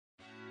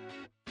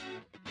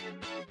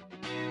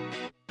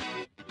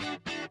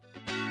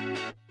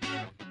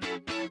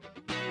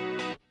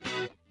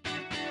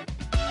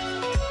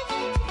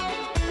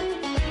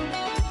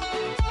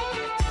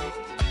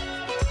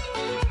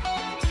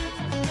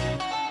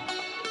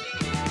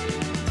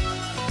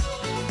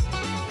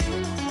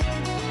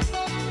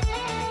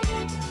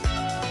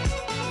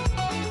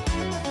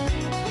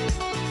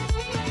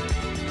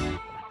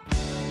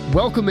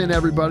Welcome in,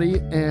 everybody,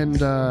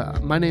 and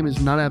my name is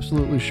Not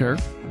Absolutely Sure.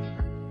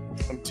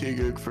 I'm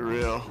T-Goog for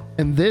real.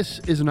 And this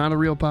is Not a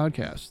Real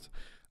Podcast.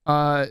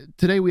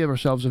 Today we have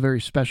ourselves a very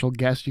special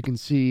guest. You can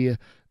see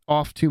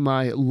off to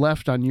my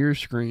left on your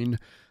screen,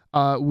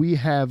 we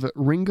have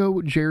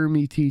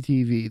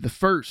RingoJeremyTTV, the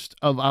first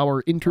of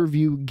our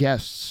interview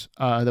guests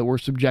that we're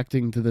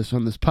subjecting to this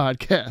on this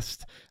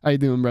podcast. How you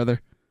doing,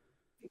 brother?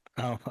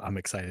 Oh, I'm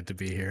excited to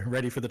be here.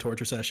 Ready for the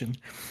torture session.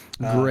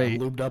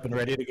 Great. I'm lubed up and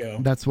ready to go.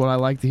 That's what I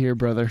like to hear,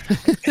 brother.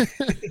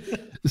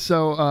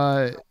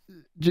 So,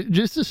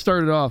 just to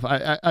start it off,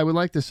 I would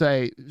like to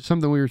say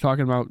something we were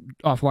talking about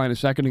offline a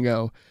second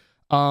ago,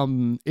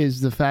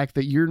 is the fact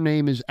that your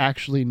name is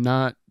actually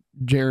not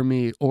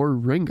Jeremy or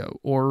Ringo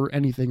or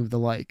anything of the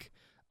like.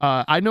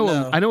 I know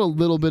a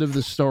little bit of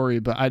the story,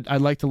 but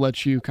I'd like to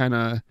let you kind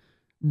of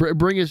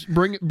bring it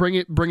in.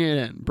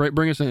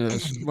 Bring us into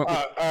this. Give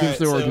us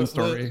the origin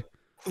story.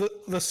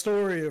 The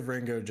story of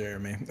Ringo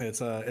Jeremy.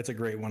 It's a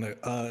great one.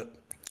 A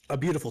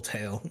beautiful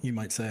tale, you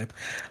might say.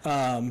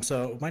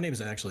 So my name is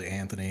actually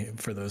Anthony,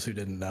 for those who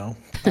didn't know.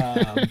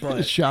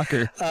 But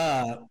Shocker.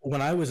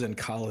 When I was in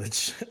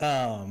college,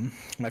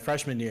 my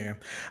freshman year,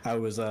 I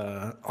was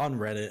on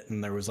Reddit,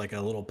 and there was like a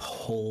little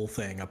poll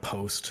thing, a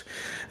post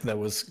that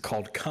was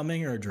called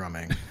 "Coming or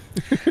Drumming,"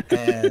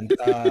 and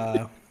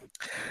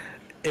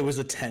it was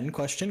a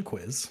 10-question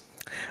quiz.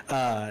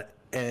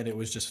 And it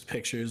was just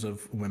pictures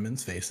of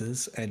women's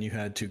faces, and you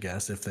had to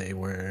guess if they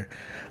were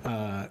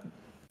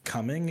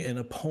coming in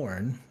a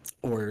porn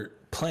or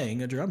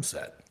playing a drum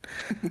set.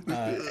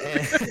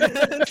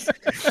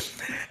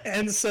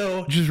 And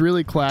so, which is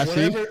really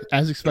classy,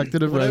 as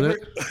expected of Reddit.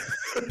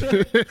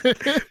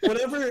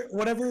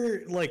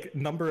 whatever like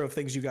number of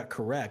things you got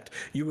correct,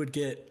 you would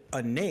get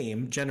a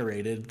name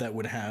generated that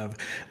would have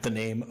the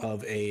name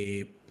of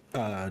a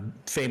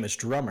famous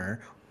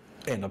drummer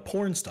and a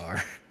porn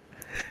star.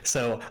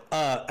 So,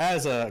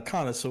 as a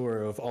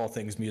connoisseur of all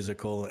things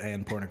musical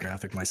and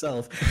pornographic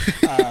myself,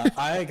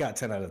 I got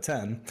 10 out of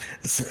 10.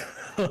 So,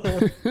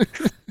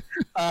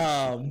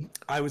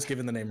 I was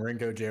given the name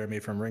Ringo Jeremy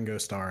from Ringo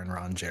Starr and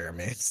Ron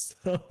Jeremy.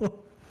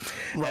 So,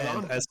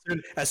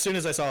 and as soon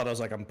as I saw it, I was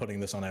like, I'm putting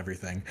this on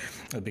everything.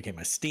 It became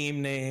my Steam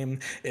name.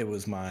 It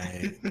was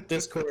my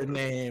Discord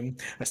name.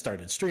 I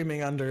started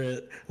streaming under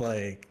it.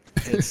 Like,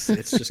 it's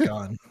just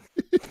gone.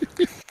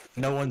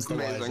 No one's the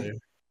wiser.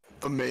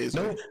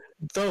 Amazing. No,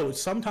 though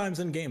sometimes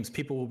in games,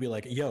 people will be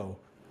like, "Yo,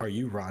 are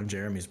you Ron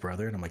Jeremy's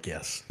brother?" And I'm like,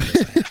 "Yes."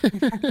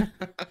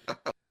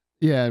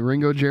 Yeah,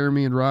 Ringo Starr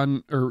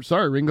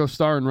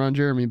and Ron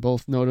Jeremy,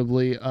 both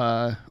notably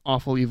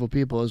awful, evil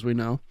people, as we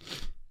know.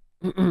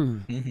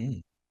 Mm-hmm.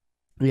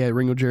 Yeah,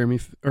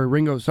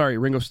 Ringo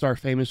Starr,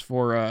 famous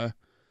for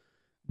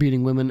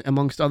beating women,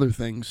 amongst other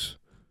things.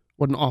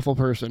 What an awful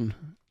person.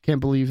 Can't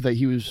believe that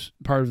he was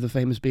part of the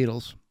famous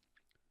Beatles.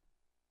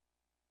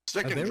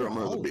 Second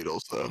drummer of the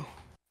Beatles, though.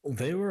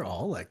 They were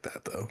all like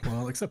that, though.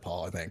 Well, except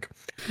Paul, I think.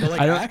 But like,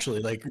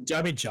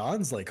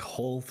 John's like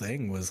whole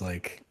thing was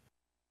like,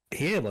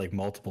 he had like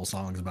multiple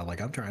songs about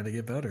like, I'm trying to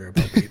get better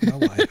about beating my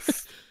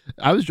wife.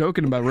 I was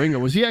joking about Ringo.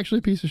 Was he actually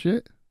a piece of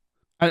shit?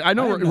 I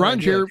know Ron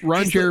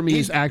Jeremy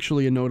is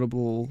actually a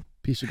notable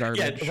piece of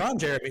garbage.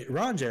 Yeah,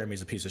 Ron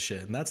Jeremy's a piece of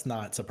shit, and that's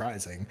not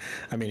surprising.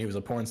 I mean, he was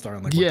a porn star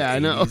in like the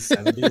 80s,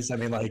 70s. I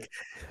mean, like,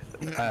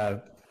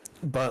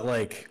 but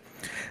like.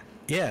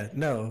 Yeah,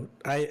 no,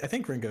 I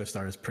think Ringo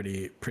Starr is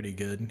pretty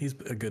good. He's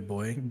a good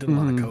boy. Did a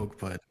lot of coke,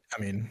 but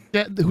I mean,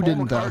 yeah, who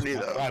didn't though?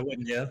 Why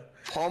wouldn't you?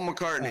 Paul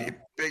McCartney,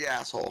 big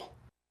asshole.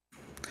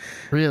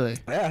 Really?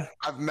 Yeah,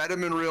 I've met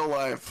him in real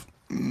life.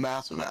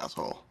 Massive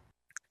asshole.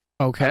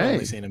 Okay. I've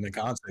only seen him in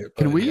concert.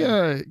 Can we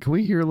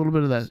hear a little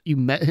bit of that? You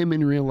met him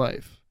in real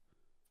life?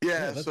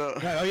 Yeah.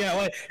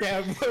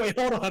 Wait,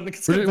 hold on. We're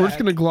just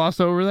gonna gloss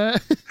over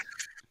that.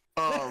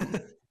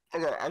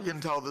 Okay, I can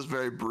tell this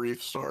very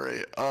brief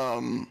story.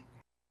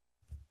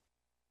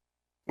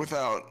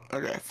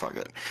 Fuck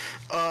it.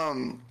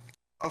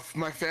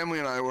 My family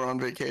and I were on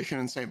vacation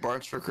in St.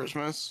 Bart's for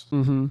Christmas,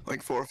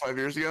 like 4 or 5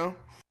 years ago,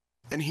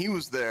 and he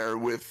was there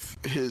with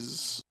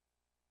his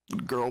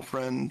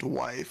girlfriend,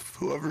 wife,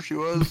 whoever she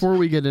was. Before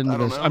we get into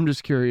this, I'm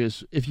just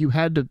curious if you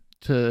had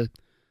to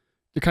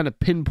kind of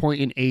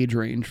pinpoint an age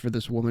range for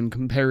this woman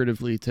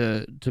comparatively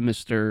to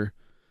Mr.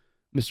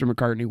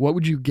 McCartney. What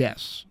would you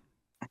guess?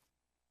 I'd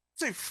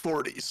say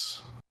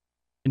 40s.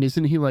 And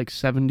isn't he like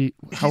 70?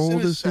 How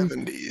old is he?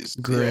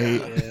 70s. Great.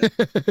 Yeah.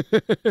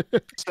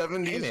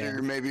 70s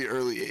or maybe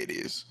early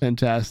 80s.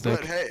 Fantastic.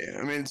 But hey,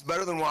 I mean, it's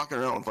better than walking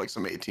around with like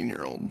some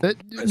 18-year-old.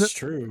 That's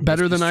true.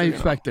 Better than I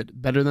expected.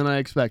 Better than I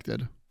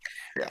expected.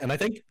 Yeah. And I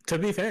think, to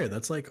be fair,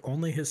 that's like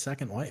only his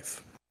second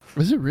wife.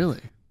 Is it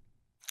really?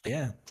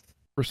 Yeah.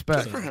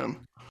 Respect. Good for him.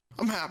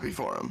 I'm happy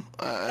for him.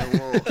 I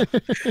will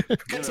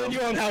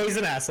continue on how he's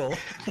an asshole.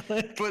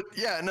 But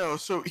yeah, no.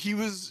 So he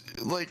was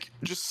like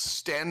just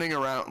standing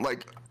around.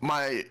 Like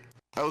I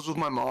was with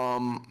my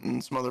mom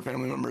and some other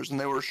family members, and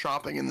they were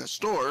shopping in this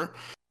store,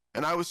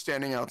 and I was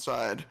standing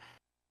outside,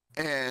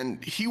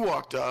 and he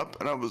walked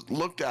up, and I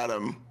looked at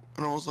him,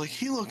 and I was like,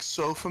 he looks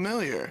so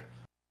familiar.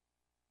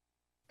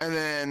 And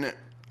then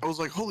I was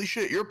like, holy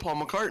shit, you're Paul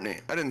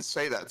McCartney. I didn't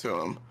say that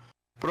to him.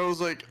 But I was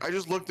like, I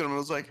just looked at him and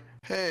was like,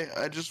 hey,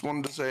 I just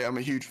wanted to say I'm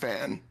a huge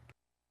fan.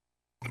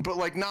 But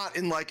like not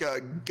in like a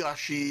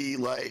gushy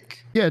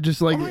like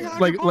just like oh my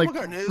God, like Paul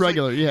McCartney.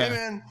 regular, like, yeah. Hey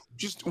man,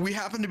 just we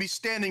happen to be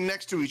standing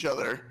next to each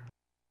other.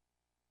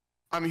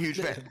 I'm a huge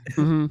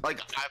fan.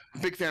 Like I'm a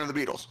big fan of the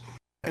Beatles.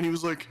 And he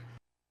was like,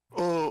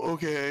 oh,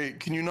 okay,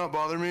 can you not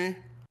bother me?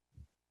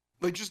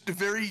 Like just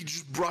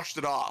brushed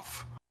it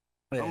off.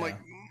 Yeah. I'm like,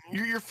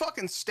 you're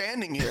fucking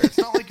standing here. It's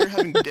not like you're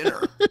having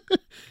dinner.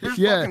 You're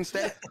just fucking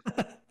standing.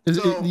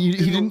 So you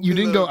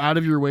didn't go out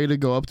of your way to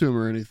go up to him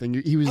or anything.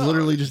 He was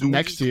literally just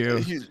next to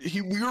you.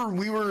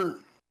 We were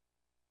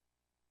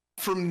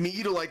from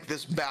me to like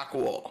this back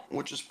wall,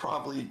 which is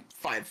probably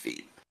 5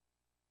 feet.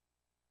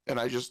 And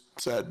I just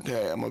said,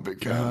 hey, I'm a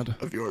big fan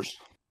of yours.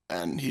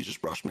 And he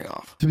just brushed me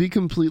off. To be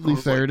completely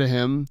fair to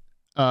him,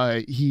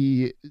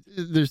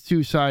 there's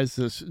two sides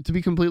to this. To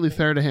be completely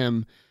fair to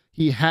him,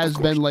 he has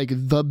been like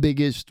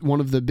one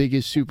of the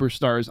biggest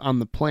superstars on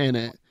the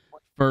planet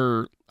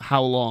for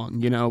how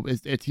long? You know,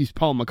 he's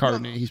Paul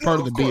McCartney. He's part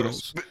of the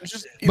Beatles.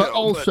 But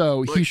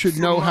also, he should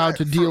know how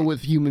to deal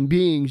with human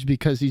beings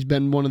because he's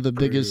been one of the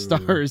biggest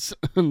stars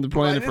on the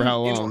planet for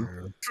how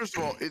long? First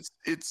of all,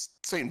 it's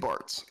St.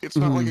 Bart's. It's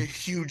not like a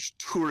huge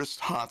tourist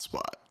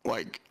hotspot.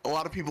 Like a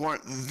lot of people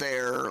aren't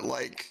there,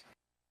 like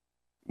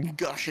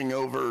gushing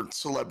over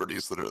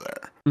celebrities that are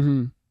there.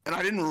 And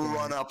I didn't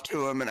run up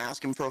to him and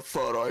ask him for a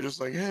photo. I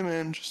just like, hey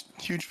man, just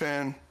huge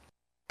fan.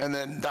 And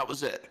then that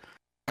was it.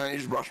 And he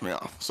just brushed me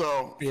off.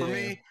 So for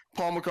me,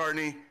 Paul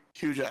McCartney,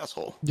 huge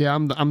asshole. Yeah,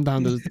 I'm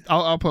down to.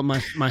 I'll put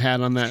my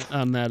hat on that.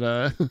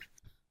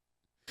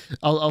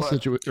 I'll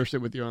sit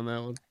with you on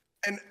that one.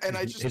 And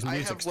I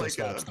have like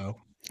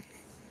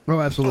Oh,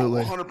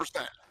 absolutely.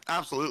 100%,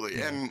 absolutely.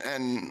 Yeah.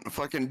 And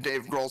fucking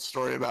Dave Grohl's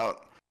story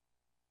about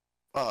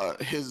Paul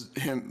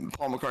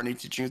McCartney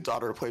teaching his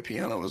daughter to play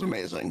piano was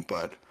amazing.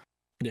 But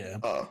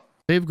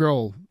Dave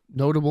Grohl,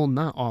 notable,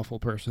 not awful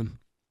person.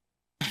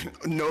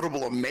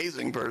 Notable,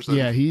 amazing person.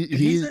 Yeah,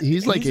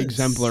 he's like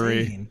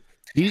exemplary.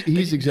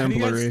 He's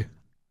exemplary.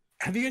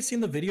 Have you guys seen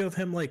the video of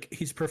him like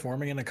he's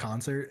performing in a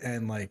concert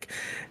and like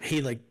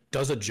he like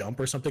does a jump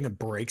or something and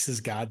breaks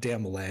his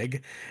goddamn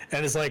leg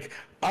and it's like,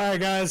 all right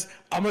guys,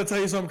 I'm gonna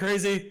tell you something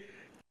crazy.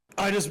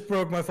 I just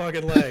broke my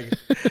fucking leg.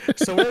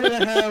 So we're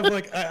gonna have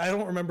like I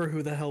don't remember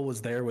who the hell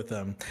was there with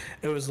them.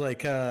 It was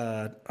like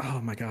oh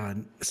my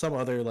god, some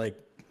other like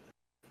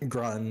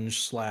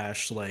grunge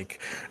 /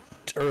 like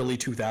early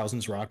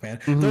 2000s rock band.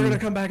 They're gonna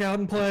come back out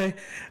and play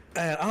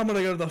and I'm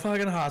gonna go to the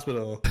fucking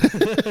hospital.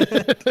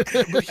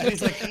 But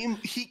he's like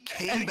he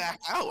came back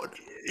out.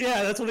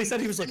 Yeah, that's what he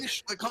said. He was like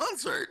the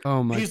concert.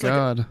 Oh my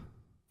god. Like,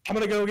 I'm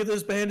gonna go get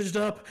this bandaged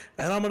up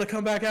and I'm gonna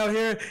come back out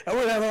here and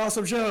we're gonna have an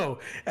awesome show.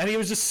 And he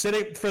was just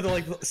sitting for the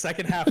like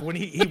second half when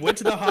he went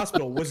to the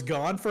hospital, was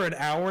gone for an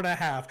hour and a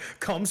half,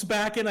 comes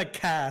back in a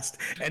cast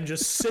and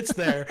just sits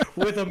there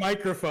with a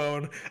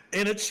microphone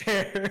in a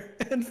chair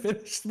and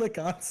finished the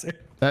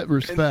concert. That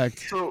respect.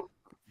 So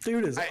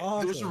dude is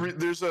awesome.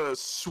 There's a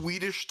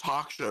Swedish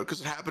talk show because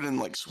it happened in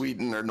like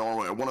Sweden or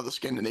Norway or one of the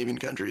Scandinavian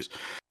countries,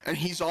 and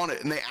he's on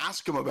it and they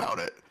ask him about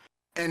it.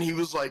 And he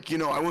was like,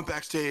 I went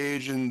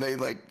backstage and they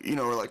like,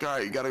 were like, all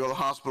right, you got to go to the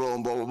hospital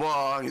and blah, blah,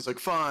 blah. And he's like,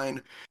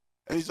 fine.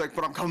 And he's like,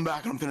 but I'm coming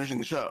back and I'm finishing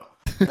the show.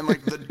 And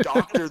like the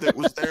doctor that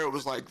was there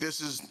was like,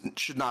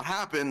 should not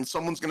happen.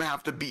 Someone's going to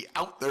have to be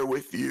out there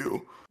with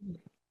you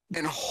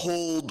and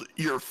hold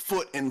your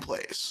foot in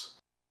place.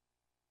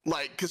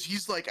 Like, cause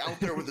he's like out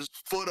there with his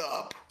foot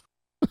up.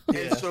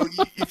 And so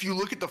if you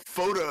look at the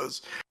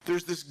photos,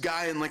 there's this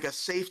guy in like a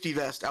safety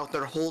vest out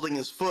there holding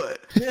his foot,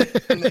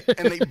 and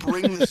they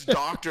bring this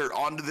doctor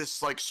onto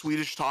this like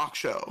Swedish talk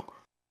show.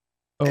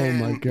 Oh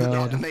my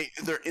god!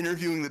 They're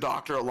interviewing the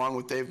doctor along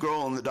with Dave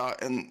Grohl,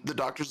 and the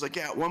doctor's like,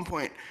 yeah, at one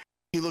point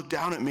he looked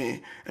down at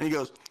me and he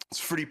goes,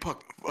 "It's pretty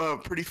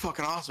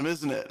fucking awesome,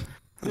 isn't it?"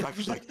 And the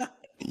doctor's like,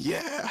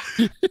 "Yeah,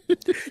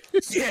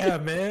 yeah,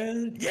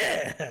 man,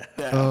 yeah."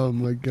 Oh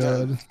my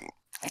god!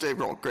 Dave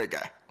Grohl, great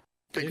guy.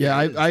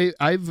 Yeah,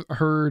 I've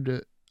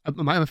heard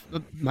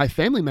my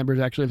family members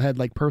actually have had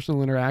like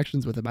personal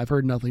interactions with him. I've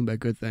heard nothing but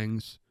good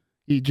things.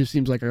 He just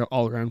seems like an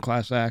all around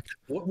class act.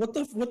 What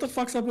the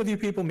fuck's up with you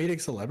people meeting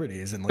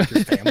celebrities and like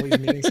your families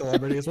meeting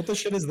celebrities? What the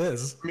shit is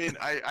this? I mean,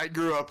 I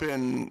grew up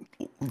in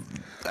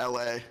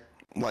L.A.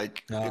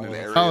 like in an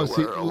area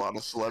where a lot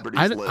of celebrities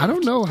live. I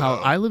don't know how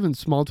I live in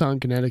small town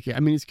Connecticut. I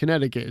mean, it's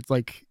Connecticut. It's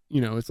like,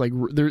 it's like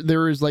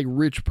there is like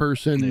rich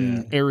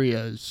person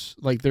areas.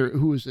 Like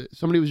who was it?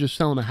 Somebody was just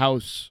selling a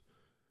house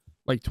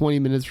like 20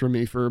 minutes from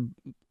me for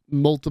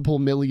multiple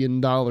 $1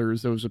 million.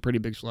 That was a pretty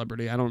big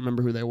celebrity. I don't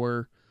remember who they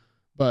were,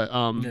 but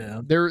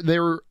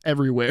they're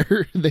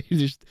everywhere.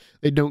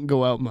 They don't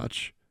go out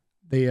much.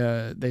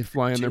 They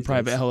fly in their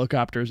private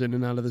helicopters in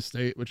and out of the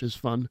state, which is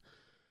fun.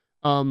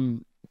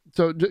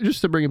 So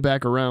just to bring it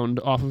back around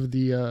off of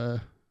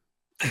the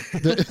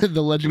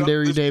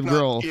legendary Dave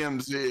Grohl.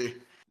 TMZ.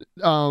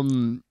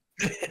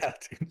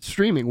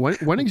 Streaming.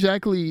 When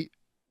exactly?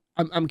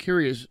 I'm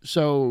curious.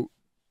 So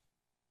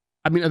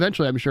I mean,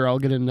 eventually I'm sure I'll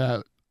get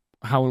into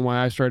how and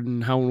why I started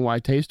and how and why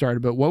Tay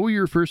started, but what were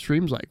your first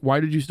streams like? Why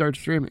did you start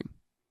streaming?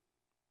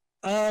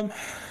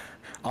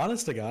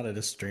 Honest to God, I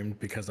just streamed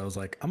because I was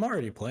like, I'm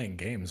already playing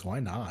games. Why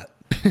not?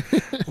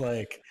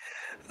 Like,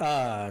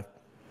 I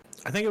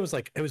think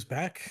it was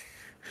back.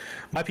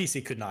 My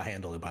PC could not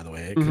handle it, by the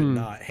way. It could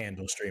not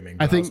handle streaming.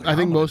 I think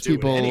most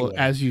people, anyway.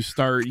 As you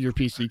start, your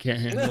PC can't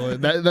handle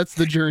it. That's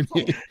the journey.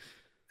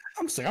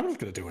 I'm saying I'm just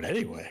gonna do it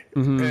anyway.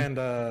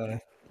 And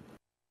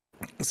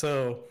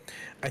so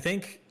I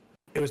think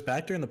it was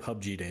back during the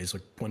PUBG days,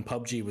 like when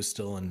PUBG was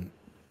still in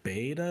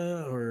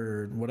beta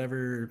or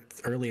whatever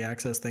early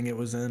access thing it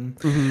was in,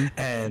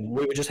 and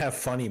we would just have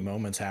funny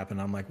moments happen.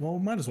 I'm like, well,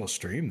 might as well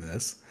stream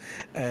this.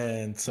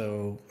 And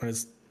so I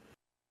just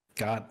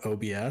got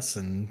OBS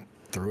and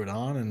threw it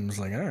on and was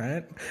like, all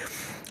right.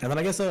 And then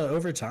I guess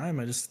over time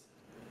I just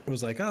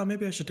was like, oh,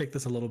 maybe I should take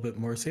this a little bit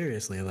more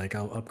seriously. Like,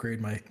 I'll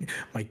upgrade my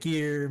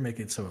gear, make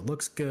it so it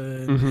looks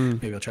good.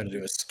 Maybe I'll try to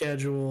do a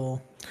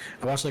schedule.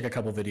 I watched like a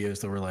couple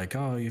videos that were like,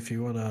 oh, if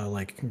you want to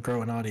like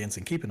grow an audience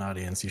and keep an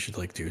audience, you should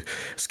like do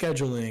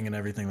scheduling and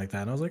everything like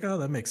that. And I was like, oh,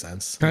 that makes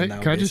sense. Can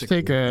I just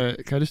take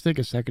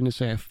a second to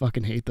say I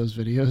fucking hate those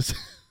videos?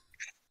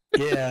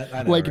 Yeah,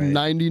 I know, like right?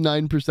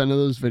 99% of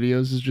those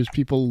videos is just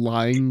people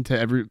lying to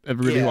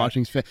everybody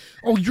watching.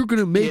 Oh, you're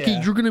gonna make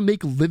it. You're gonna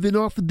make a living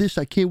off of this.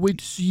 I can't wait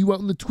to see you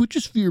out in the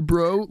Twitchosphere,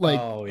 bro. Like,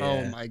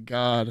 oh my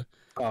god.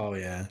 Oh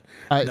yeah.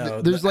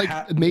 There's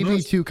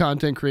maybe two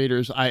content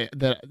creators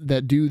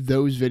that do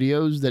those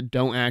videos that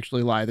don't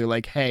actually lie. They're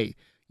like, hey,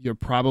 you're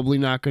probably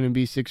not going to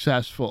be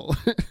successful.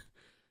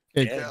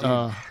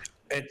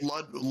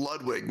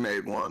 Ludwig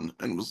made one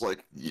and was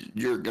like,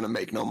 "You're gonna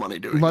make no money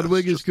doing."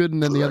 Ludwig is good,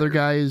 and then the other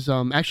guy is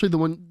actually the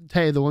one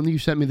that you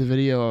sent me the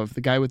video of,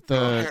 the guy with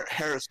the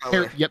Harris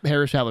Heller. Yep,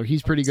 Harris Heller.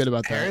 He's pretty good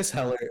about that.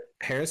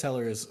 Harris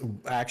Heller is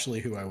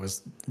actually who I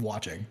was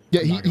watching.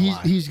 Yeah,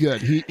 he's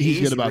good. He's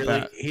good about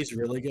that. He's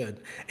really good.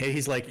 And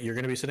he's like, you're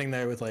gonna be sitting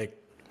there with like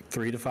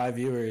 3 to 5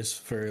 viewers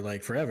for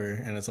like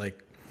forever, and it's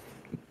like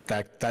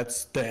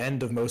that's the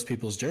end of most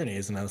people's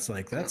journeys. And I was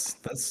like, that's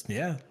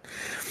yeah.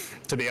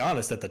 To be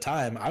honest, at the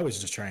time, I was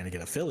just trying to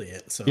get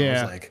affiliate. So I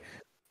was like,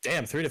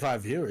 damn, 3 to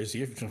 5 viewers,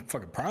 you're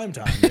fucking prime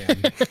time,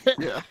 man.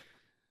 Yeah.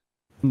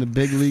 In the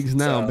big leagues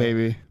now,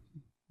 baby.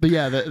 But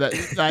yeah,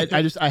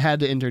 I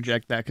had to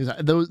interject that because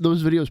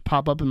those videos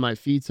pop up in my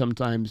feed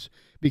sometimes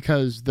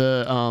because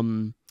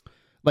the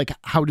like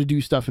how to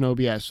do stuff in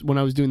OBS. When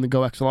I was doing the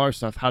Go XLR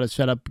stuff, how to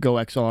set up Go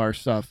XLR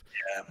stuff,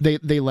 they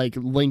like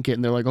link it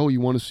and they're like, oh,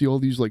 you want to see all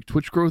these like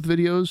Twitch growth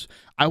videos?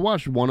 I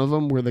watched one of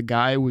them where the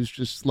guy was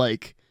just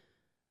like,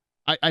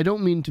 I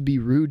don't mean to be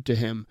rude to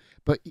him,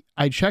 but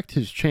I checked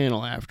his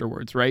channel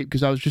afterwards, right?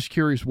 Because I was just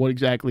curious what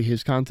exactly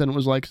his content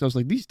was like. Because I was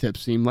like, these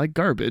tips seem like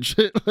garbage.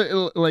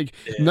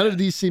 None of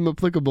these seem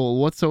applicable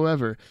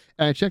whatsoever.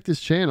 And I checked his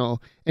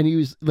channel, and he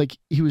was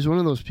one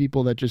of those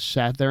people that just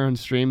sat there on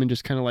stream and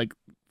just kind of like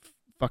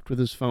fucked with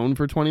his phone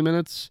for 20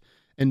 minutes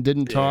and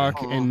didn't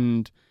talk.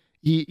 And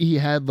he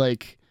had I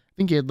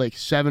think he had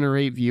 7 or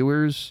 8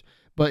 viewers,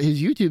 but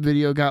his YouTube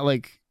video got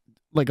like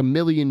 1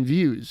 million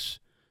views.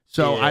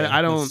 So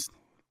I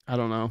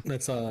don't know.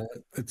 That's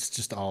it's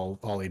just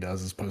all he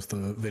does is post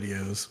the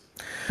videos.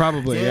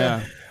 Probably,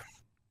 yeah.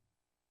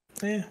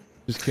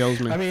 Just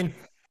kills me. I mean,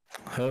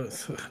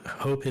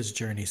 hope his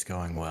journey's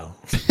going well.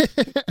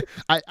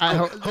 I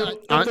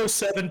hope those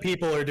 7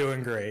 people are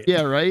doing great.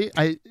 Yeah, right.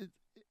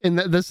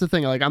 That's the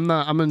thing. Like,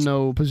 I'm in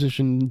no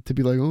position to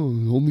be like, oh,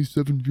 only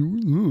 7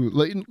 viewers.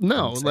 Like,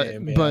 no,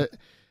 but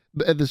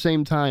at the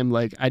same time,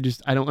 like, I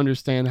don't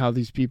understand how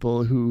these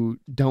people who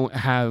don't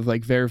have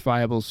like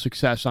verifiable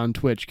success on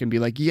Twitch can be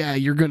like, yeah,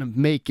 you're gonna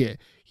make it.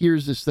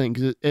 Here's this thing,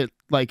 because it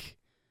like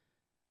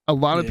a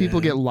lot of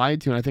people get lied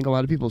to, and I think a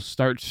lot of people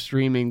start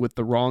streaming with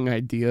the wrong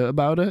idea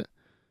about it.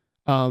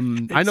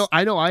 I know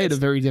I had a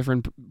very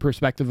different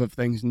perspective of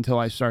things until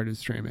I started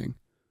streaming.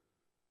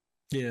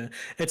 Yeah,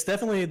 it's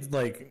definitely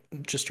like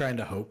just trying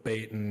to hope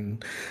bait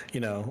and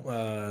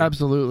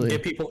absolutely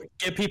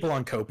get people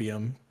on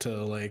copium to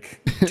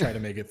like try to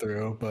make it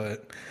through.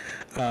 But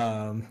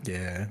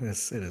it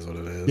is what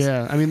it is.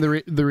 Yeah, I mean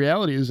the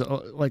reality is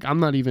like I'm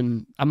not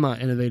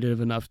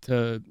innovative enough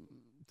to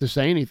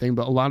say anything,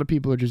 but a lot of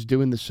people are just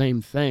doing the same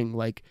thing.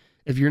 Like,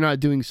 if you're not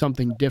doing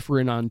something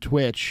different on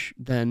Twitch,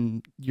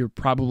 then you're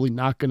probably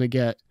not going to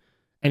get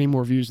any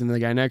more views than the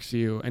guy next to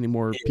you, any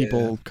more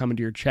people coming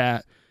to your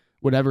chat.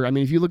 Whatever. I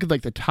mean, if you look at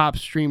like the top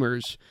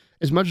streamers,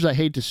 as much as I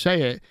hate to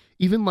say it,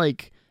 even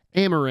like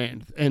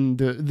Amaranth and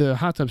the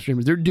hot tub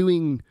streamers, they're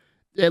doing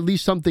at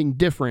least something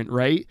different,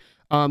 right?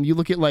 You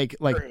look at like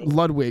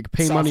Ludwig,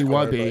 Pay Money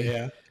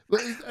Wubby.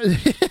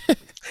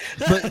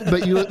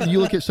 But you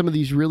look at some of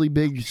these really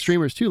big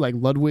streamers too, like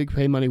Ludwig,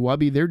 Pay Money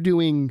Wubby. They're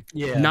doing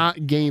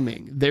not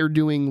gaming. They're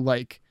doing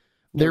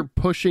they're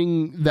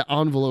pushing the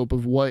envelope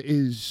of what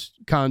is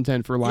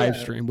content for live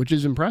stream, which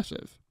is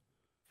impressive.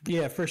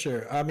 Yeah, for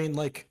sure. I mean,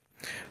 like,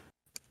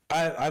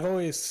 I've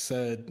always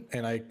said,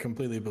 and I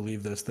completely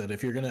believe this, that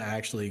if you're going to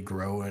actually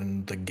grow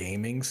in the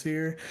gaming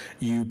sphere,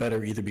 you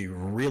better either be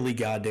really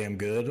goddamn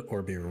good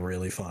or be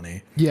really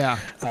funny. Yeah.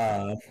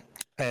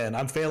 And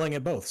I'm failing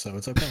at both, so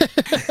it's okay.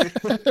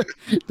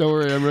 Don't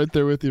worry, I'm right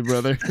there with you,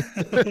 brother.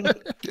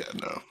 Yeah,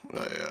 no.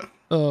 Yeah.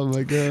 Oh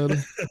my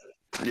god.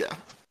 Yeah.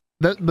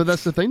 But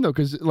that's the thing though,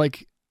 because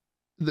like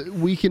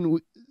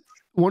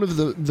one of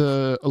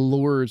the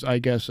allures, I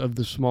guess, of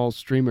the small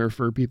streamer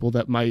for people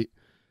that might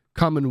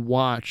come and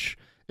watch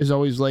is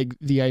always like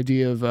the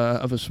idea of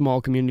a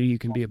small community you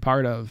can be a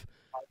part of.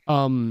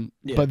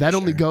 But that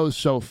only goes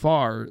so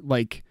far.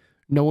 Like,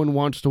 no one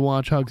wants to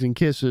watch Hugs and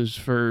Kisses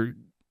for,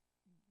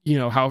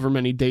 however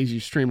many days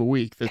you stream a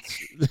week. That's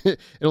it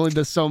only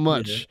does so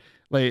much. Yeah.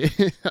 Like,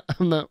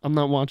 I'm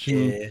not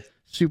watching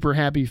super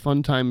happy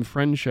fun time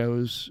friend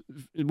shows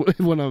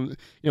when I'm,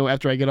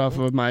 after I get off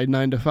of my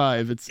 9 to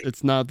 5.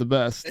 It's not the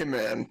best. Hey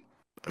man,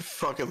 I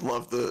fucking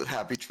love the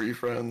Happy Tree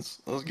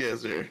Friends. Those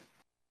guys are.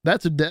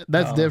 That's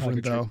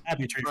different though.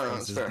 Happy Tree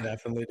Friends is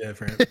definitely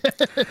different.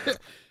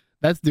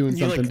 That's doing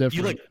something different.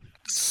 You like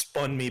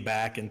spun me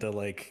back into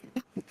like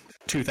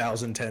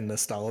 2010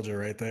 nostalgia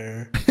right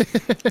there.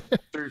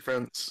 Tree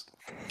Friends,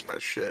 my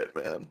shit,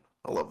 man.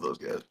 I love those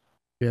guys.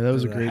 Yeah, that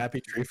was a great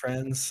Happy Tree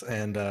Friends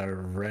and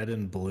Red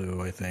and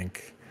Blue, I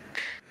think.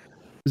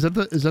 Is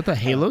that the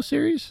Halo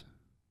series?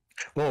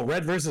 Well,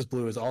 Red versus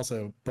Blue is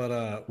also,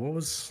 but what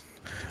was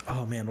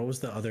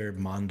the other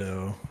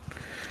Mondo?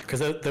 Because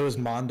there was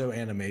Mondo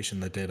Animation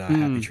that did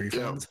Happy Tree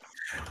Friends.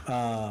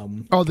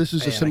 This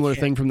is a similar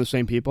thing from the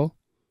same people?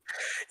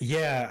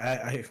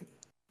 Yeah,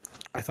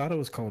 I thought it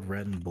was called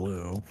Red and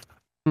Blue.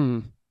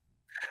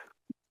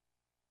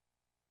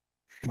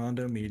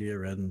 Mondo Media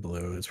Red and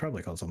Blue. It's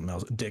probably called something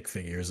else. Dick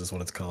Figures is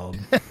what it's called.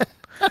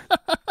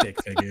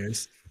 Dick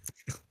Figures.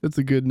 That's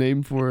a good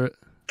name for it.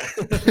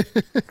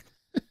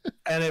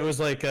 And it was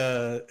like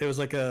a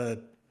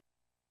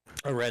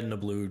red and a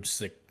blue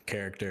sick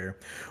character.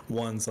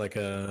 One's like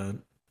a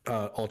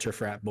ultra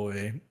frat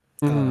boy,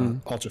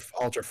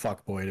 ultra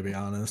fuck boy, to be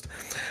honest.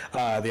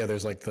 The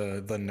other's like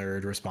the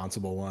nerd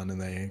responsible one, and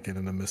they get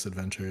into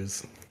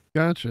misadventures.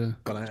 Gotcha.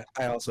 But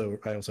I also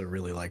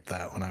really liked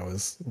that when I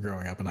was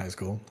growing up in high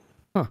school.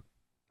 Huh.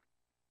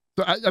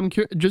 So I'm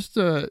curious. Just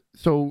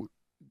so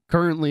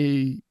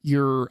currently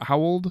you're how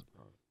old?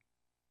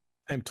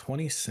 I'm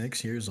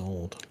 26 years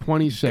old.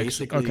 26.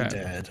 Basically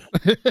dead.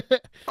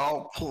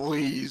 Oh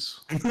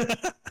please. In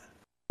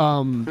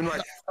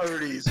my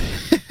 30s.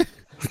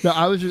 No,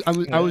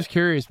 I was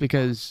curious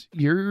because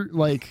you're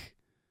like,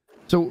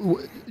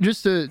 so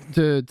just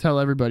to tell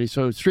everybody,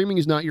 so streaming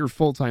is not your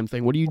full-time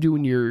thing. What do you do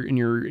in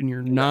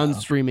your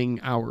non-streaming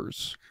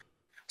hours?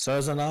 So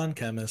as a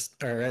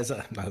non-chemist, or as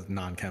a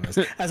non-chemist,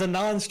 as a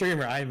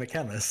non-streamer, I am a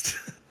chemist.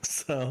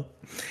 So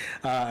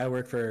I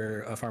work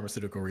for a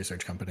pharmaceutical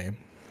research company.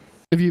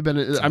 Have you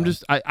been?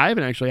 I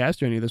haven't actually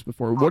asked you any of this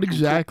before. What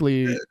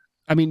exactly?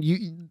 I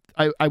mean,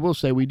 I will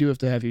say we do have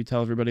to have you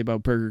tell everybody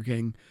about Burger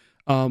King.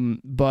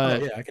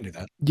 But yeah, I can do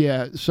that.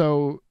 Yeah.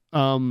 So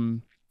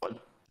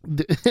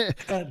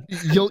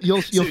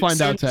you'll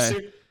find out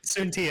today.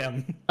 Soon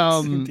TM.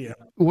 Soon TM.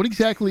 What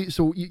exactly?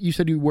 So you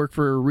said you work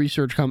for a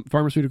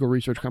pharmaceutical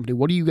research company.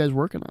 What are you guys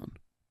working on?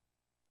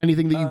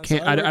 Anything that you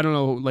can't? I don't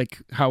know,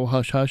 like how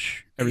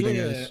hush everything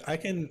is. I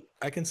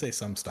can say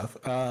some stuff.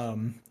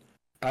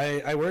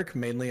 I work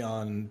mainly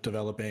on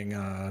developing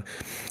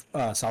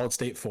solid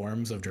state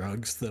forms of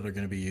drugs that are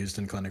going to be used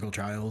in clinical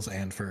trials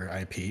and for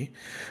IP.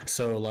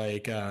 So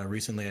like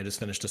recently I just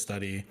finished a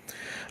study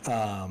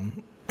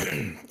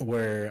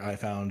where I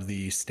found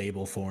the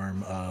stable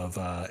form of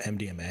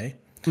MDMA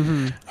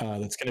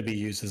that's going to be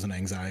used as an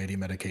anxiety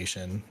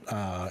medication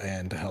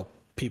and to help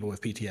people with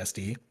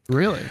PTSD.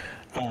 Really?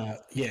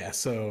 Yeah,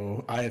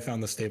 so I have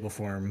found the stable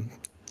form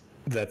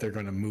that they're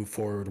going to move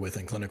forward with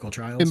in clinical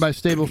trials. And by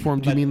stable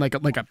form, do you mean like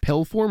a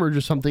pill form or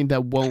just something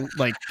that won't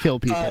like kill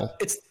people?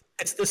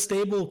 It's the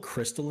stable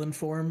crystalline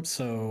form,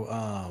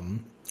 so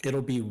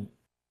it'll be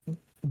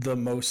the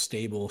most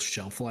stable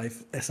shelf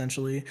life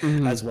essentially,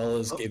 as well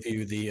as give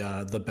you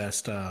the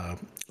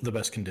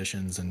best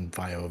conditions and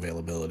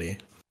bioavailability.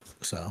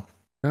 So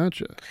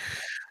gotcha.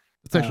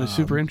 That's actually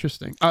super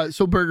interesting.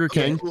 So Burger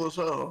King.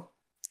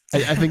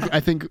 I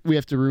think we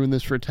have to ruin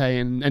this for Tay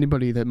and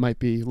anybody that might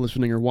be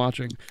listening or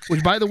watching.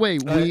 Which, by the way,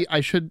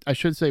 I should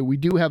say we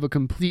do have a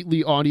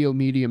completely audio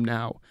medium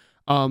now.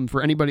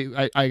 For anybody,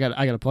 I got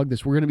to plug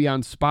this. We're going to be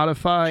on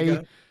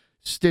Spotify,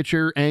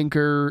 Stitcher,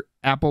 Anchor,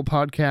 Apple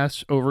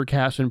Podcasts,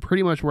 Overcast, and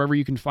pretty much wherever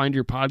you can find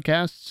your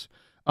podcasts.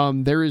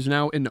 There is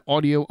now an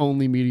audio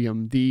only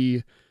medium.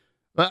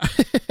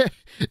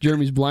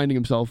 Jeremy's blinding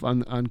himself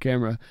on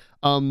camera.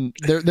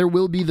 There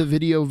will be the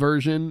video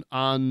version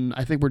on.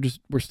 I think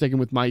we're sticking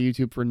with my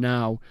YouTube for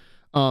now.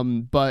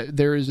 But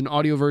there is an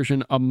audio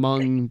version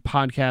among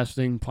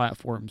podcasting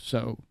platforms.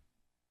 So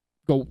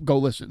go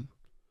listen.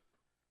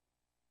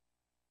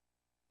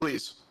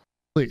 Please.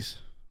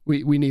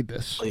 We need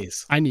this.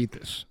 Please. I need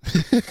this.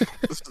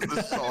 This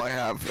is all I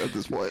have at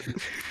this point.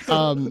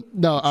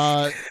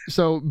 No.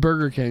 So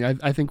Burger King.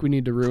 I think we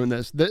need to ruin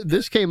this.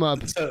 This came up.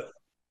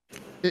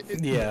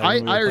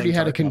 I already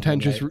had a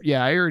contentious.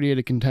 Yeah, I already had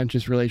a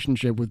contentious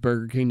relationship with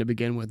Burger King to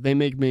begin with.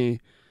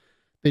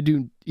 They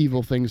do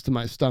evil things to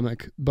my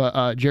stomach,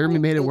 but Jeremy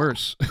made it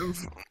worse.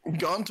 I've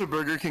gone to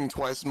Burger King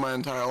twice in my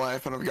entire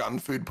life, and I've gotten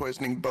food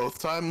poisoning both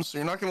times. So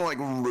you're not gonna like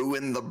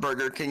ruin the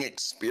Burger King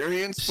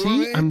experience for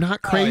me. I'm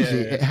not crazy.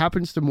 Yeah. It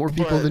happens to more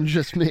people than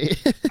just me.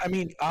 I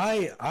mean,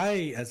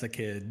 I as a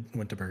kid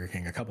went to Burger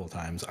King a couple of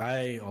times.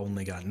 I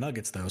only got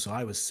nuggets though, so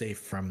I was safe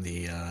from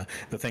the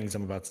things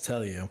I'm about to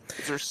tell you.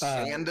 Is there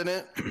sand in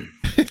it?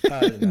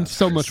 No,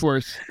 So much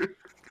worse.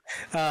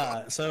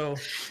 I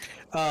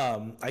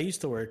used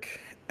to work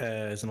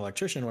as an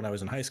electrician when I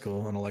was in high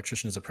school, an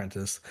electrician's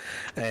apprentice,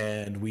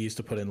 and we used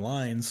to put in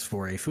lines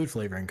for a food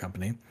flavoring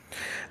company.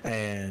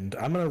 And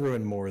I'm gonna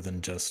ruin more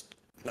than just.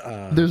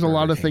 There's a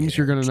lot of things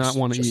you're gonna not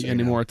want to eat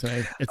anymore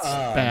today. It's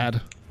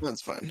bad.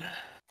 That's fine.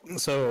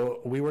 So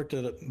we worked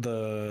at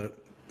the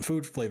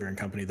food flavoring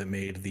company that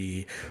made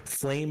the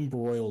flame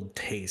broiled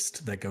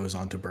taste that goes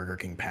onto Burger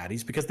King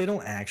patties, because they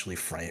don't actually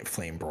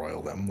flame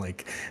broil them.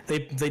 Like they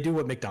do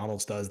what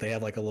McDonald's does. They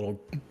have like a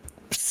little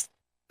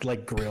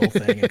like grill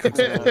thing and cooks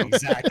it the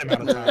exact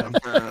amount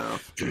of time.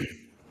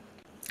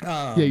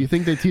 Yeah, you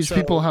think they teach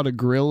people how to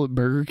grill at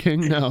Burger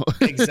King? No.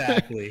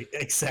 Exactly.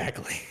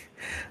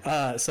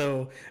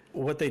 So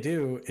what they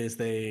do is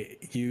they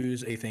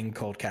use a thing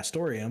called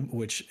castoreum,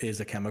 which is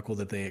a chemical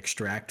that they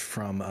extract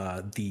from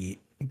the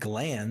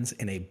glands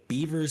in a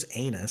beaver's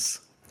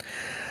anus.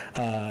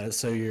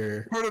 So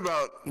you're heard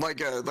about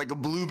like a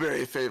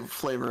blueberry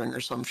flavoring or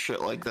some shit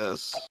like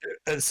this.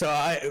 So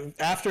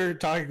after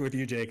talking with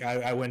you, Jake,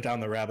 I went down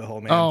the rabbit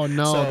hole, man. Oh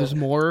no, there's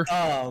more.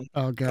 Oh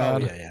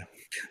God. Yeah.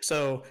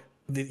 So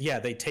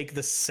they take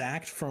the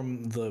sac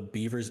from the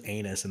beaver's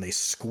anus and they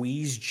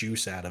squeeze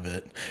juice out of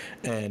it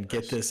and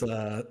get this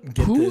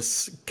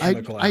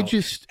chemical out.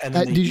 And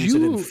then they use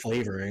it in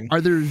flavoring.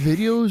 Are there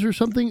videos or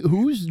something?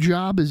 Whose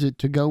job is it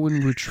to go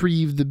and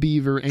retrieve the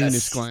beaver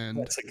anus gland?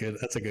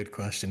 That's a good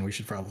question. We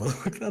should probably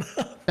look that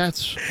up.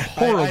 That's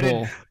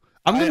horrible.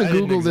 I'm gonna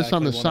Google this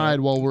on the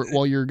side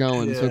while you're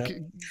going. Yeah. So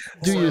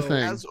do your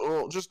thing.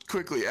 Just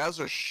quickly, as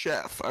a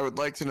chef, I would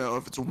like to know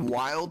if it's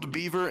wild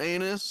beaver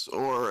anus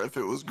or if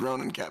it was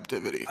grown in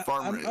captivity,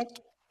 farm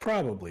raised.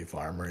 Probably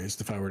farm raised,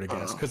 if I were to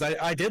guess, because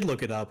I did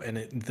look it up, and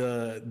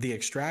the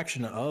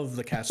extraction of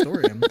the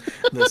castoreum,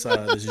 this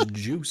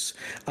juice,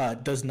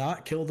 does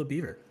not kill the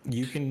beaver.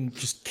 You can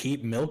just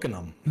keep milking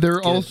them.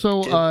 They're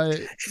also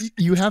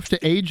you have to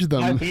age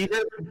them.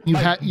 You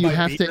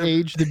have to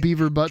age the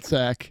beaver butt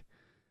sack.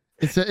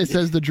 It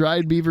says the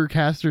dried beaver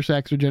castor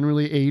sacs are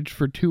generally aged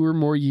for 2 or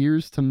more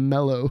years to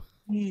mellow.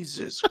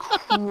 Jesus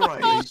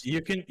Christ!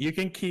 You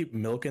can keep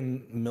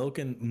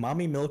milking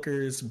mommy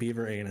milkers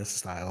beaver anus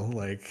style,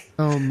 like.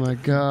 Oh my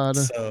God!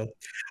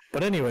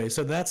 But anyway,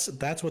 so that's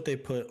what they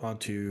put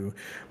onto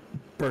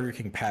Burger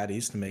King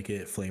patties to make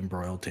it flame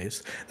broiled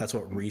taste. That's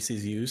what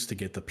Reese's used to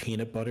get the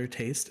peanut butter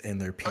taste in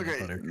their peanut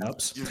butter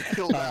cups. You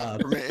killed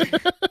that for me.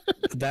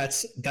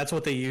 That's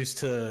what they use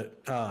to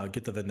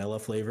get the vanilla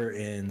flavor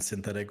in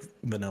synthetic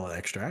vanilla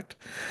extract,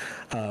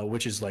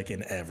 which is like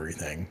in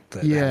everything.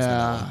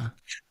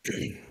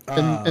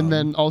 And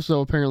then also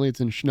apparently it's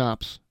in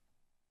schnapps.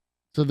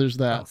 So there's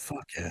that. Oh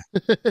fuck yeah.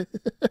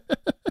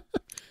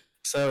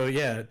 So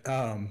yeah,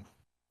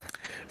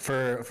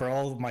 for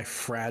all of my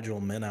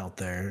fragile men out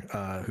there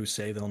who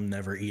say they'll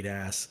never eat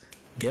ass,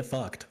 get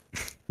fucked.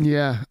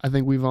 Yeah, I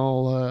think we've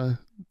all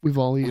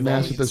eaten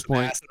ass at this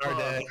point. Ass in our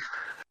day.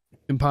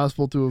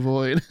 Impossible to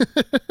avoid.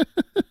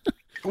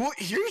 Well,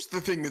 here's the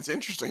thing that's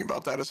interesting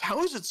about that is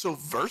how is it so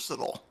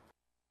versatile?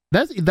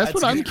 That's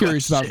what I'm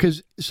curious about,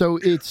 because so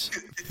it's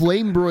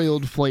flame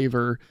broiled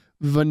flavor.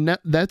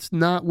 That's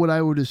not what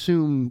I would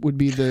assume would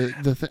be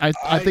the thing.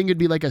 I think it'd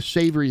be like a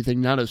savory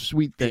thing, not a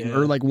sweet thing,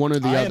 or like one or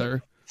the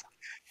other.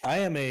 I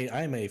am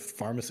a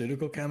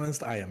pharmaceutical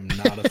chemist. I am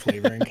not a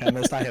flavoring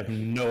chemist. I have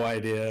no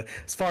idea.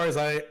 As far as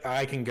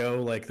I can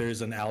go, like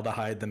there's an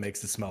aldehyde that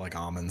makes it smell like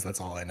almonds.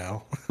 That's all I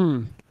know.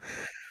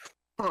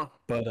 Huh.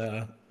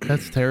 But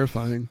that's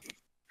terrifying.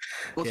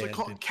 What's it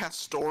called?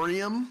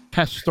 Castoreum?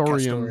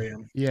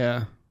 Castoreum.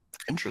 Yeah.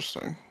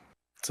 Interesting.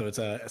 So it's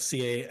a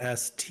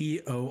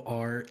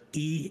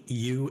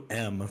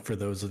CASTOREUM for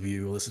those of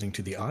you listening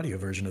to the audio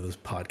version of this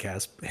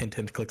podcast. Hint,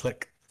 hint, click,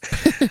 click.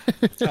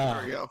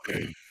 There we go.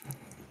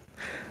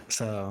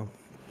 So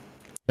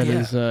that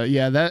is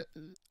that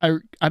I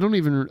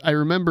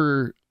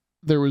remember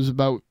there was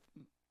about,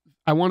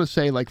 I want to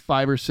say like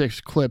 5 or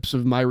 6 clips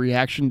of my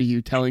reaction to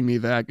you telling me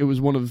that. It was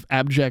one of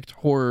abject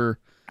horror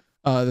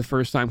the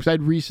first time, because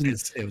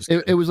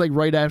it was like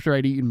right after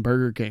I'd eaten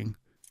Burger King.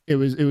 It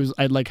was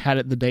I'd like had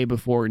it the day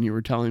before and you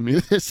were telling me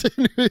this,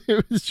 and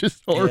it was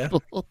just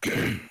horrible.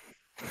 Yeah.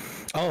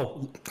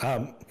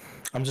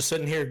 I'm just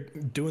sitting here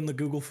doing the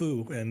Google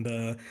Foo, and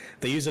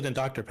they use it in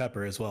Dr.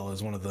 Pepper as well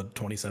as one of the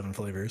 27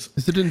 flavors.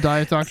 Is it in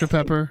Diet Dr.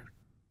 Pepper?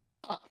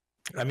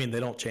 I mean, they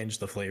don't change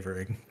the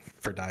flavoring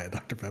for Diet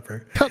Dr.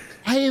 Pepper.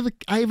 I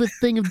have a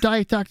thing of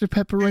Diet Dr.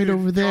 Pepper right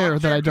over there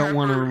that I don't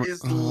want to.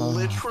 Is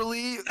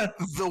literally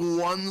the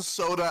one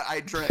soda I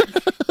drink.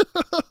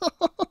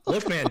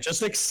 Look, man,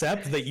 just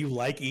accept that you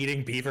like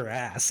eating beaver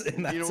ass,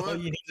 and that's all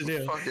you need to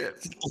do. Fuck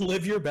it.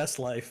 Live your best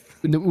life.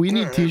 We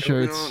need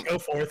T-shirts. Go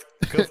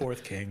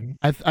forth, King.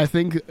 I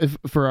think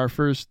for our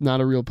first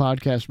Not a Real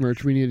Podcast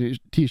merch, we need a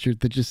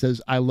T-shirt that just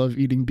says "I love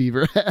eating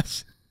beaver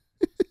ass."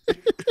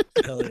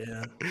 Hell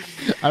yeah!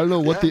 I don't know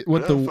what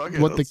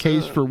the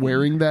case for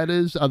wearing that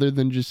is, other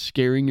than just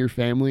scaring your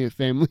family at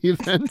family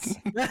events.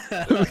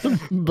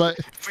 But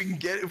if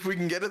we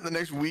can get it the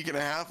next week and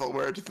a half, I'll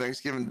wear it to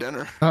Thanksgiving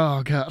dinner.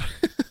 Oh god!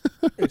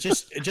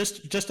 just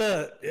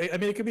I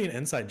mean, it could be an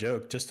inside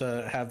joke. Just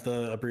to have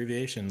the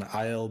abbreviation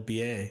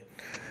I.L.E.B.A.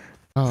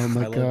 Oh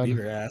my god! I love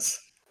beaver ass.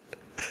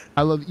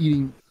 I love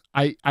eating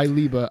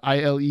I.L.E.B.A.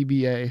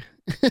 I.L.E.B.A.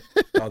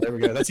 Oh, there we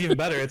go. That's even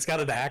better. It's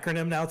got an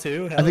acronym now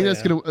too. Hell I think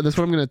that's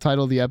what I'm gonna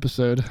title the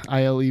episode.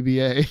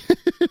 I.L.E.B.A.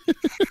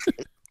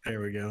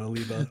 There we go.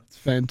 I.L.E.B.A. It's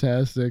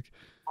fantastic.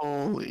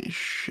 Holy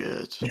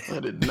shit! I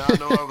did not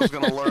know I was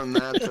gonna learn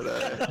that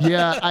today.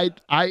 Yeah,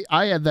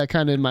 I had that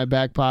kind of in my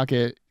back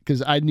pocket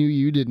because I knew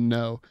you didn't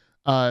know.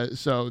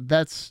 So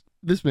this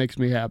makes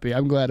me happy.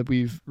 I'm glad that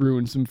we've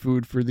ruined some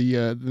food for the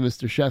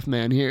Mr. Chef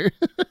man here.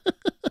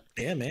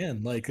 Yeah,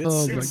 man. Like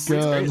oh my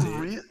god.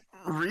 Crazy.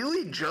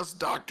 Really, just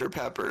Dr.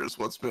 Pepper is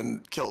what's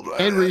been killed.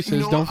 And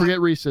Reese's. Don't forget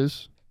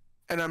Reese's.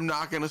 And I'm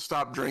not going to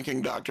stop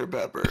drinking Dr.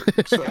 Pepper.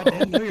 So.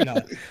 No, you're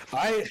not.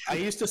 I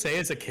used to say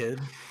as a kid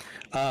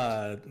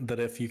that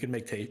if you could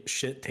make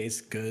shit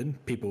taste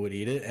good, people would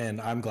eat it. And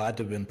I'm glad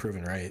to have been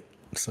proven right.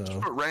 So just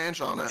put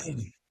ranch on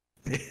it.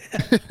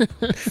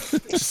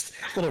 Just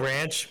a little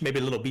ranch,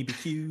 maybe a little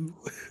BBQ.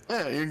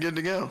 Yeah, you're good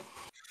to go.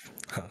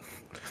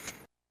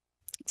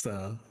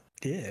 So,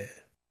 yeah.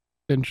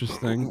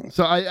 Interesting.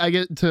 So I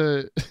get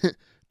to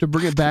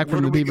bring it back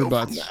from the beaver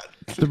butts.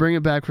 To bring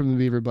it back from the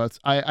beaver butts,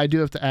 I do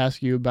have to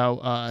ask you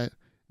about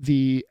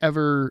the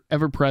ever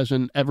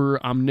present,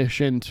 ever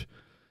omniscient,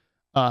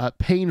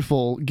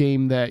 painful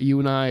game that you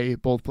and I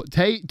both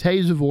play.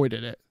 Tay's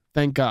avoided it.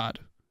 Thank God.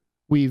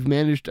 We've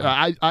managed.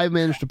 I've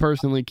managed to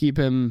personally keep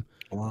him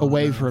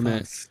away from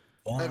it.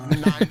 I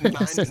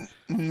have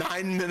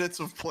 9 minutes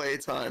of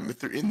playtime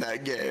in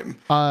that game.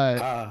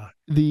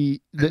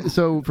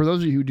 So for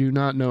those of you who do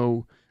not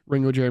know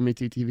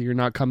RingoJeremyTTV, you're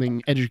not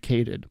coming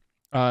educated.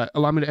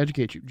 Allow me to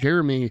educate you.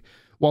 Jeremy,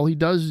 while he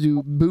does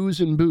do Booze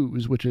and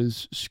Booze, which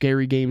is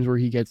scary games where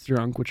he gets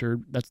drunk,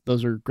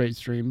 those are great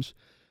streams.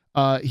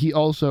 He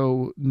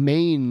also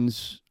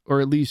mains,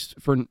 or at least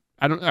are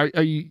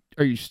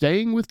you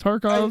staying with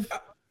Tarkov?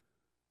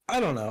 I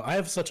don't know. I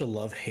have such a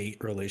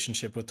love-hate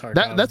relationship with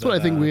Tarkov. That's what I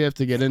think we have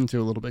to get into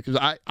a little bit,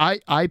 because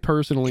I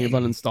personally have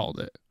uninstalled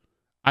it.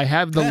 I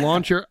have the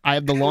launcher. I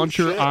have the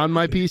launcher on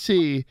my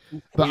PC,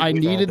 but I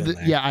needed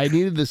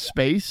the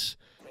space,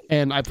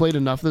 and I played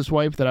enough this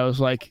wipe that I was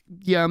like,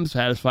 yeah, I'm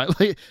satisfied.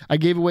 Like I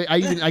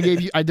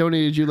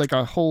donated you like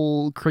a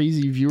whole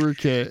crazy viewer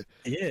kit.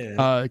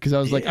 Yeah. Because I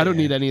was like, I don't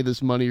need any of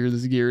this money or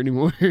this gear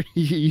anymore.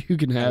 you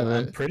can have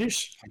it.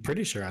 I'm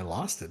pretty sure I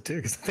lost it too,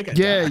 because I think I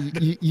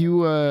died.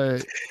 You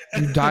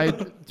died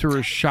to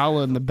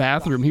Rashala in the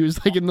bathroom. He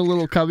was like in the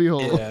little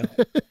cubbyhole.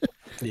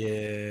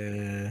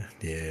 Yeah.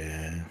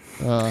 Yeah.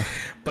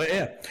 But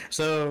yeah,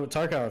 so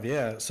Tarkov,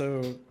 yeah.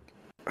 So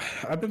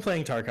I've been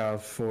playing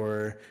Tarkov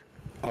for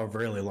a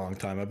really long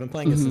time. I've been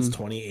playing it since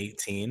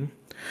 2018.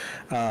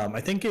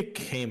 I think it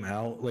came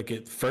out, like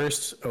it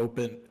first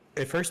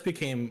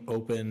became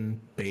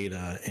open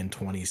beta in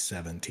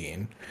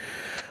 2017.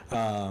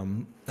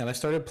 And I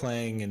started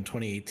playing in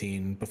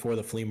 2018 before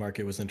the flea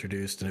market was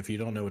introduced. And if you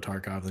don't know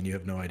Tarkov, then you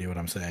have no idea what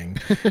I'm saying.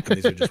 And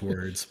these are just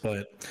words.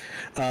 But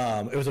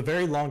it was a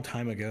very long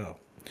time ago.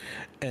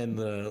 And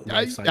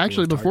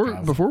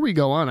before we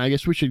go on, I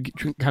guess we should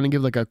kind of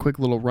give like a quick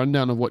little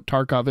rundown of what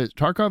Tarkov is.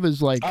 Tarkov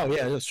is like, oh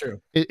yeah, that's true.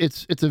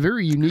 It's a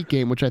very unique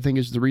game, which I think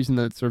is the reason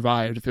that it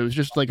survived. If it was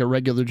just like a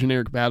regular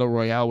generic battle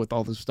royale with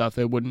all this stuff,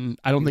 I don't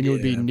think it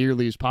would be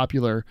nearly as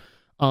popular.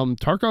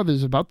 Tarkov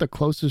is about the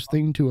closest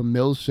thing to a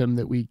milsim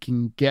that we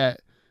can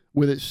get,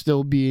 with it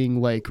still being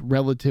like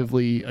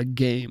relatively a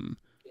game,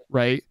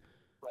 right?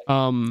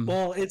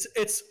 Well,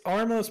 it's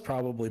Arma's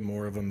probably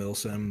more of a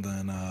milsim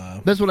than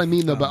that's what I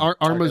mean though. But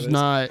Arma's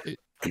not.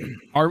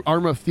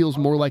 Arma feels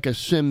more like a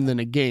sim than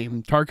a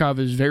game. Tarkov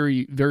is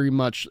very, very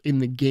much in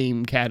the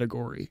game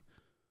category.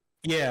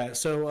 Yeah.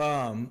 So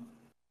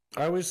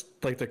I always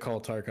like to call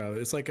Tarkov.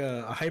 It's like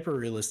a hyper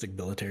realistic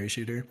military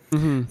shooter,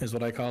 is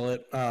what I call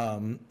it.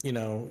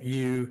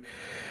 You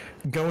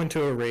go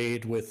into a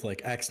raid with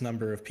like X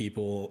number of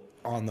people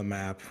on the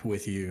map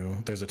with you.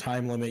 There's a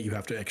time limit. You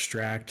have to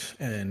extract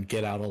and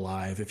get out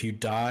alive. If you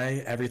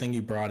die, everything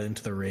you brought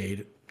into the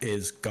raid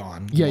is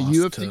gone. Yeah,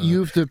 you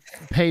have to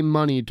pay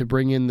money to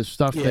bring in the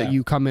stuff that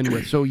you come in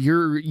with. So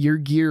your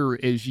gear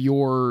is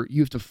you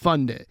have to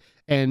fund it.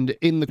 And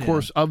in the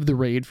course of the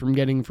raid, from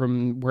getting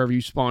from wherever you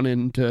spawn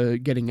in to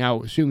getting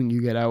out, assuming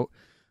you get out,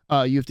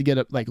 you have to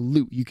get like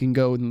loot. You can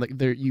go and like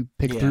there you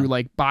pick through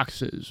like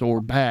boxes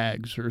or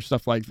bags or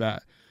stuff like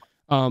that.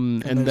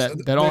 And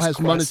that all has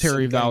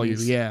monetary value.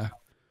 Yeah.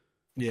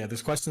 Yeah,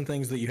 there's quests and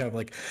things that you have,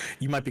 like,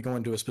 you might be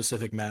going to a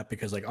specific map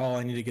because, like, oh,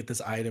 I need to get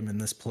this item in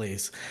this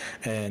place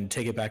and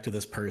take it back to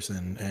this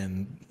person.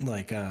 And,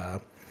 like,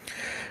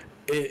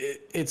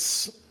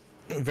 it's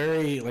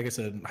very, like I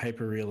said,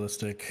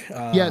 hyper-realistic.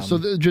 Yeah,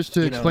 so just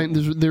to explain,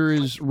 there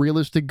is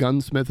realistic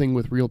gunsmithing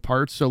with real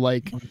parts. So,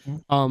 like,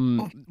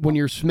 when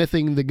you're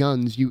smithing the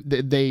guns, you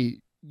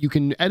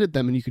can edit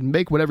them and you can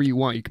make whatever you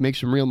want. You can make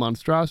some real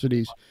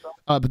monstrosities,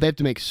 but they have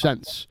to make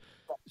sense.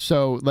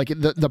 So, like,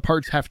 the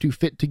parts have to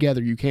fit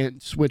together. You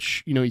can't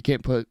switch, you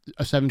can't put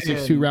a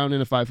 7.62 round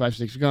in a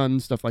 5.56 gun,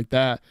 stuff like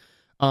that.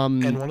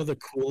 And one of the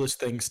coolest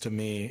things to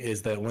me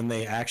is that when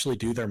they actually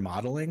do their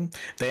modeling,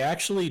 they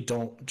actually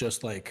don't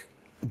just, like,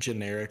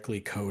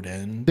 generically code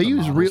in. They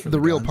use the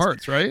real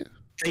parts, right?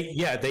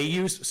 They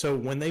use, so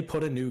when they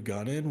put a new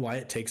gun in, why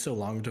it takes so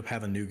long to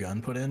have a new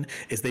gun put in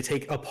is they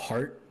take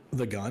apart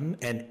the gun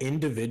and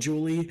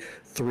individually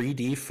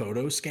 3D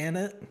photo scan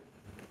it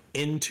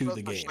into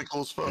the game.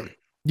 Cool as fuck.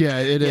 Yeah,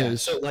 it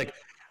is. So like,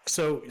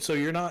 so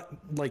you're not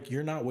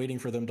waiting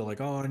for them to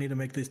like, oh, I need to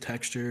make these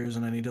textures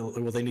and they need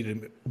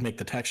to make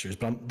the textures,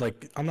 but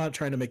I'm not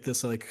trying to make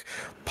this like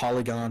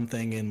polygon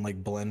thing in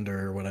like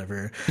Blender or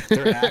whatever.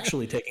 They're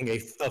actually taking a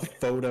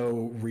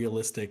photo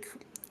realistic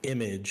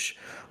image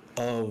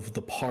of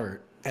the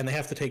part, and they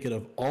have to take it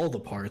of all the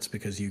parts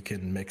because you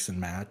can mix and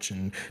match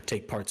and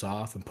take parts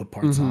off and put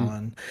parts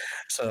on.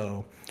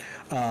 So,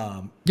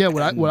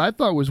 what I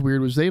thought was weird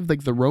was they have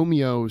like the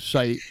Romeo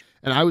site.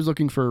 And I was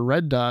looking for a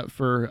red dot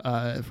for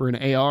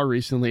an AR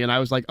recently, and I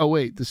was like, "Oh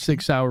wait, the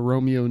 6-hour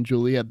Romeo and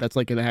Juliet. That's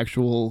like an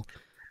actual.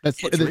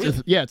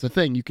 It's a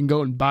thing. You can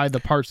go and buy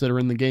the parts that are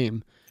in the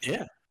game.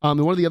 Yeah.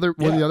 And one of the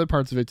other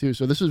parts of it too.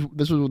 So this was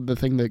the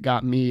thing that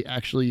got me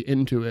actually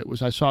into it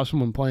was I saw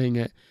someone playing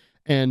it,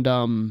 and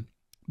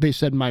they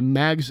said I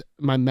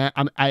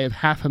have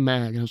half a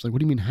mag, and I was like, "What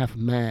do you mean half a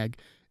mag?"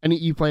 And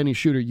you play any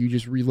shooter, you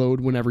just reload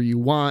whenever you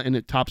want, and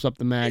it tops up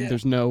the mag. Yeah.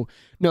 There's no,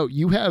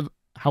 you have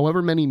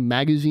however many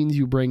magazines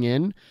you bring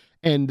in,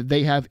 and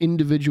they have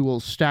individual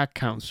stack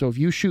counts. So if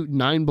you shoot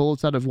 9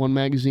 bullets out of one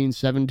magazine,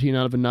 17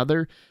 out of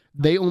another,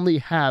 they only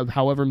have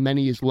however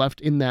many is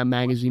left in that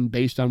magazine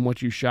based on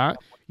what you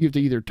shot. You have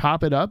to either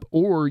top it up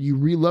or you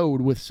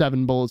reload with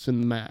 7 bullets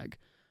in the mag.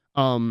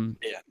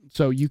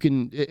 So you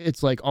can,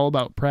 it's like all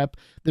about prep.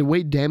 The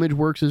way damage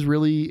works is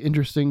really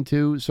interesting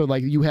too. So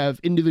like you have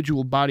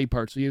individual body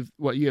parts. So you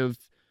have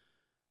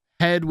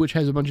head, which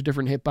has a bunch of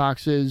different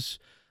hitboxes.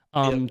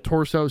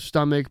 Torso,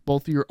 stomach,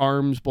 both your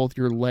arms, both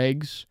your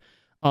legs,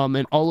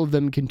 and all of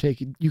them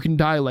you can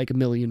die like a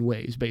million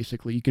ways,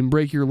 basically. You can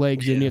break your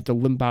legs and you have to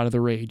limp out of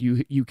the raid.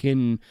 You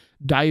can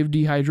die of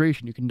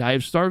dehydration. You can die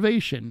of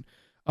starvation.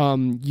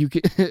 You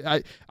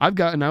can, I've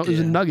gotten out as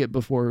a nugget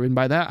before, and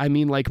by that I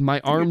mean like my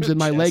arms and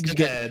my legs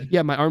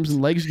my arms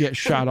and legs get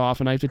shot off,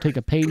 and I have to take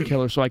a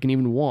painkiller so I can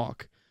even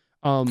walk.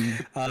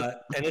 And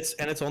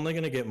it's only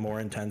going to get more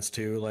intense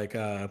too. Like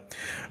a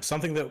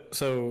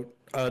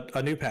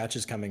new patch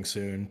is coming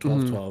soon,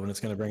 12.12, and it's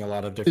going to bring a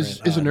lot of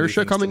different. Is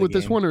Inertia coming with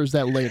this one, or is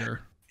that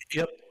later?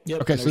 Yep.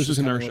 Okay, so this is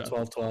Inertia.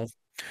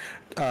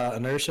 12.12.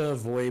 Inertia,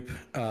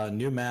 VoIP,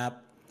 new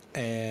map,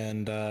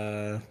 and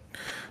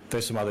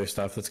there's some other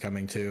stuff that's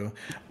coming too.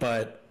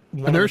 But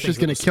Inertia's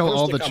going to kill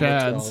all the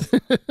Chads.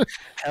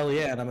 Hell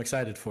yeah, and I'm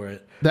excited for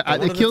it.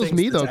 It kills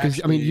me though, because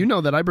I mean, you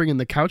know that I bring in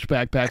the couch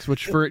backpacks,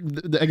 which for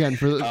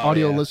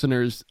audio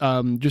listeners,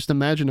 just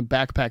imagine a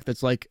backpack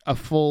that's like a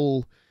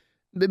full.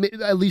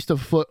 At least a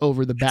foot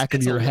over the back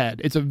of your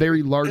head. It's a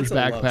very large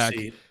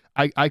backpack.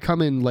 I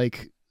come in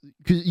like,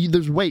 because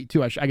there's weight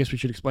too. I guess we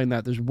should explain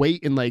that. There's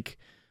weight and like,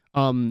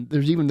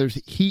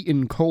 there's heat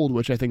and cold,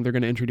 which I think they're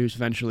going to introduce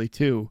eventually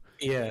too.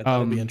 Yeah,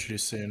 that'll be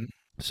introduced soon.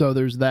 So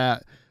there's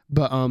that.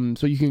 But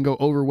so you can go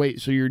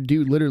overweight. So your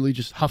dude literally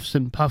just huffs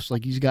and puffs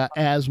like he's got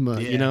asthma.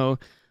 You know.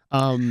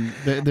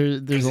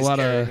 There's a lot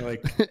of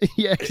like,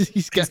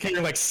 he's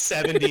carrying like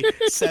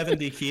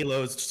 70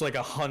 kilos, just like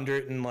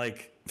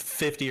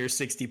 150 or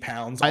 60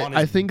 pounds on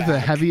his I think back. the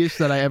heaviest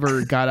that I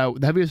ever got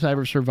out, the heaviest I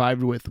ever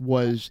survived with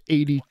was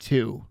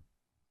 82,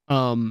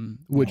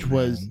 which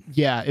was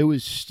it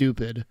was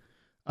stupid.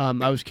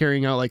 I was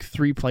carrying out like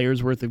 3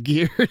 players worth of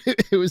gear.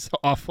 It was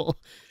awful.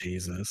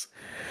 Jesus.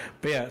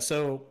 But yeah,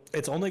 so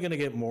it's only going to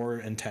get more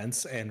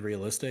intense and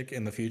realistic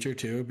in the future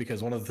too,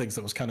 because one of the things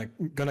that was kind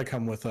of going to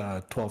come with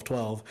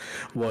 12.12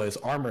 was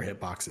armor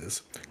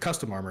hitboxes,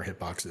 custom armor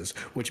hitboxes,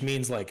 which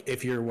means like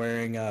if you're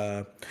wearing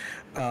so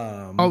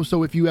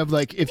if you have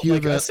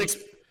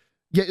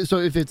so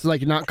if it's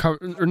like not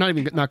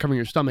covering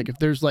your stomach, if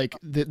there's like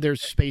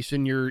there's space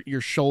in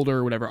your shoulder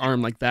or whatever,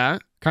 arm like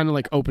that, kind of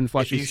like open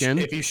fleshy skin.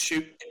 If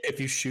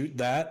you shoot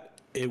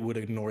that, it would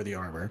ignore the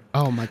armor.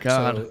 Oh my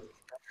god.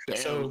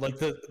 So like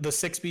the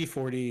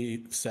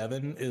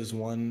 6B47 is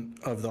one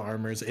of the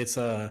armors. It's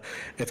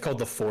called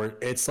the Fort.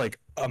 It's like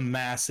a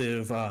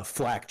massive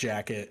flak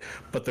jacket,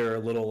 but there are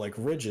little like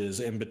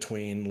ridges in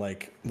between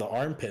like the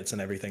armpits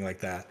and everything like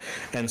that.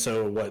 And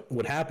so what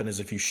would happen is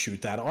if you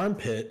shoot that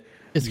armpit,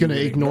 it's going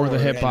to ignore the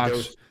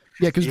hitbox.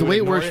 Yeah, because the way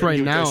it works right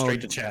now,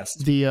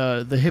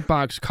 the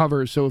hitbox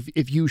covers. So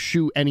if you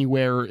shoot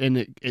anywhere and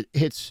it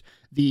hits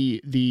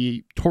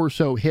the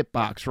torso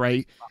hitbox,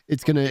 right?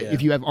 It's gonna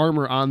if you have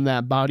armor on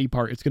that body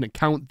part, it's gonna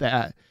count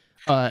that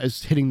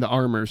as hitting the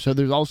armor. So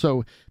there's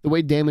also the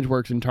way damage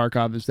works in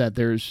Tarkov is that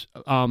there's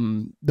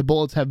the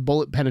bullets have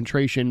bullet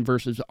penetration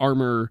versus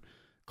armor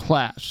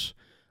class.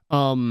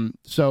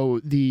 So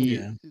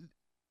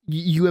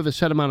you have a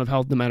set amount of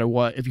health no matter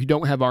what. If you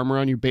don't have armor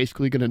on, you're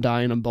basically gonna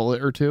die in a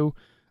bullet or two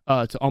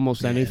to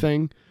almost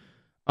anything.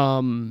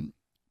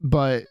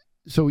 But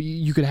so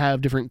you could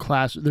have different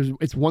classes.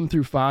 It's 1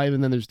 through 5,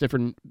 and then there's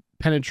different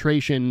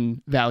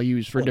penetration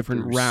values for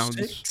different rounds.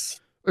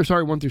 6? Or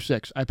sorry, 1 through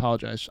 6. I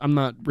apologize. I'm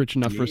not rich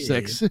enough for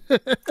 6.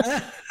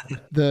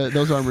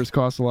 Those armors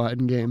cost a lot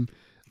in game.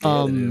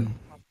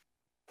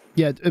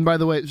 Yeah, and by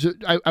the way, so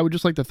I would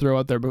just like to throw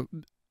out there, but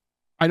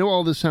I know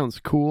all this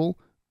sounds cool.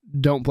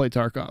 Don't play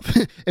Tarkov.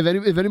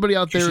 if anybody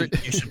out there,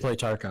 you should play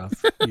Tarkov.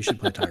 You should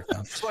play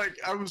Tarkov. It's like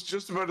I was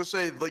just about to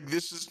say, like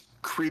this is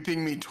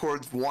creeping me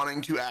towards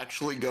wanting to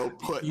actually go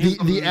put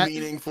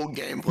meaningful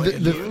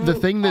gameplay. The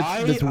thing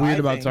that's weird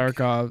about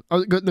Tarkov.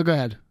 Oh, go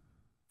ahead.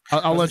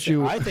 I'll let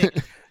you.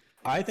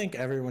 I think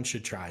everyone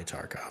should try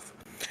Tarkov.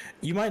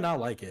 You might not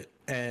like it,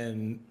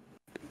 and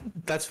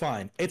that's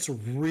fine. It's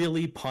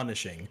really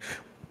punishing,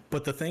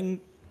 but the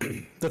thing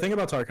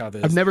about Tarkov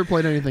is I've never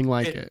played anything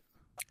like it.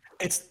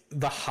 It's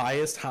the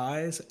highest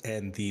highs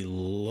and the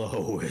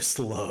lowest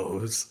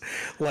lows.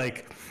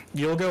 Like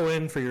you'll go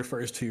in for your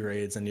first 2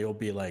 raids and you'll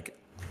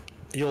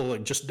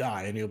just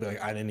die and you'll be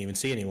like, I didn't even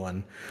see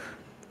anyone.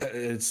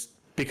 It's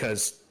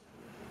because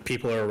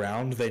people are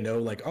around. They know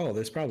like, oh,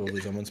 there's probably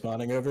someone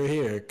spawning over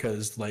here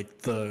because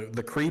like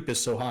the creep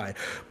is so high.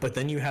 But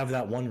then you have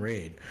that one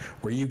raid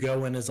where you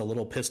go in as a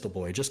little pistol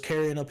boy, just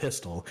carrying a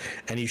pistol,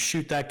 and you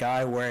shoot that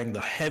guy wearing the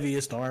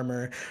heaviest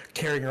armor,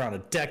 carrying around a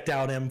decked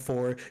out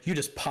M4. You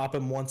just pop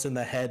him once in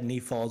the head and he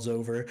falls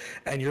over,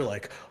 and you're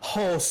like,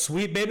 oh,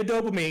 sweet baby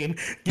dopamine,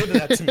 give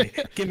that to me,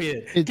 give me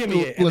it, give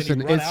me it. And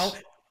listen,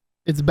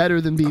 it's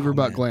better than Beaver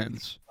Butt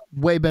Glands.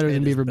 Way better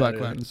than Beaver Butt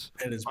Glands.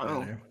 It is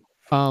better.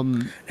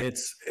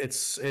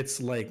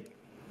 It's like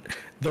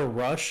the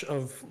rush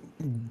of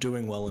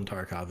doing well in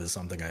Tarkov is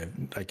something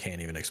I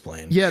can't even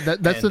explain. Yeah,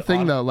 that's the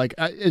thing though. Like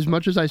as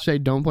much as I say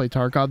don't play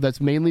Tarkov, that's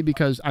mainly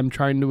because I'm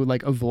trying to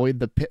like avoid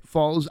the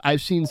pitfalls.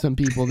 I've seen some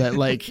people that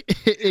like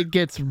it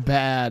gets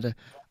bad.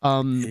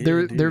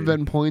 There have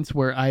been points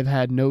where I've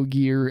had no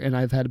gear and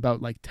I've had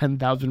about like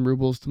 10,000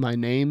 rubles to my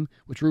name,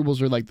 which rubles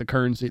are like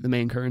the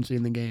main currency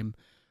in the game.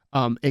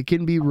 It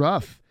can be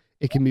rough.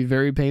 It can be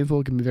very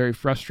painful. It can be very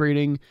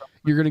frustrating.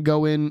 You're going to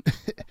go in.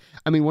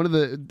 I mean, one of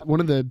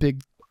the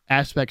big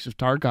aspects of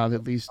Tarkov,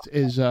 at least,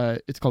 is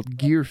it's called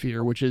gear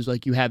fear, which is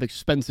like you have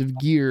expensive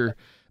gear,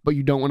 but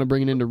you don't want to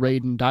bring it into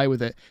raid and die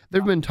with it.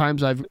 There have been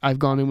times I've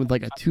gone in with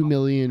like a 2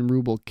 million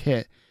ruble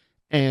kit,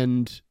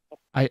 and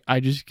I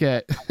just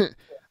get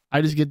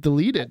I just get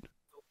deleted.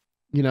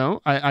 You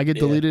know, I get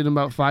deleted in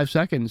about 5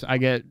 seconds. I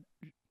get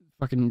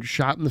fucking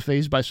shot in the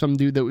face by some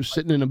dude that was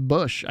sitting in a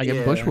bush. I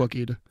get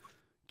bushwookied.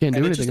 Can't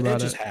do anything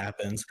about it. It just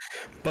happens.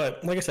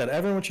 But like I said,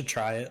 everyone should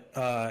try it.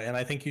 And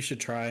I think you should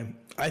try.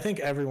 I think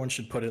everyone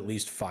should put at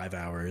least 5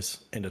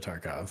 hours into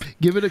Tarkov.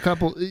 Give it a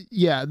couple.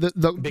 Yeah.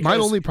 My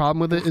only problem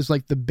with it is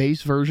like the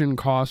base version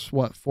costs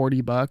what,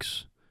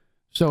 $40.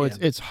 So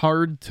it's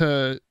hard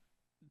to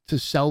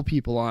sell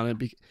people on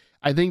it.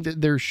 I think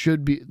that there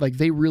should be like,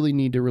 they really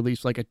need to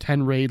release like a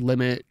 10 raid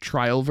limit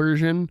trial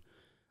version.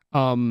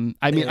 I mean,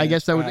 I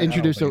guess that would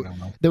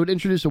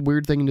introduce a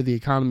weird thing into the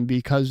economy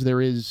because there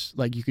is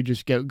like you could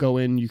just go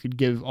in, you could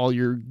give all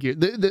your gear.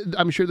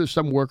 I'm sure there's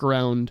some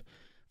workaround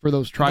for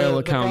those trial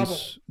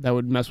accounts that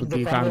would mess with the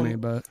economy.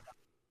 But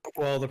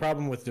the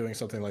problem with doing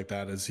something like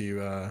that is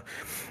there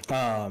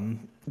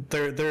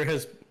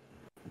has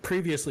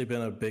previously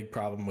been a big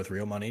problem with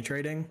real money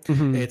trading.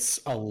 Mm-hmm. It's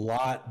a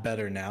lot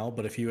better now,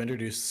 but if you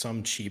introduce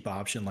some cheap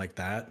option like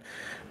that,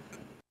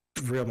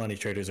 real money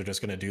traders are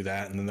just going to do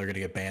that, and then they're going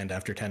to get banned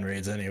after 10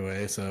 raids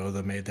anyway. So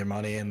they made their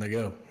money and they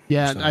go.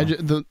 Yeah, so.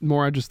 The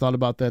more I just thought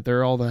about that, there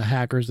are all the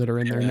hackers that are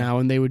in there now,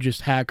 and they would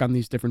just hack on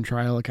these different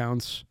trial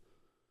accounts.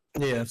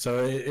 Yeah,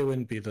 so it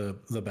wouldn't be the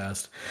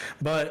best.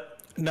 But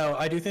no,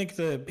 I do think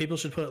that people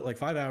should put like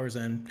 5 hours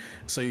in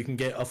so you can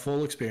get a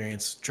full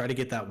experience. Try to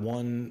get that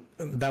one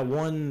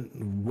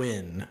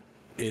win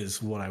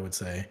is what I would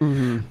say.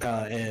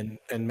 Mm-hmm.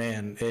 And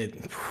man,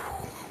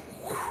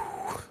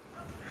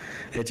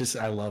 it just,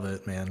 I love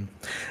it, man.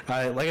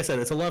 Like I said,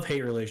 it's a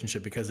love-hate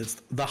relationship because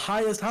it's the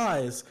highest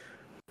highs,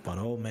 but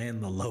oh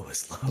man, the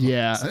lowest lows.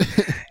 Yeah.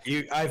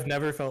 I've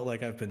never felt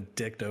like I've been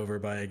dicked over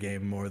by a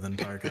game more than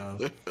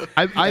Tarkov.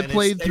 I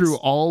played through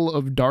all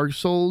of Dark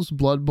Souls,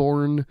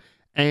 Bloodborne,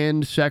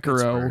 and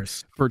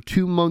Sekiro for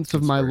 2 months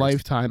of my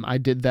lifetime. I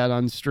did that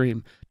on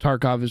stream.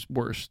 Tarkov is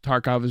worse.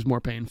 Tarkov is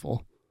more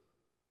painful.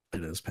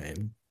 It is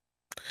pain.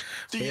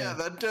 So yeah,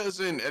 that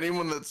doesn't.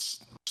 Anyone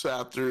that's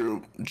sat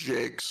through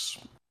Jake's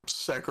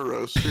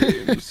Sekiro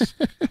streams,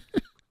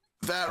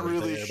 that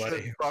really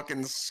should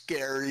fucking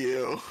scare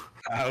you.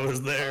 I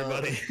was there,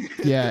 buddy.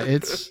 Yeah,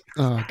 it's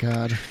oh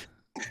god.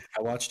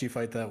 I watched you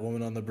fight that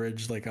woman on the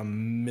bridge like 1.5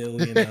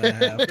 million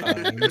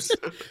times.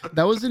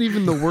 That wasn't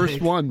even the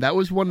worst one. That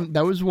was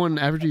one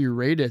after you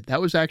raided.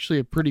 That was actually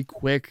a pretty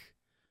quick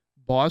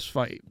boss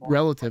fight,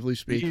 relatively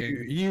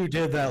speaking. You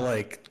did that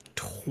like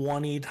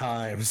 20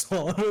 times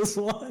on this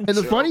one. And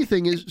the funny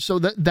thing is, so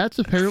that's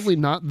apparently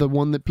not the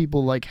one that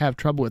people like have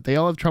trouble with. They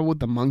all have trouble with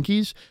the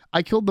monkeys.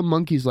 I killed the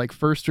monkeys like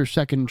first or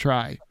second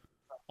try.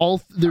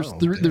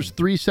 There's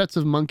 3 sets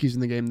of monkeys in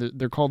the game.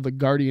 They're called the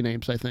guardian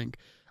apes, I think.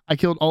 I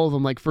killed all of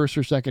them like first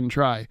or second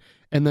try.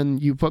 And then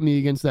you put me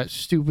against that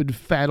stupid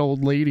fat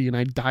old lady and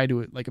I die to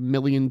it like 1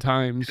 million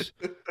times.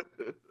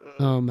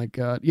 Oh my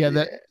god.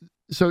 Yeah,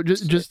 so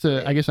just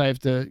to, I guess I have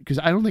to, because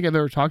I don't think I've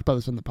ever talked about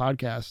this on the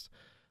podcast.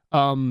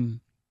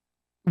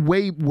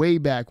 Way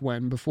back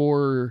when,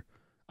 before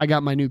I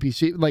got my new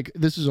PC, like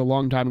this is a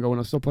long time ago when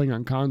I was still playing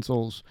on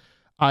consoles,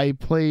 I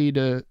played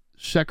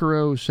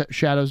Sekiro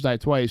Shadows Die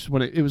Twice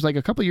when it was like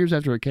a couple years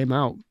after it came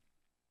out.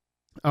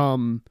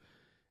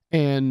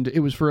 And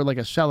it was for like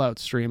a sellout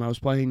stream. I was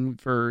playing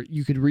for,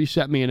 you could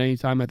reset me at any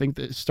time. I think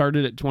that it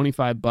started at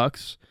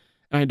 $25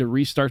 and I had to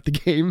restart the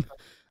game.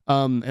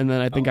 And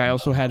then I think I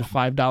also had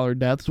 $5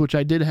 deaths, which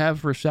I did have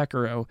for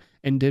Sekiro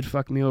and did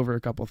fuck me over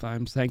a couple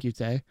times. Thank you,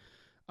 Tay.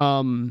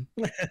 So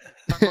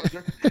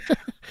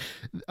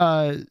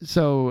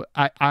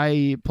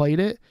I played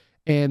it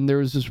and there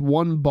was this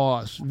one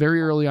boss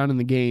very early on in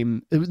the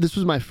game. This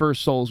was my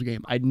first Souls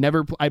game. I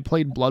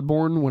played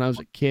Bloodborne when I was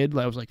a kid.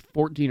 I was like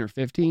 14 or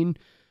 15.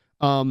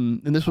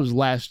 And this was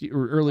last year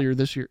or earlier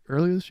this year.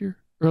 This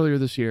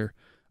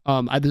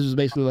is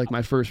basically like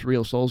my first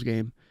real Souls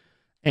game.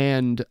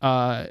 And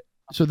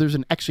so there's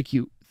an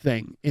execute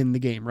thing in the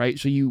game, right?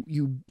 So you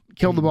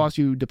kill the boss,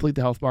 you deplete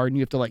the health bar, and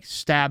you have to like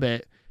stab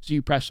it. So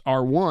you press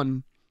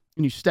R1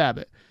 and you stab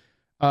it.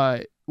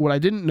 What I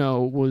didn't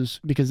know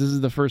was, because this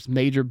is the first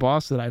major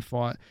boss that I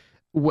fought,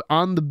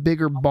 on the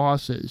bigger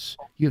bosses,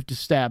 you have to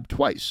stab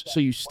twice.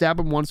 So you stab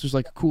them once, there's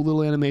like a cool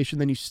little animation,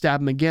 then you stab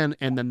them again,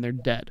 and then they're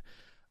dead.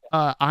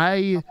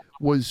 I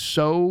was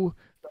so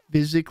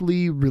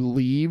physically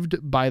relieved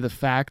by the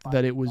fact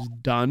that it was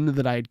done,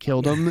 that I had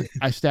killed him.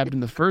 I stabbed him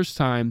the first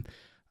time.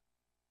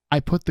 I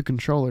put the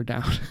controller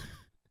down.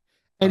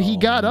 And he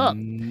got up.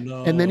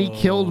 No. And then he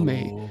killed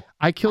me.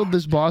 I killed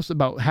this boss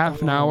about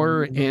half an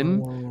hour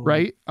in,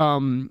 right?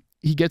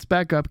 He gets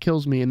back up,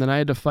 kills me, and then I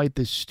had to fight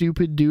this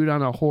stupid dude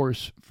on a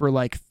horse for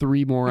like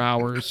 3 more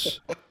hours.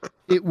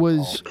 I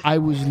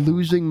was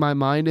losing my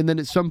mind. And then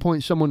at some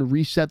point, someone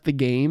reset the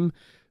game.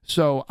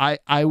 So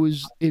I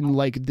was in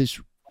like this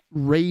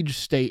rage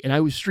state, and I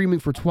was streaming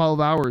for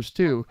 12 hours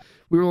too.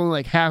 We were only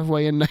like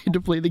halfway in, and I had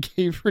to play the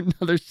game for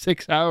another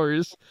 6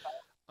 hours.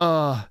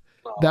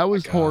 That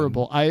was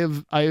horrible. I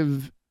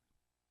have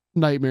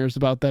nightmares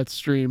about that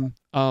stream.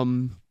 But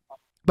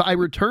I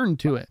returned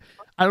to it.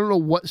 I don't know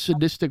what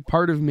sadistic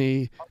part of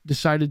me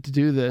decided to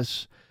do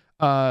this,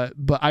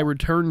 but I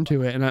returned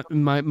to it,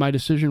 and my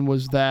decision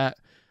was that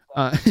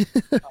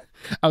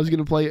I was going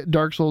to play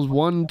Dark Souls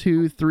 1,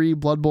 2, 3,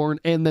 Bloodborne,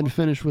 and then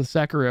finish with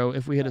Sekiro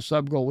if we hit a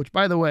sub goal, which,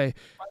 by the way,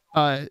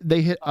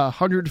 they hit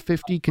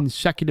 150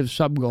 consecutive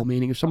sub goal,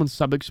 meaning if someone's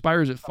sub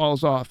expires, it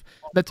falls off.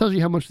 That tells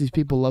you how much these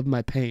people love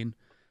my pain.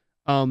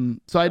 So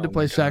I had to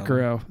play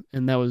Sekiro,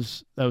 and that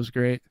was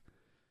great.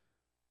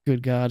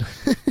 Good God.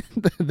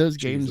 Those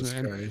games,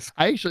 man. Christ.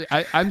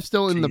 I'm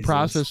still in the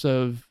process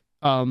of,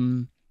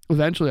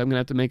 eventually I'm going to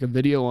have to make a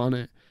video on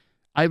it.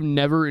 I've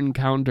never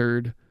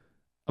encountered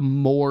a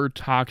more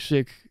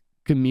toxic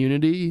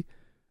community.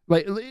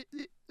 Like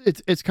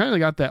it's kind of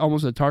got that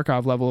almost a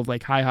Tarkov level of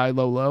like high,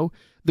 low, low.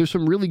 There's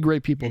some really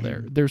great people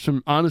there. There's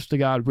some honest to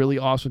God, really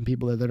awesome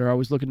people there that are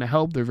always looking to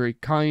help. They're very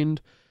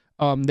kind.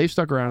 They've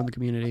stuck around in the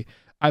community.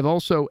 I've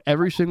also,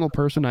 every single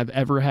person I've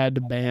ever had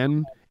to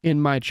ban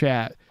in my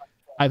chat,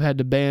 I've had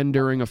to ban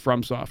during a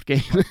FromSoft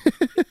game.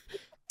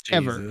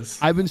 Ever.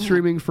 I've been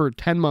streaming for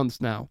 10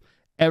 months now.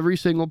 Every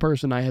single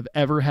person I have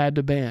ever had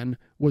to ban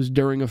was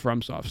during a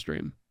FromSoft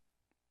stream.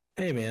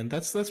 Hey man,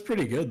 that's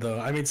pretty good though.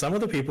 I mean, some of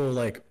the people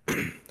like,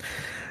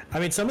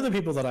 some of the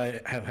people that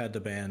I have had to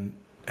ban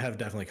have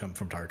definitely come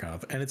from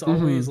Tarkov, and it's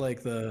always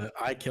like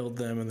I killed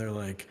them, and they're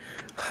like,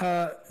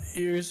 "Ha,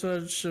 you're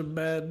such a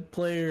bad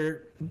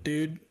player,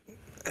 dude,"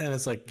 and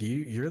it's like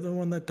you're the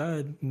one that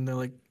died, and they're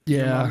like,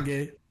 "Yeah, I'm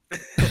gay."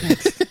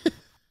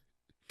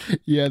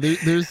 Yeah,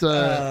 there's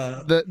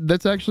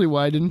that's actually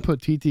why I didn't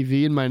put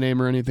TTV in my name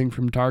or anything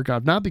from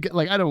Tarkov. Not because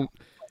like I don't.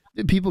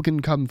 People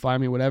can come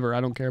find me, whatever.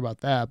 I don't care about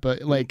that.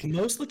 But like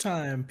most of the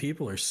time,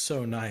 people are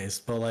so nice.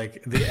 But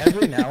like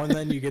every now and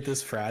then, you get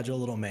this fragile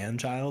little man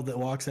child that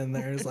walks in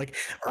there. Is like,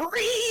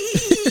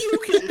 you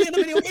killed me in a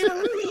video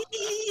game.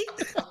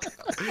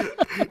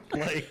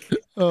 Like,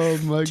 Oh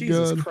my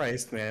Jesus God.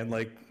 Christ, man!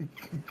 Like,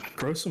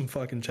 grow some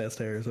fucking chest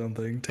hair or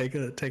something. Take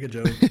a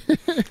joke.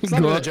 It's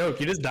not even a joke.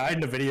 You just died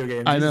in a video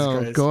game. I Jesus know.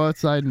 Christ. Go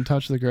outside and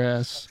touch the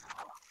grass.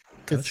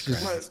 Touch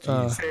grass.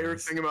 My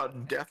favorite thing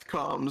about death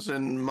comms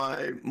in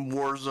my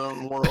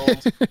Warzone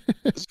world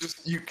is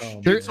just you.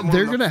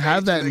 They're gonna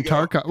have that in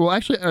Tarkov. Well,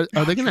 actually,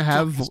 are they gonna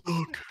have?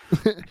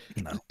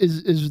 No.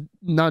 Is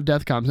not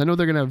death comms. I know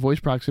they're gonna have voice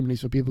proximity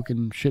so people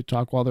can shit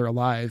talk while they're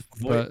alive.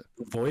 But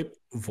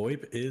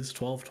VoIP is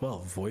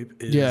 12/12.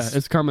 VoIP is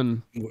it's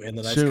coming in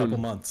the next soon. couple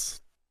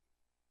months.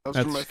 That's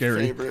one of my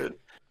scary.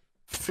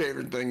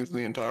 favorite things in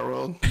the entire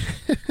world.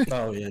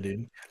 Oh yeah,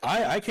 dude.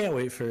 I can't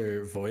wait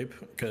for VoIP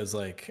because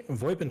like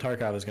VoIP and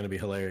Tarkov is going to be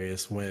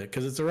hilarious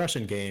because it's a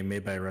Russian game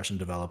made by a Russian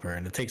developer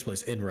and it takes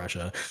place in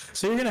Russia.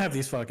 So you're gonna have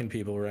these fucking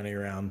people running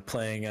around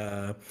playing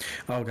oh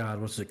god,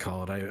 what's it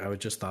called? I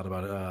just thought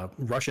about it.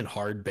 Russian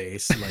hard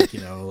base, like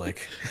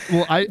like.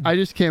 Well, I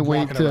just can't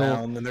wait till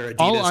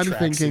all I'm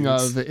thinking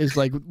suits. of is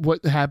like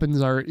what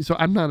happens are. So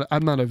I'm not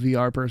a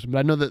VR person, but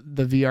I know that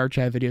the VR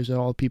chat videos are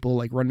all people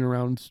like running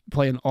around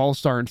playing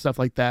All-Star and stuff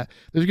like that.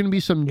 There's gonna be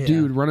some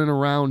dude running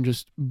around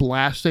just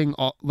blasting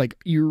like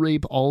ear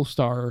rape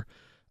All-Star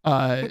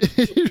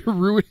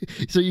ruin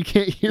so you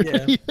can't hear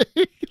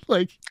anything.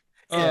 Like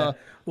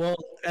well,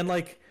 and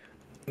like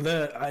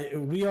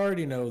we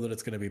already know that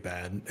it's going to be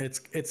bad.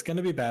 It's going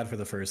to be bad for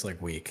the first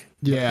like week.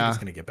 Yeah, it's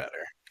going to get better.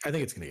 I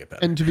think it's going to get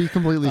better. And to be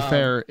completely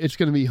fair, it's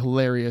going to be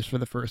hilarious for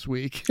the first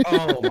week.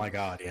 Oh my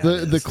god, yeah.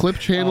 The clip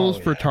channels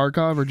for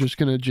Tarkov are just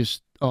going to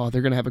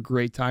they're going to have a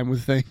great time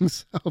with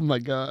things. Oh my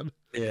god.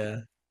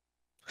 Yeah.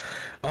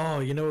 Oh,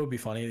 you know what would be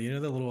funny? You know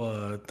that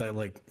little that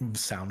like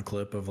sound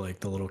clip of like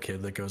the little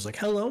kid that goes like,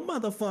 "Hello,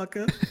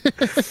 motherfucker."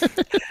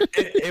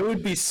 it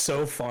would be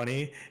so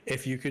funny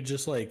if you could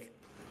just like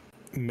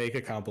make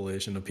a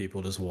compilation of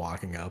people just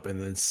walking up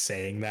and then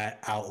saying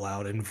that out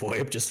loud in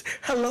VoIP, just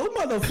 "Hello,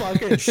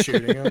 motherfucker," and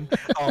shooting them.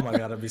 Oh my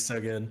god, that'd be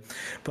so good.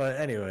 But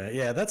anyway,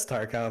 yeah, that's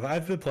Tarkov.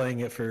 I've been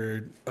playing it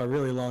for a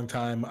really long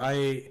time.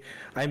 I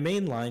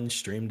mainline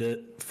streamed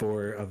it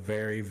for a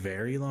very,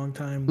 very long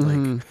time.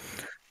 Like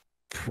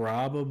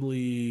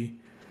probably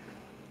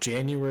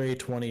January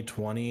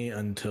 2020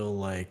 until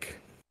like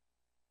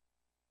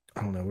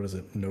I don't know, what is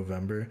it,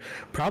 November?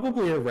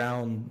 Probably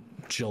around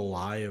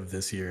July of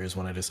this year is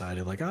when I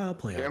decided like I'll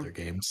play other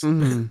games.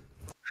 And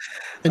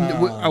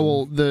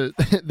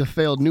the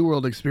failed New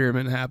World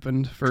experiment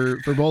happened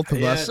for both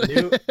of us.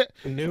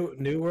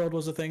 New World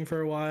was a thing for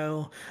a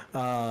while.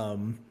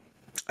 And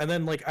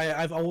then like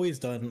I've always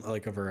done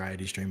like a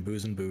variety stream,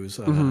 Booze and Booze.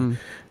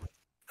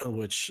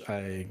 Which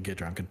I get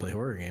drunk and play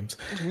horror games.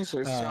 So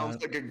it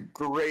sounds like a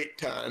great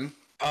time.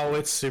 Oh,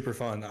 it's super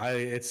fun.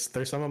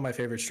 They're some of my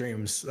favorite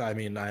streams. I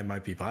mean, I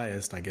might be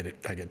biased. I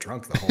get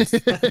drunk the whole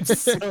time.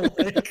 So,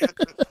 like,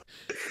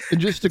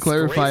 and just to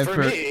clarify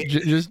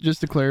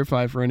just to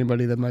clarify for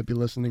anybody that might be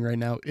listening right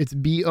now, it's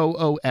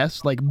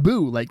BOOS, like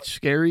boo, like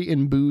scary,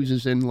 and booze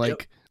is in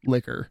like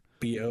liquor.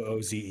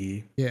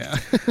 BOOZE. Yeah.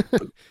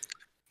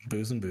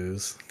 Booze and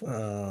Booze.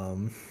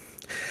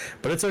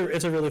 But it's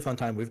a really fun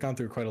time. We've gone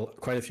through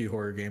quite a few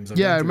horror games.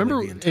 I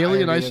remember like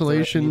Alien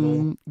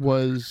Isolation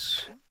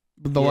was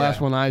the last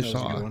one I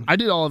saw. I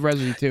did all of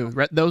Resident too.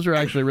 Those are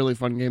actually really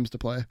fun games to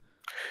play.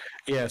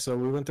 Yeah, so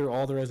we went through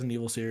all the Resident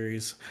Evil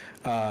series,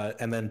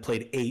 and then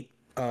played 8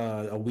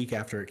 a week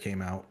after it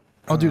came out.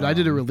 Oh, dude, I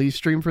did a release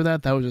stream for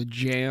that. That was a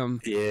jam.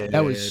 Yeah,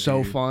 that was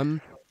so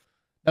fun.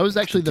 That was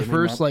actually the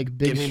first like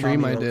big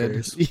stream I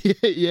did.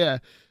 Yeah.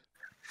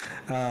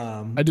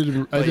 I did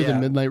a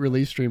midnight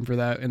release stream for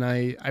that, and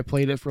I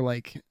played it for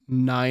like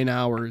 9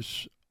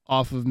 hours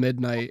off of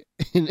midnight,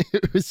 and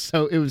it was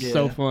so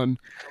fun.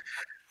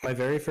 My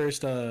very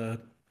first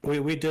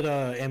we did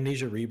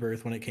Amnesia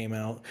Rebirth when it came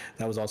out.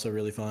 That was also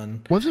really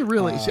fun. Was it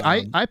really? See,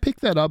 I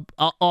picked that up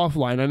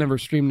offline. I never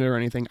streamed it or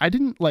anything. I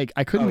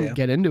couldn't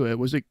get into it.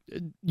 Was it?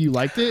 You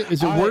liked it?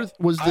 Is it worth?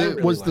 Was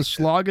the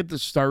slog at the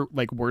start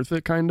like worth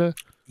it? Kinda.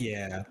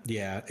 Yeah,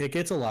 it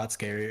gets a lot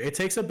scarier. It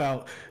takes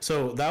about,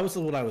 so that was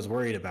what I was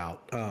worried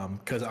about,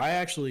 because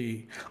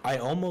I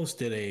almost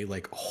did a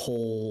like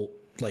whole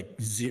like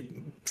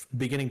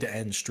beginning to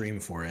end stream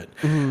for it,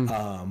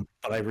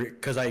 but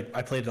because I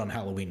played it on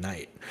Halloween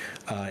night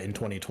in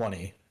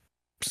 2020,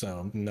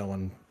 so no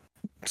one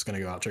is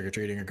gonna go out trick or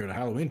treating or go to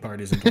Halloween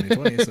parties in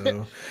 2020.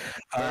 So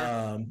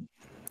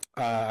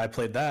I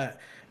played that,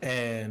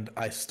 and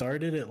I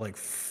started at like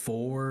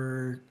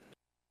 4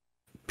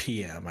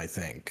 p.m. I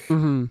think,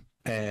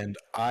 and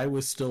I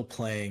was still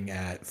playing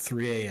at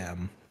 3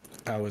 a.m.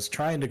 I was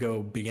trying to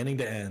go beginning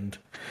to end,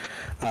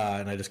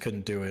 and I just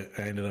couldn't do it.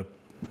 I ended up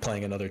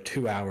playing another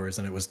 2 hours,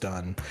 and it was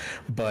done.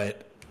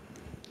 But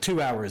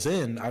 2 hours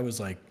in, I was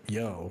like,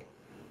 "Yo,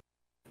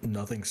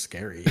 nothing's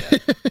scary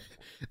yet."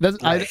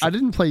 I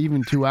didn't play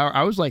even 2 hours.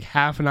 I was like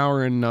half an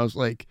hour in, and I was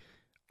like,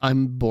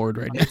 I'm bored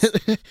right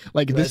now.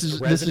 Like this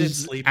is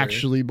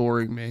actually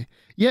boring me.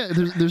 Yeah,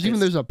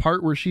 there's a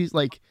part where she's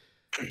like,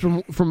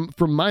 from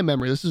my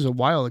memory, this is a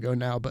while ago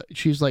now, but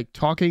she's like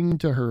talking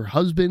to her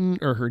husband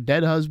or her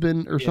dead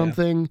husband or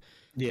something,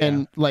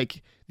 and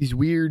like these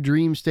weird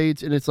dream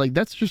states, and it's like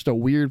that's just a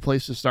weird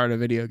place to start a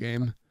video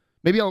game.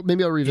 Maybe I'll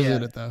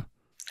revisit it though.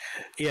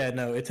 Yeah,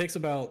 no, it takes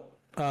about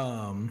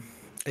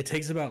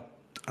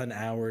an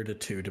hour to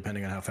 2,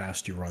 depending on how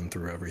fast you run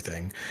through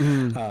everything,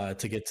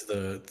 to get to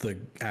the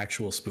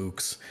actual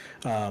spooks.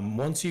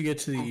 Once you get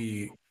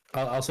to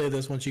I'll say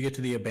this: once you get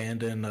to the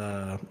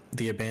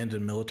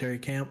abandoned military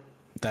camp,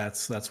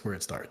 that's where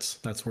it starts.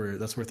 That's where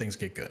things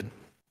get good.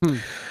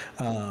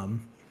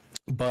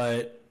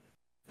 But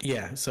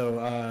yeah,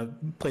 so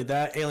played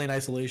that. Alien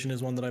Isolation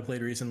is one that I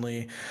played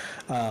recently.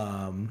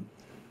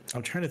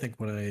 I'm trying to think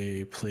what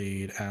I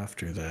played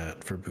after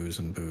that for Booze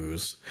and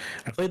Booze.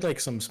 I played like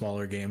some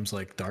smaller games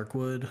like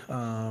Darkwood,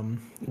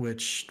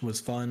 which was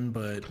fun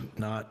but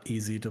not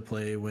easy to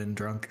play when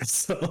drunk.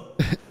 So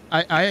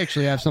I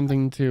actually have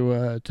something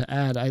to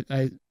add.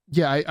 I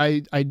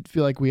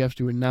feel like we have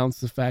to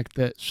announce the fact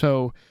that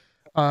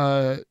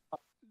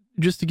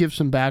just to give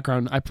some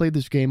background, I played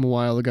this game a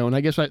while ago, and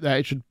I guess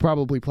I should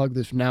probably plug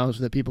this now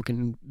so that people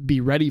can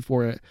be ready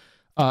for it.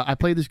 I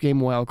played this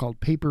game a while called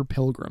Paper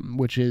Pilgrim,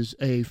 which is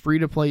a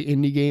free-to-play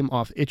indie game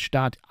off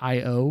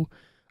itch.io.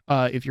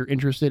 If you're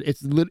interested,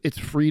 it's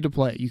free to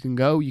play. You can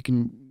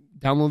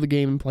download the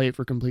game and play it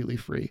for completely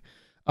free.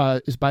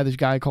 It's by this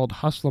guy called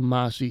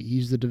I.L.E.B.A.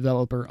 He's the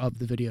developer of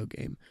the video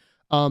game.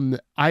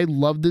 I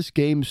love this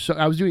game. So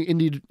I was doing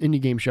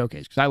indie game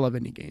showcase because I love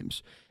indie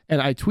games,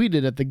 and I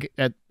tweeted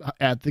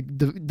at the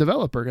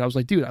developer. And I was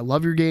like, dude, I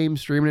love your game,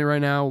 streaming it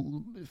right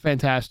now,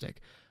 fantastic.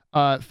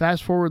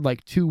 Fast forward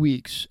like 2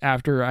 weeks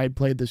after I'd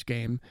played this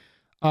game,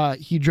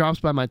 he drops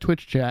by my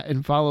Twitch chat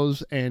and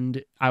follows,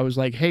 and I was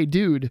like, hey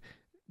dude,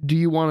 do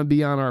you want to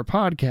be on our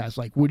podcast?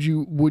 Like, would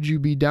you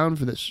be down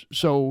for this?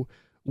 So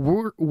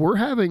we're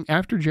having,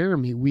 after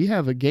Jeremy, we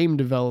have a game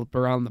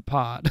developer on the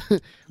pod.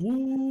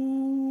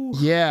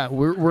 Yeah,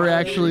 we're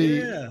actually,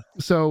 yeah.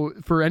 So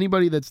for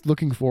anybody that's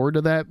looking forward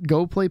to that,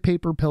 go play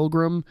Paper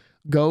Pilgrim,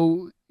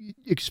 go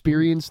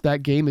experience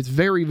that game. It's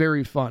very,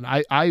 very fun.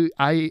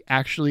 I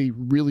actually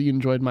really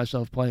enjoyed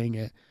myself playing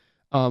it.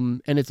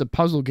 And it's a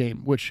puzzle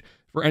game, which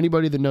for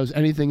anybody that knows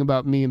anything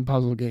about me and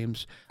puzzle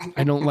games,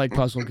 I don't like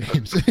puzzle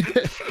games.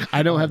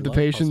 I don't have the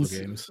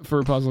patience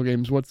for puzzle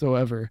games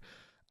whatsoever.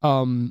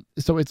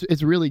 So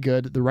it's really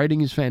good. The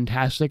writing is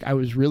fantastic. I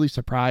was really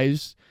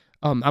surprised.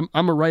 I'm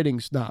a writing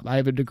snob. I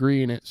have a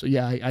degree in it. So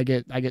yeah, I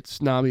get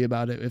snobby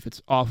about it if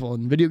it's awful,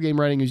 and video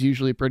game writing is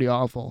usually pretty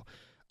awful.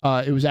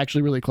 It was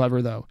actually really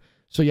clever though.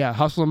 So yeah,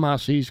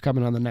 I.L.E.B.A. is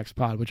coming on the next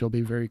pod, which will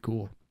be very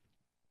cool.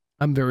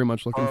 I'm very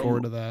much looking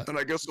forward to that. And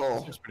I guess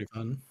I'll pretty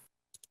fun.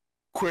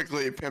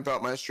 Quickly pimp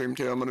out my stream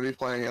too. I'm going to be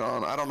playing it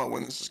on, I don't know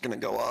when this is going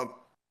to go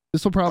up.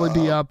 This will probably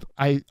be up,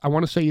 I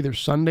want to say either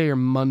Sunday or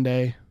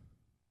Monday.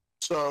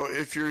 So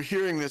if you're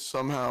hearing this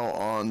somehow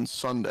on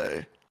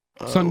Sunday,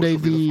 Sunday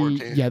the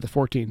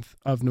 14th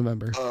of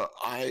November.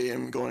 I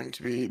am going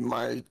to be,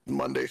 my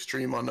Monday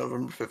stream on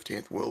November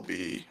 15th will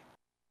be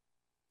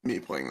me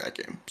playing that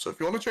game. So if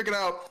you want to check it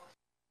out,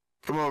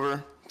 come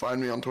over,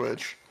 find me on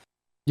Twitch.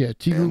 Yeah,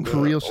 T-Goon for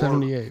real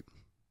 78.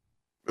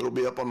 It'll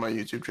be up on my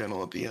YouTube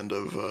channel at the end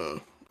of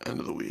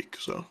the week.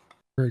 So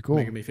very cool.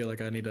 Making me feel like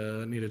I need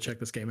to check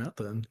this game out.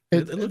 Then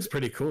it looks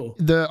pretty cool.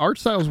 The art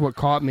style is what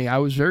caught me. I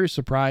was very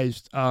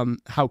surprised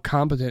how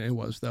competent it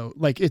was though.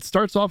 Like it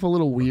starts off a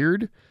little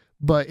weird,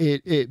 but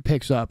it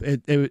picks up.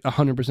 It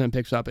 100%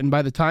 picks up. And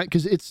by the time,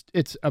 because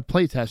it's a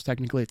playtest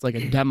technically, it's like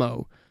a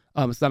demo.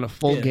 It's not a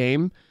full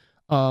game.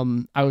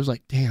 I was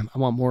like, damn, I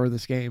want more of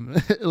this game.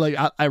 Like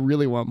I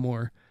really want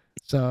more.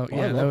 So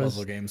I love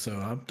puzzle games, so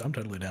I'm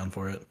totally down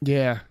for it.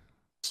 Yeah,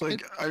 it's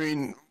like, I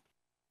mean,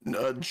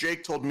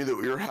 Jake told me that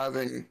we were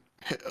having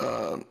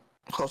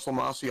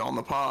I.L.E.B.A. on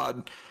the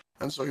pod,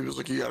 and so he was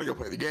like, "You got to go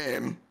play the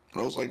game."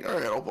 And I was like, "All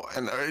right."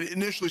 And it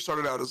initially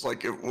started out as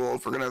like, if we're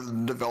gonna have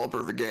the developer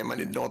of the game, I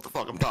need to know what the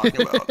fuck I'm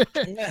talking about.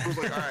 I was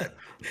like, "All right,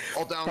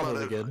 I'll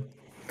download it." Good.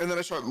 And then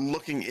I started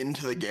looking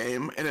into the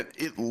game, and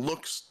it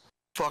looks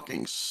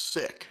fucking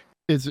sick.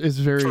 It's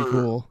very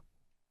cool.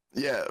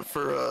 Yeah,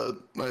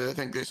 I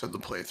think they said the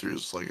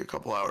playthrough's like a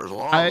couple hours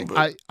long.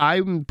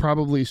 I'm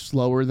probably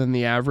slower than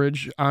the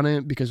average on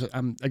it because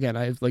I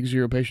have like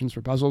zero patience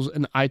for puzzles,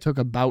 and I took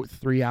about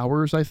 3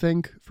 hours, I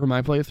think, for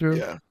my playthrough.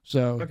 Yeah.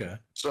 So okay.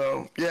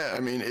 So yeah, I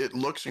mean, it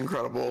looks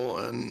incredible,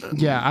 and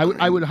yeah,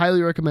 I would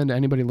highly recommend to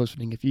anybody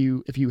listening, if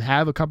you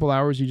have a couple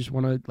hours, you just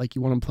want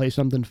to play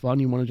something fun,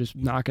 you want to just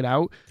knock it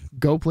out,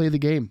 go play the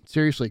game.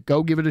 Seriously,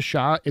 go give it a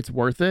shot. It's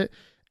worth it.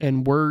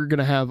 And we're going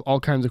to have all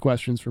kinds of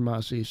questions from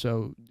Masi.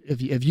 So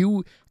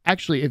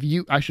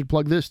I should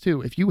plug this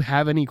too. If you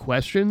have any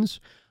questions,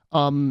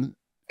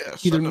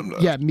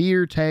 either me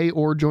or Tay,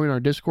 or join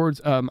our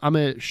Discords. I'm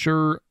at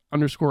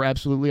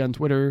 _absolutely on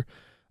Twitter.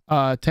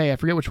 Tay, I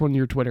forget which one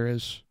your Twitter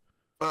is.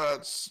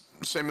 It's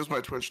same as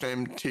my Twitch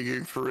name,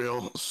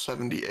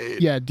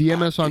 TGigForReal78. Yeah,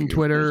 DM us on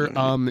Twitter.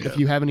 If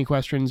you have any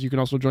questions, you can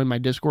also join my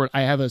Discord.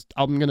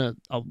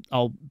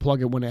 I'll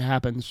plug it when it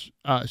happens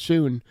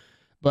soon.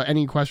 But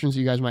any questions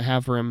you guys might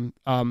have for him,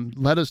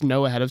 let us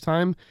know ahead of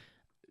time,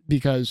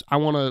 because I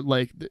want to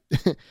like,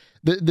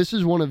 this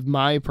is one of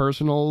my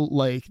personal,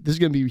 like, this is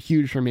going to be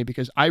huge for me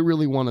because I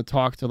really want to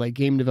talk to like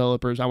game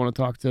developers. I want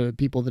to talk to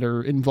people that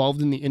are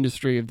involved in the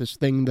industry of this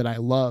thing that I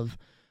love.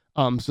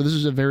 So this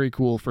is a very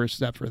cool first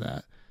step for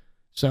that.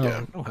 So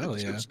yeah. Oh, hell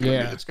yeah.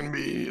 It's gonna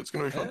be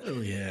fun.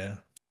 Hell yeah.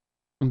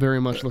 I'm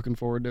very much looking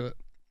forward to it.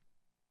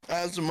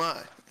 As am I.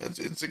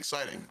 It's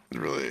exciting.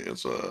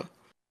 It's a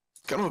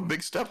kind of a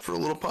big step for a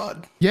little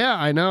pod. Yeah,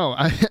 I know.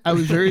 I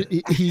was very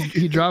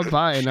he dropped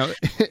by and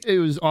it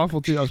was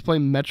awful too. I was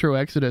playing Metro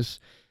Exodus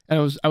and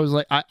I was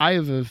like I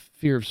have a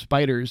fear of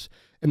spiders,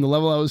 and the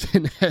level I was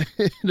in had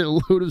a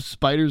load of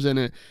spiders in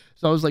it.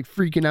 So I was like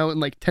freaking out and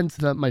like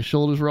tensed up. My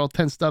shoulders were all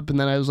tensed up, and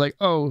then I was like,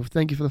 "Oh,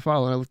 thank you for the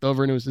follow." And I looked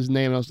over and it was his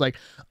name, and I was like,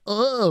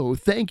 "Oh,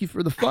 thank you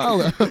for the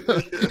follow."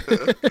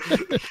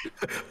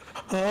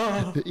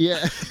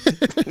 Yeah.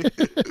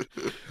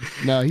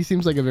 No, he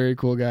seems like a very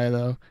cool guy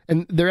though.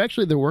 And they're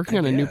working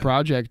on a new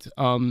project.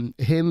 Him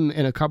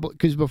and a couple,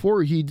 because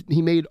before he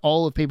made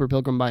all of Paper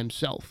Pilgrim by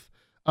himself,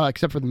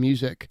 except for the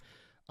music.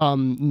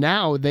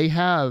 Now they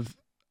have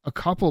a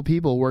couple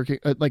people working,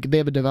 like they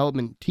have a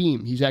development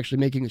team. He's actually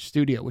making a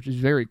studio, which is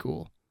very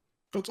cool.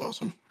 That's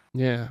awesome.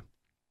 Yeah.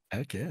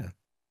 Heck yeah.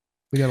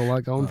 We got a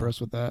lot going for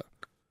us with that.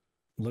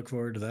 Look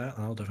forward to that.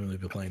 I'll definitely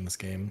be playing this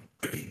game.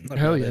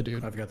 Hell yeah,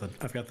 dude! I've got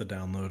the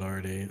download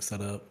already set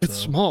up. It's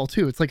small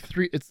too. It's like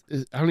it's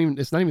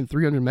not even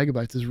 300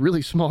 megabytes. It's a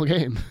really small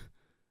game.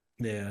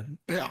 Yeah.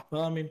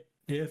 Well, I mean,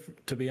 yeah,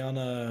 to be on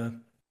a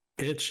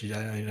itch,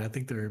 I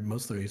think they're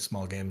mostly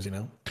small games, you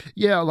know.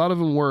 Yeah, a lot of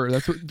them were.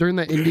 That's what, during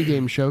that indie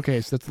game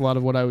showcase. That's a lot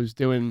of what I was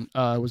doing.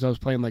 I was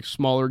playing like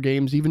smaller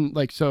games, even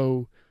like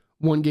so.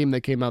 One game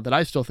that came out that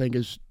I still think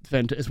is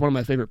fantastic. It's one of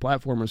my favorite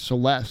platformers.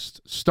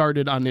 Celeste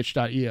started on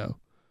itch.io.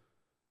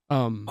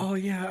 Oh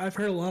yeah, I've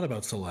heard a lot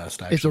about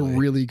Celeste. Actually, it's a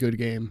really good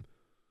game.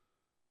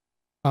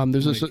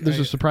 There's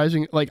a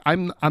surprising, like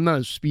I'm not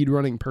a speed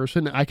running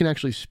person. I can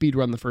actually speed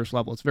run the first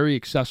level. It's very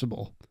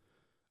accessible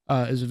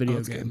as a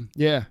video game.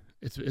 Good. Yeah,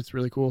 it's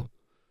really cool.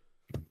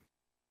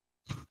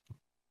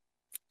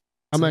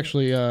 I'm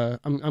actually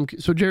I'm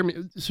so Jeremy,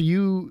 so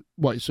you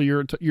what? So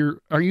you're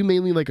are you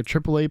mainly like a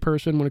AAA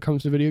person when it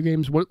comes to video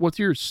games? What's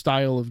your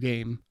style of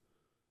game?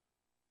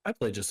 I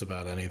play just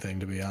about anything,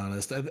 to be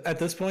honest. At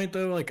this point,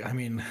 though, like, I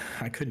mean,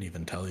 I couldn't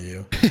even tell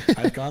you.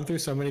 I've gone through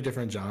so many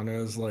different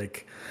genres.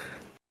 Like,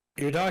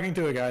 you're talking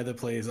to a guy that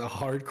plays a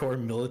hardcore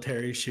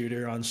military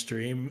shooter on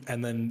stream,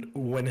 and then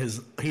when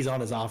he's on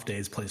his off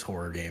days, plays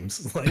horror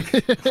games. Like,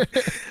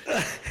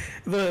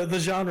 the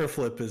genre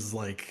flip is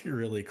like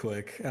really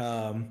quick.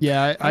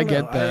 Yeah, I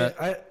get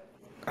that.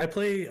 I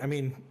play. I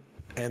mean.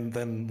 And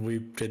then we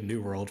did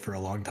New World for a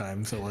long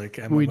time, so like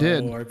MMO, we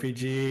did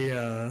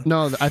RPG.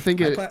 No, I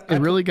think it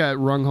really got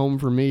rung home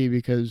for me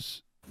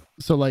because,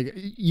 so like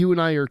you and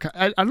I are.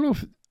 I don't know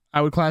if I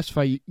would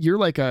classify you're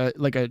like a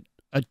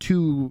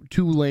two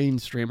lane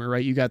streamer,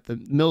 right? You got the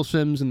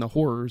milsims and the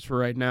horrors for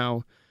right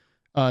now,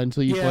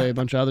 until you play a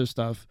bunch of other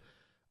stuff.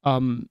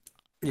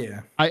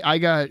 Yeah. I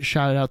got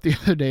shouted out the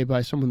other day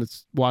by someone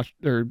that's watched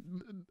or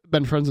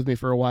been friends with me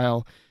for a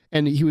while.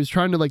 And he was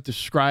trying to like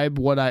describe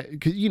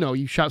because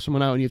you shout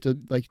someone out and you have to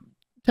like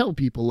tell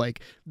people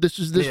like this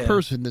is this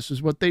person, this is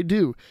what they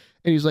do.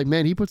 And he's like,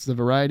 man, he puts the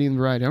variety in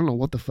variety. I don't know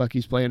what the fuck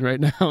he's playing right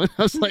now. And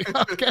I was like,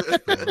 okay.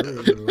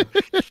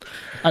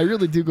 I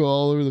really do go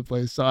all over the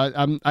place. So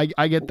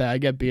I get that. I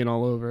get being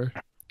all over.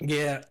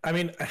 Yeah, I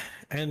mean,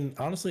 and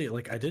honestly,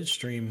 like I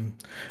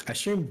streamed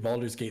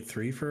Baldur's Gate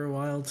 3 for a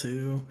while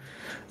too.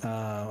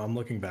 I'm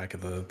looking back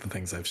at the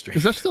things I've streamed.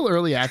 Is that still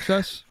early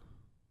access?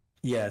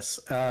 Yes,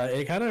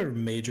 it had a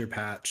major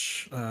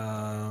patch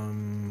a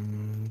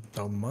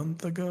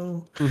month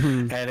ago,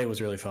 and it was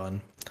really fun.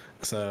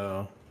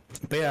 So,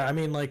 but yeah, I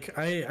mean, like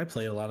I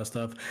play a lot of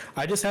stuff.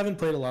 I just haven't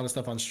played a lot of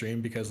stuff on stream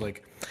because,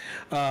 like,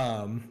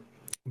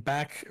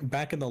 back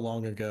in the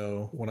long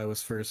ago when I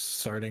was first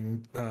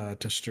starting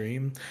to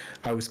stream,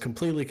 I was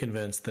completely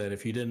convinced that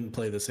if you didn't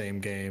play the same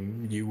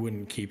game, you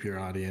wouldn't keep your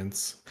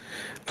audience.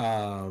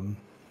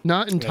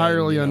 Not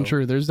entirely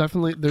untrue. There's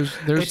definitely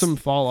there's some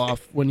fall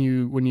off when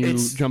you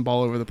jump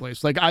all over the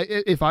place. Like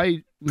if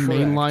I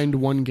mainlined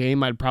one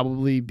game, I'd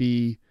probably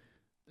be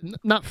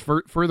not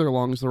further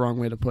along is the wrong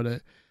way to put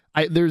it.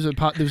 There's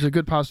a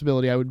good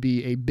possibility I would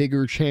be a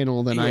bigger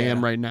channel than I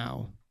am right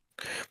now.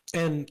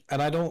 And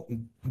I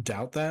don't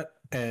doubt that,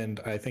 and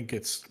I think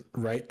it's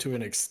right to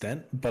an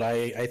extent, but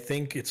I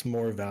think it's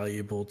more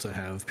valuable to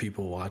have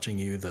people watching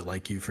you that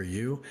like you for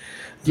you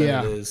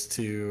than it is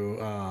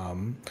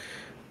to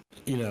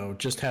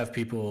just have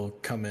people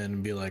come in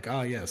and be like,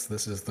 oh yes,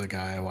 this is the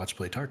guy I watch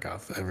play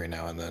Tarkov every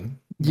now and then.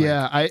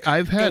 Yeah,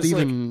 I've had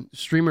even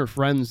streamer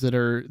friends that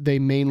they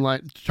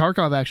mainline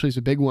Tarkov. Actually is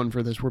a big one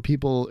for this, where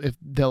people, if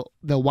they'll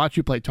watch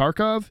you play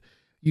Tarkov,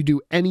 you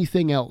do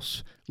anything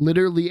else,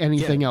 literally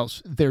anything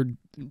else, they're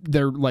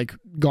like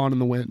gone in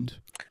the wind.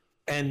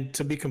 And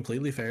to be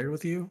completely fair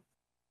with you,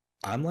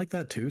 I'm like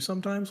that too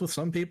sometimes with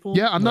some people.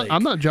 Yeah, I'm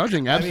not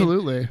judging.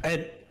 Absolutely.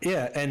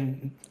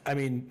 And I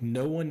mean,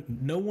 no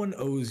one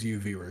owes you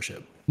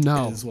viewership.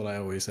 No, is what I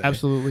always say.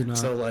 Absolutely not.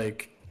 So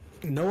like,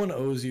 no one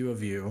owes you a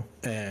view,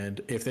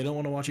 and if they don't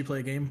want to watch you play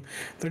a game,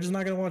 they're just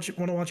not gonna want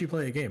to watch you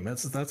play a game.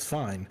 That's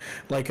fine.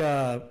 Like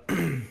I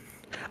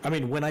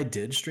mean, when I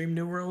did stream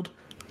New World,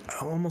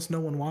 almost no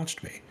one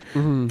watched me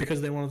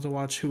because they wanted to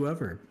watch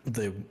whoever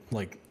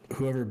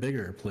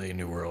bigger play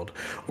New World,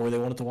 or they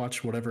wanted to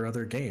watch whatever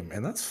other game,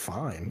 and that's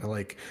fine.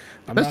 Like,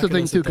 that's the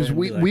thing too, because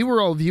we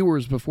were all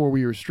viewers before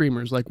we were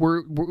streamers. Like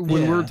when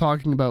we're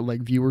talking about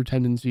like viewer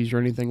tendencies or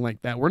anything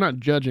like that, we're not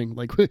judging.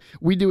 Like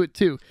we do it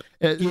too.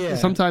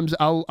 Sometimes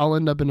I'll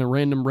end up in a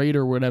random raid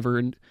or whatever,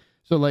 and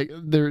so like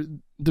there's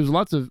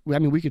lots of. I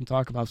mean, we can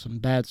talk about some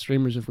bad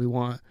streamers if we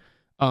want.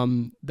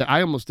 That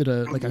I almost did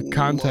a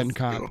content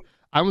cop.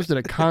 I almost did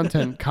a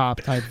content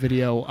cop type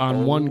video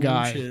on one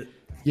guy. Shit.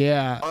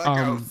 Yeah. That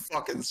guy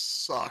fucking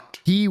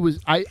sucked. He was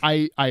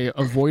I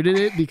avoided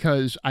it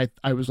because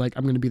I was like,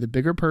 I'm gonna be the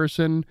bigger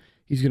person.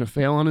 He's gonna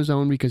fail on his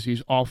own because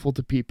he's awful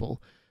to people.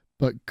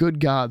 But good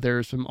God, there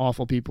are some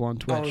awful people on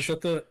Twitch.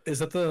 Oh, is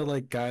that the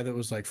like guy that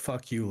was like,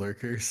 fuck you,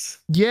 lurkers?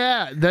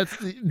 Yeah, that's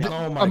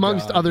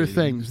amongst other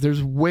things.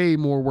 There's way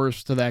more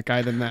worse to that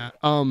guy than that.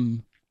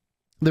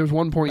 There's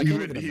one point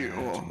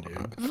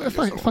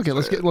fuck it,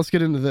 let's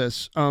get into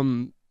this.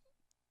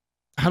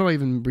 How do I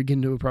even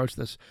begin to approach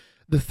this?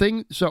 The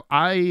thing, so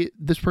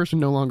this person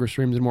no longer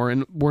streams anymore,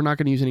 and we're not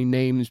going to use any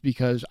names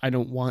because I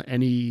don't want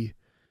any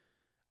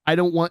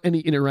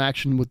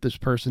interaction with this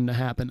person to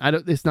happen.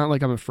 It's not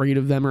like I'm afraid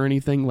of them or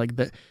anything like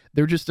that.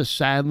 They're just a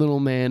sad little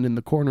man in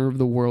the corner of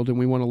the world, and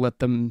we want to let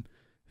them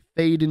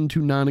fade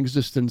into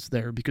non-existence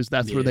there because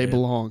that's where they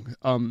belong.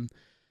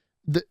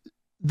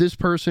 This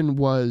person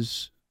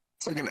was.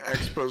 It's like an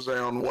expose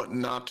on what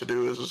not to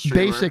do as a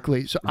streamer.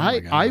 Basically, so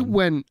I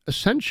went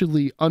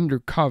essentially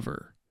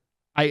undercover.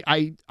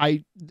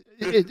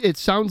 It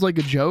sounds like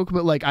a joke,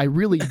 but like I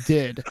really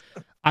did.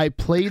 I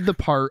played the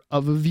part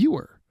of a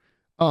viewer.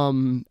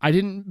 I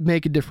didn't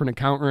make a different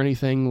account or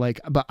anything, like,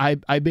 but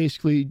I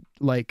basically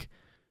like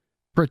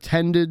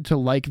pretended to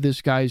like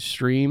this guy's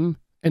stream,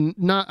 and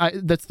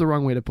that's the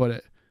wrong way to put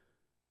it.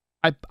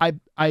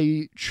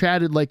 I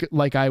chatted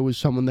like I was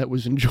someone that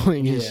was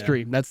enjoying his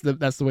stream. That's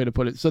the way to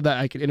put it, so that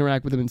I could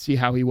interact with him and see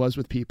how he was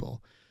with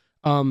people.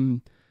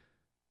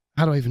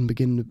 How do I even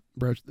begin to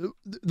broach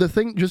the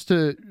thing? Just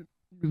to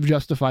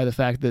justify the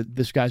fact that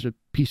this guy's a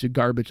piece of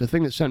garbage. The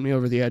thing that sent me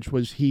over the edge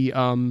was so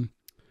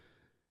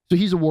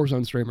he's a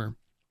Warzone streamer.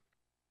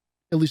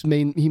 At least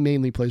he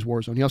mainly plays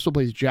Warzone. He also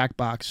plays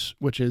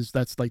Jackbox,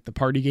 that's like the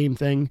party game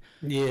thing.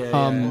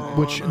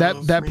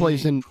 That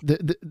plays in.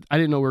 I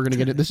didn't know we were gonna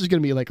get it. This is gonna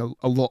be like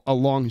a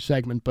long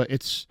segment, but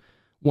it's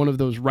one of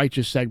those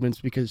righteous segments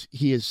because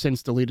he has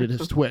since deleted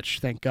his Twitch.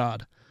 Thank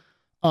God.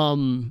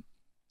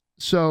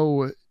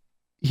 So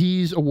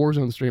he's a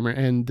Warzone streamer,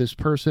 and this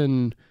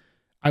person,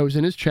 I was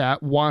in his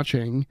chat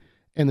watching,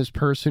 and this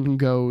person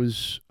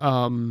goes,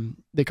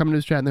 they come into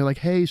his chat and they're like,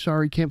 hey,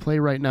 sorry, can't play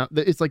right now.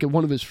 It's like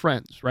one of his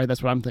friends, right?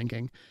 That's what I'm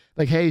thinking.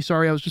 Like, hey,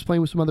 sorry, I was just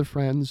playing with some other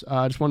friends.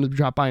 I just wanted to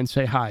drop by and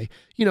say hi.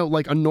 You know,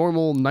 like a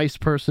normal, nice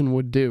person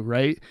would do,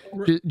 right?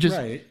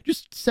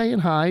 Just saying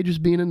hi,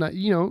 just being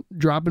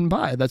dropping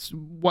by. That's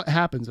what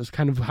happens. That's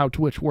kind of how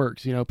Twitch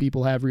works. You know,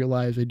 people have real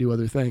lives, they do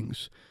other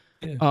things.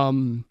 Yeah.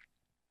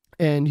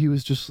 And he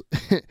was just,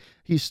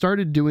 he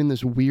started doing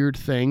this weird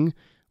thing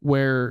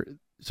where,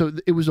 so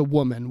it was a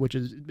woman, which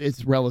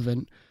it's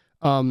relevant.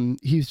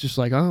 He's just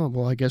like, oh,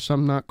 well, I guess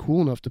I'm not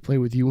cool enough to play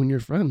with you and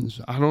your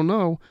friends. I don't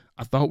know.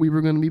 I thought we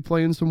were going to be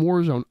playing some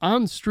Warzone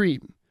on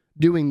stream,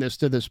 doing this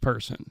to this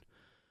person.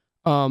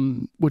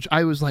 Which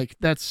I was like,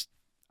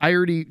 I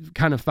already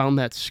kind of found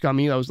that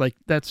scummy. I was like,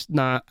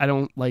 I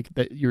don't like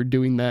that you're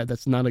doing that.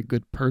 That's not a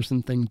good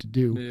person thing to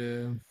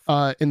do.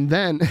 Yeah. And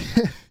then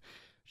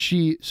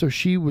she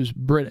was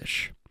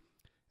British.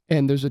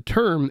 And there's a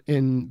term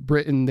in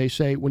Britain, they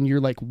say when you're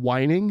like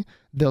whining,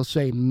 they'll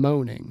say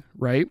moaning,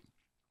 right?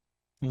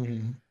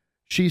 Mm-hmm.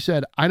 She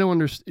said, I don't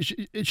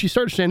understand. She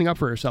started standing up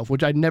for herself,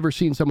 which I'd never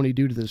seen somebody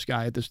do to this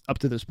guy up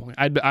to this point.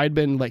 I'd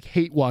been like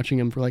hate watching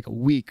him for like a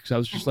week because I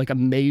was just like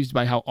amazed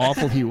by how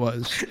awful he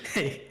was.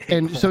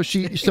 And so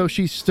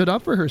she stood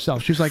up for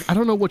herself. She was like, I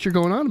don't know what you're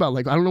going on about.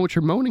 Like, I don't know what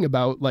you're moaning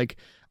about. Like,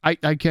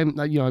 I came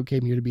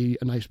here to be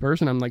a nice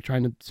person. I'm like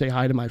trying to say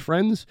hi to my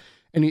friends.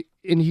 And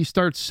he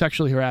starts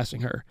sexually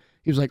harassing her.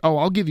 He was like, oh,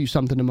 I'll give you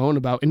something to moan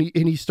about. And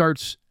he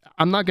starts,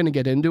 I'm not going to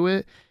get into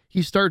it.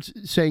 He starts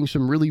saying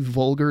some really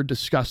vulgar,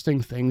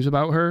 disgusting things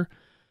about her.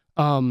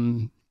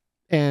 And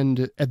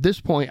at this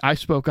point, I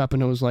spoke up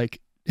and I was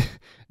like,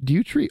 do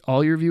you treat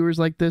all your viewers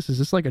like this? Is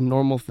this like a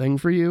normal thing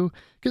for you?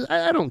 Because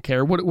I don't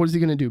care. What is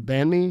he going to do?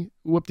 Ban me?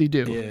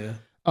 Whoop-de-doo. Yeah.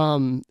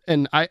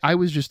 And I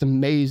was just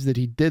amazed that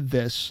he did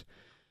this.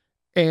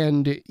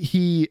 And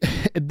he,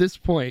 at this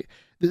point,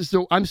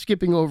 so I'm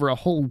skipping over a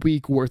whole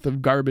week worth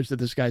of garbage that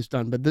this guy's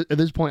done. But at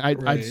this point,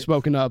 I'd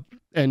spoken up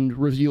and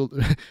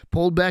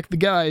pulled back the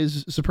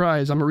guys.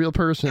 Surprise, I'm a real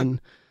person.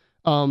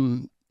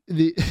 I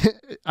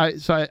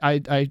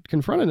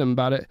confronted him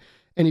about it.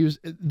 And he was,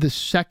 the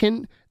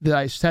second that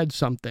I said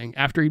something,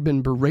 after he'd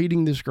been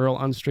berating this girl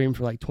on stream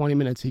for like 20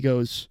 minutes, he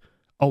goes,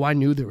 oh, I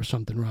knew there was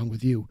something wrong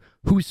with you.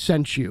 Who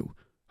sent you?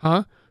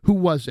 Huh? Who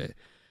was it?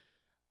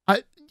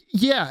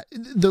 Yeah,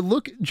 the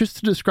look, just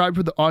to describe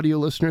for the audio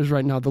listeners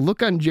right now, the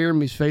look on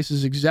Jeremy's face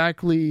is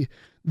exactly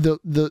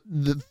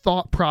the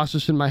thought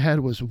process in my head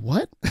was,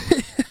 what?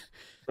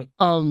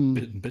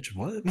 Bitch,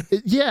 what?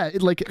 Yeah,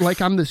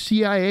 like I'm the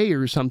CIA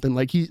or something.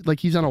 Like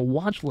he's on a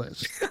watch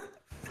list.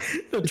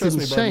 Trust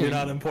me, buddy, you're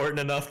not important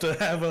enough to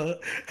have a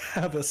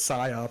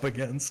psyop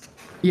against.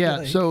 Yeah,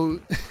 like.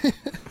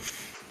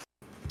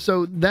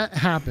 So that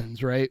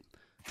happens, right?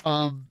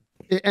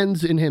 It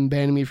ends in him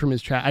banning me from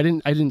his chat. I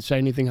didn't say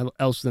anything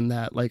else than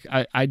that. Like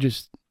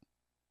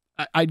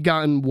I'd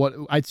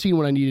gotten I'd seen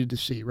what I needed to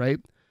see, right?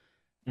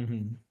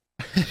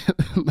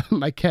 Mm-hmm.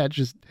 My cat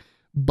just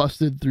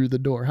busted through the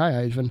door.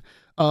 Hi, Ivan.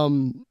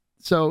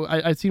 So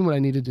I'd seen what I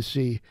needed to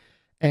see,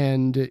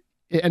 and it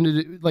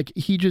ended like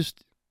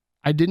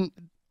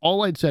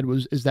all I'd said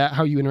was, is that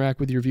how you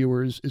interact with your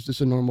viewers? Is this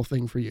a normal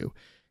thing for you?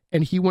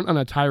 And he went on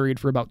a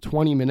tirade for about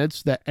 20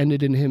 minutes that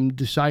ended in him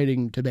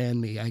deciding to ban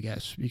me, I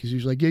guess, because he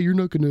was like, yeah, you're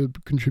not going to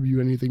contribute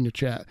anything to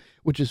chat,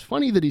 which is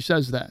funny that he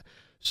says that.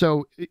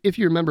 So if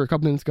you remember a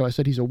couple minutes ago, I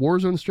said he's a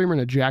Warzone streamer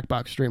and a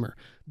Jackbox streamer.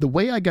 The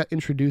way I got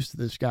introduced to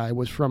this guy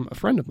was from a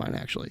friend of mine,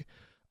 actually.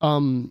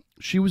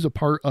 She was a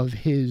part of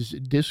his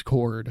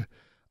Discord.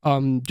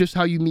 Just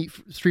how you meet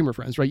streamer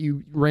friends, right?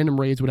 You random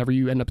raids, whatever,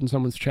 you end up in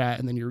someone's chat,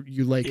 and then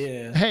you like,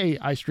 yeah. Hey,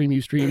 I stream,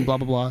 you stream, blah,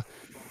 blah, blah.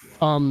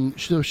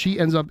 So she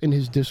ends up in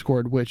his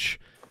Discord, which,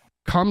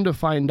 come to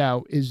find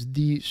out, is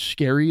the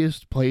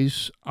scariest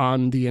place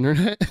on the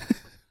internet.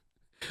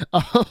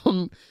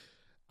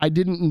 I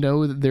didn't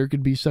know that there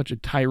could be such a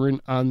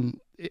tyrant on.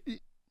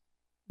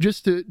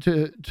 Just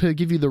to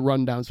give you the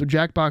rundown. So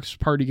Jackbox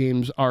party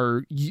games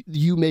are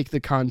you make the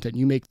content,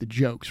 you make the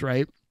jokes,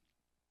 right?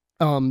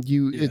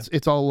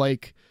 It's all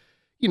like,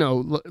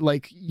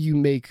 like you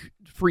make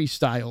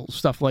freestyle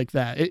stuff like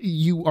that.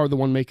 You are the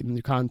one making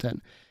the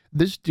content.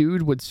 This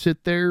dude would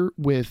sit there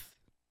with,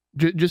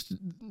 just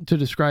to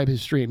describe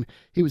his stream,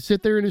 he would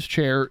sit there in his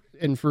chair,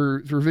 and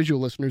for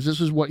visual listeners,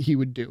 this is what he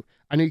would do.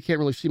 I know you can't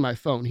really see my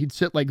phone. He'd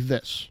sit like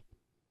this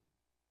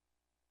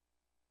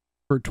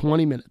for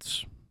 20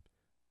 minutes.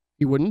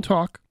 He wouldn't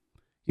talk.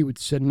 He would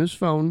sit in his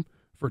phone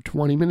for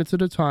 20 minutes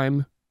at a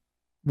time,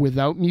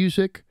 without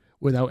music,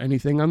 without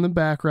anything on the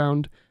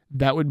background.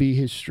 That would be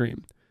his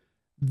stream.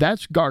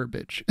 That's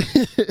garbage.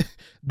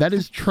 That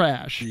is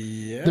trash.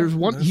 Yeah, there's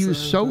one, he was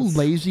so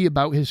lazy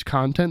about his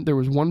content. There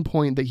was one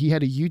point that he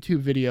had a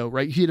YouTube video,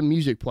 right? He had a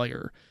music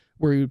player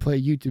where he would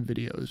play YouTube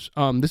videos.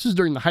 This is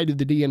during the height of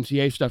the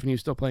DMCA stuff, and he was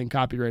still playing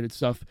copyrighted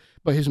stuff,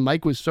 but his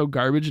mic was so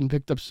garbage and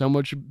picked up so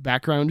much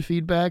background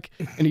feedback,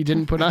 and he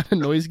didn't put on a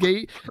noise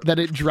gate, that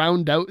it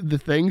drowned out the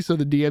thing, so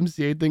the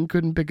DMCA thing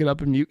couldn't pick it up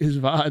and mute his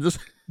VODs.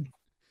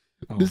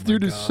 This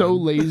dude is so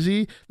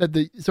lazy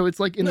that so it's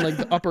like in like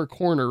the upper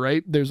corner,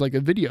 right? There's like a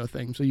video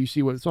thing, so you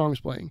see what song's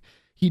playing.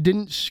 He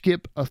didn't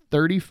skip a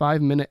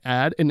 35-minute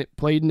ad, and it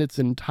played in its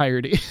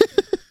entirety.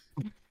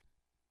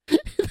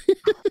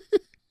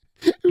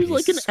 It was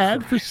like an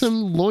ad for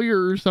some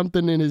lawyer or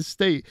something in his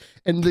state,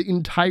 and the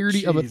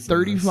entirety of a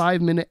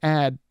 35-minute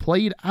ad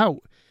played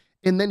out,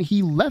 and then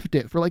he left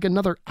it for like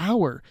another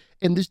hour,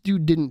 and this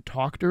dude didn't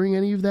talk during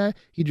any of that.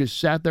 He just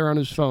sat there on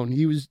his phone.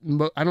 He was,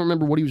 I don't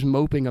remember what he was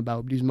moping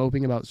about, but he's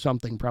moping about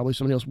something. Probably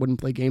somebody else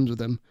wouldn't play games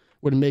with him,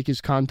 wouldn't make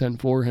his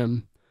content for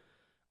him.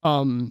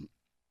 So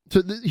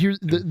here's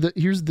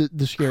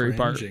the scary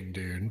part,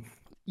 dude.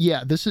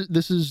 Yeah, this is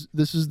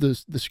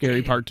the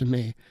scary part to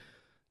me.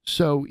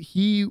 So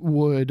he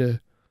would,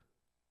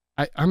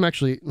 I'm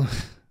actually, let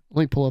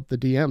me pull up the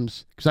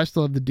DMs, because I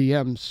still have the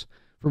DMs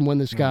from when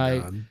this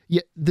guy,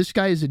 this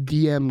guy is a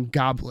DM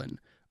goblin.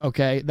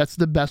 Okay, that's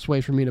the best way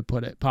for me to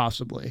put it,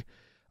 possibly.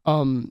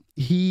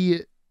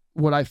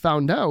 What I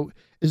found out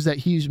is that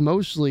he's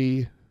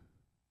mostly,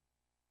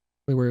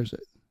 wait, where is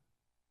it?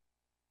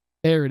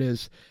 There it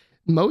is.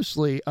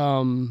 Mostly,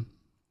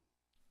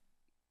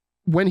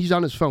 when he's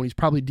on his phone, he's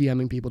probably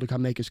DMing people to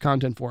come make his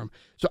content for him.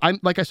 So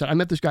like I said, I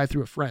met this guy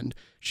through a friend.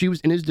 She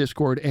was in his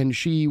Discord, and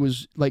she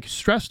was like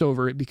stressed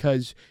over it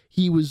because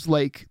he was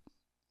like,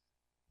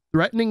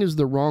 threatening is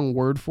the wrong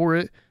word for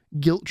it.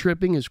 Guilt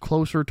tripping is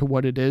closer to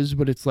what it is,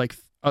 but it's like,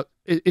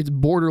 it's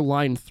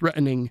borderline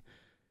threatening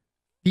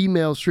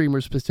female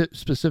streamers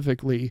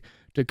specifically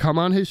to come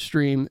on his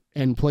stream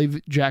and play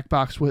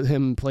Jackbox with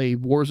him, play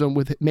Warzone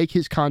with him, make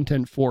his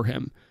content for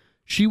him.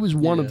 She was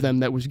one of them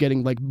that was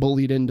getting like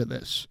bullied into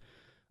this.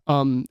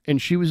 And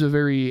she was a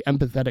very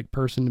empathetic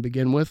person to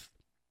begin with.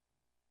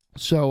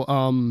 So,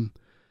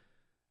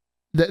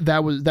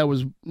 that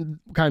was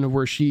kind of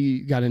where she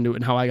got into it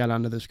and how I got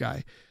onto this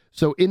guy.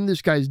 So in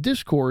this guy's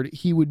Discord,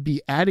 he would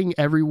be adding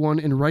everyone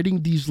and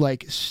writing these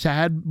like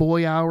sad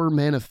boy hour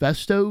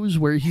manifestos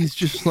where he's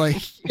just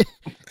like,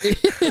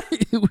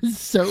 it was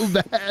so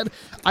bad.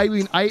 I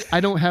mean, I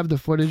don't have the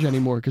footage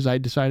anymore because I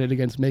decided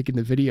against making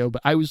the video,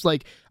 but I was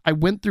like, I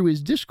went through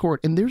his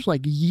Discord and there's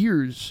like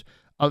years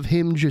of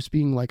him just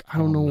being like, I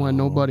don't know why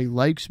nobody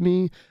likes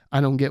me.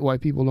 I don't get why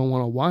people don't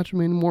want to watch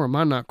me anymore. Am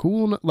I not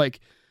cool? Like,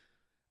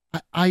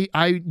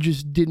 I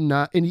just did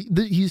not, and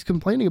he's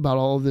complaining about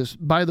all of this,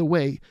 by the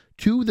way,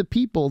 to the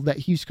people that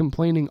he's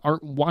complaining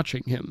aren't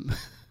watching him.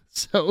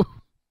 So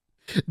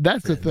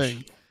that's the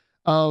thing.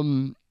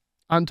 On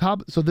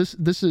top, so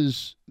this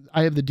is,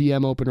 I have the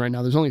DM open right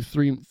now. There's only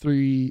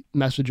three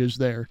messages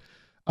there.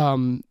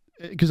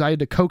 Because I had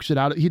to coax it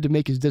out. He had to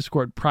make his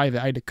Discord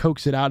private. I had to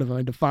coax it out of him. I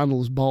had to fondle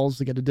his balls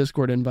to get a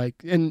Discord invite.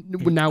 And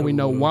now we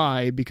know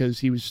why, because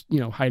he was,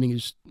 hiding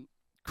his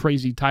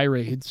crazy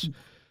tirades.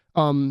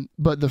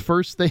 But the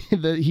first thing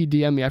that he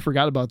DM'd me, I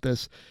forgot about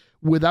this.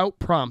 Without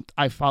prompt,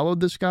 I followed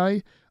this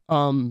guy.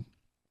 And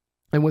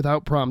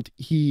without prompt,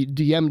 he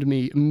DM'd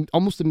me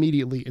almost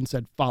immediately and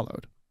said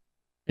followed.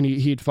 And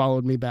he had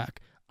followed me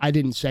back. I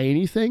didn't say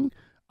anything.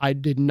 I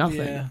did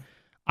nothing. Yeah.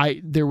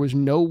 There was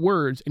no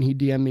words, and he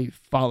DM'd me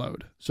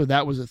followed. So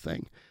that was a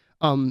thing.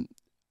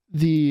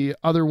 The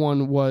other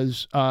one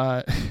was,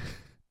 I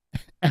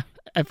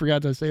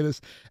forgot to say this.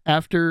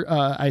 After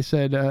I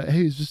said,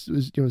 hey, is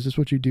this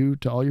what you do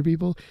to all your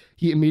people?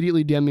 He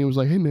immediately DM'd me and was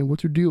like, hey, man,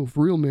 what's your deal?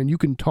 For real, man, you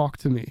can talk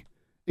to me.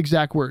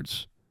 Exact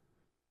words.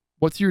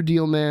 What's your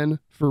deal, man?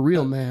 For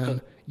real, man,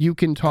 you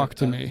can talk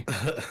to me.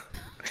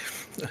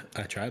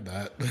 I tried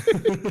that.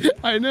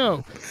 I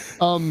know.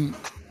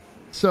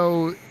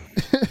 So...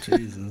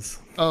 Jesus.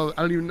 Oh,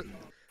 I don't even know.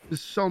 There's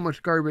so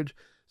much garbage.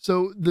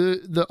 So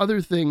the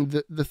other thing,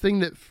 the thing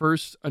that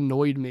first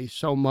annoyed me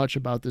so much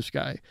about this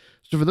guy.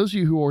 So for those of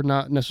you who are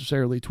not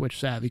necessarily Twitch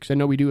savvy, because I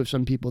know we do have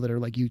some people that are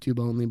like YouTube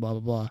only, blah,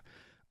 blah,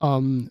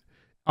 blah.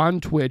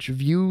 On Twitch,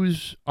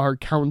 views are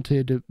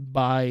counted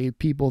by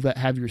people that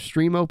have your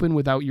stream open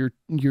without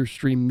your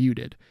stream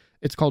muted.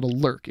 It's called a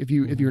lurk. If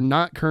you're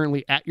not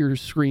currently at your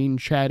screen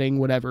chatting,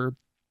 whatever.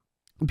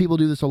 People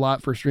do this a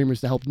lot for streamers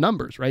to help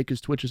numbers, right?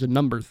 Because Twitch is a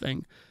number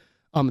thing.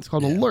 It's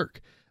called a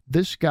lurk.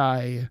 This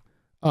guy,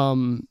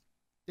 and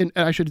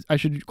I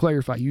should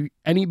clarify,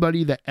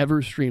 anybody that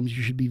ever streams,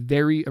 you should be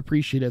very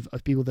appreciative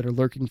of people that are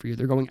lurking for you.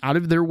 They're going out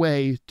of their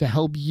way to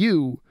help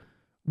you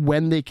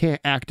when they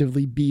can't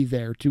actively be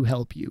there to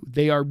help you.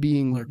 They are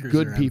being Lurkers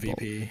good people.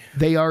 MVP.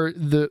 They are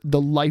the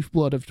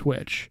lifeblood of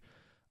Twitch.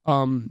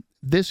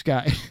 This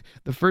guy,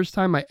 the first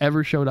time I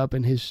ever showed up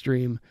in his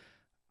stream,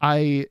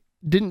 I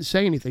didn't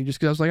say anything just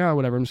because I was like, oh,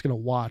 whatever, I'm just going to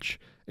watch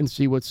and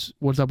see what's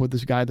up with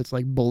this guy that's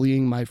like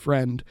bullying my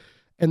friend.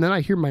 And then I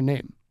hear my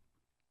name.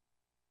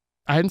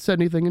 I hadn't said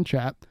anything in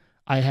chat.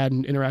 I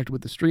hadn't interacted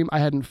with the stream. I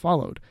hadn't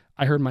followed.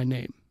 I heard my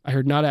name. I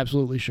heard not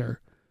absolutely sure.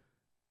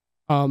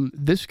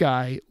 This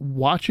guy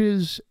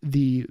watches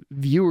the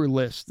viewer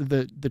list,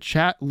 the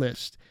chat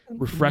list,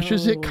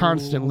 refreshes it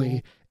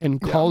constantly and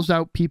calls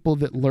out people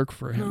that lurk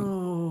for him.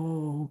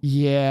 No.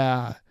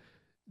 Yeah.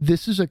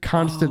 This is a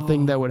constant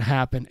thing that would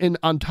happen. And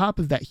on top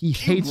of that, he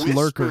hates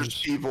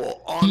lurkers. He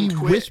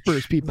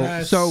whispers people.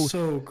 That's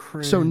so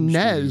cringe, so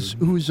Nez,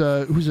 who's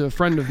a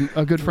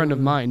good friend of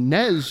mine,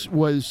 Nez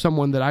was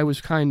someone that I was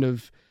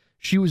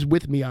she was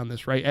with me on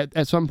this, right?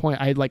 At some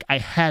point I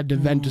had to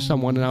vent to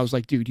someone and I was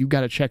like, dude, you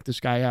got to check this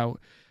guy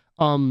out.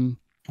 And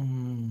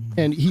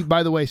he,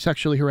 by the way,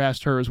 sexually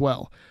harassed her as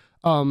well.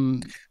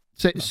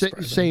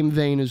 Same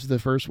vein as the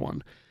first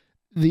one.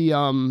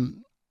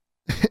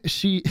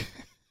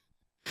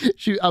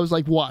 I was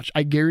like, watch,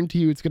 I guarantee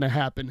you it's going to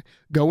happen.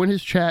 Go in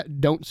his chat,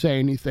 don't say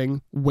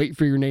anything, wait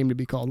for your name to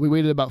be called. We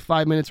waited about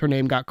 5 minutes, her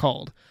name got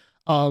called.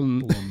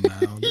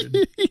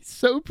 He's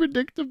so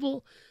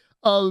predictable.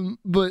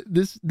 But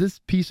this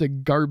piece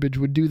of garbage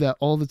would do that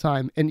all the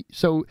time. And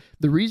so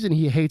the reason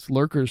he hates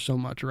lurkers so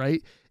much,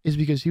 right, is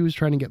because he was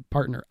trying to get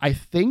partner. I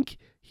think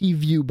he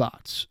view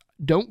bots.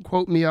 Don't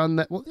quote me on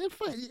that. Well,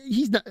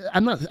 he's not. I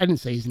didn't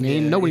say his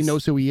name. Nobody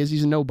knows who he is.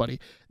 He's a nobody.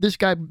 This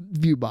guy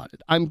view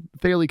botted. I'm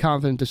fairly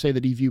confident to say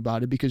that he view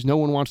botted because no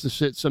one wants to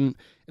sit and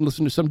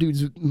listen to some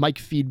dude's mic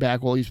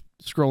feedback while he's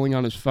scrolling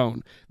on his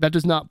phone. That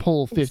does not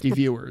pull 50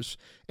 viewers.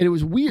 And it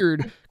was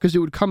weird because it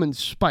would come in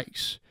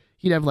spikes.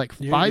 He'd have like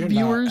 5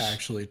 viewers. Not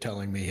actually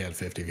telling me he had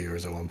 50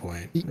 viewers at one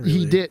point. Really?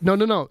 He did.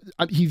 No.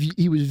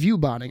 He was view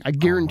botting. I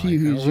guarantee you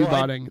he was view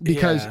botting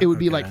because it would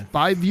be like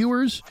 5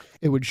 viewers.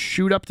 It would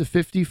shoot up to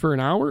 50 for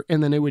an hour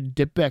and then it would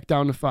dip back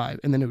down to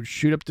 5 and then it would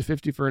shoot up to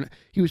 50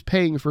 he was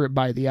paying for it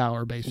by the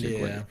hour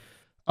basically.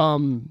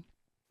 Yeah.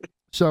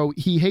 So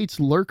he hates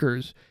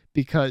lurkers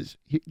because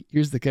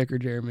here's the kicker,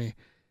 Jeremy.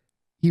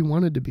 He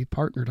wanted to be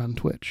partnered on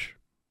Twitch.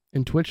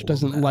 And Twitch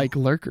doesn't like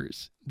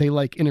lurkers. They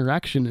like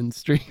interaction in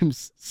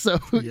streams. So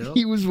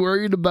he was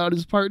worried about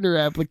his partner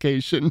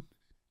application.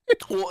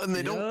 Well, and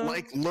they don't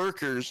like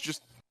lurkers.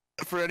 Just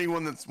for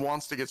anyone that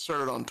wants to get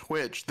started on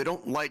Twitch, they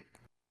don't like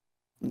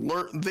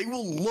they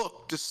will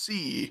look to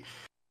see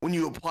when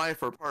you apply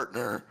for a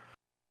partner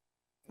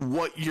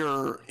what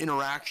your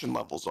interaction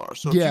levels are.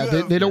 So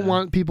they don't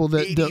want people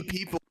that 80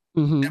 people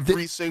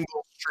every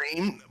single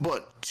stream,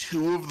 but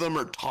 2 of them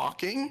are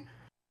talking.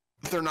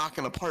 They're not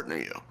going to partner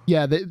you.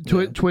 Yeah,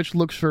 Twitch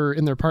looks for,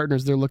 in their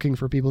partners, they're looking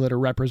for people that are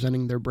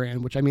representing their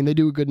brand, which, I mean, they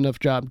do a good enough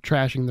job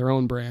trashing their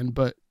own brand,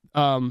 but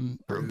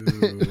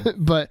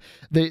but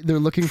they're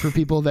looking for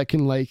people that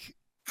can, like,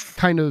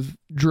 kind of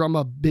drum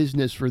up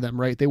business for them,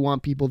 right? They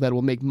want people that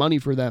will make money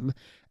for them,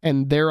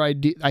 And their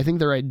idea, I think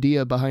their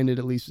idea behind it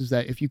at least, is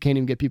that if you can't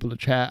even get people to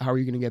chat, how are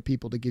you going to get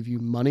people to give you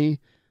money?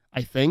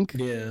 I think.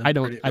 Yeah. I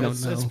don't know.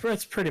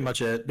 It's pretty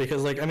much it,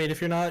 because like, I mean,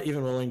 if you're not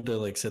even willing to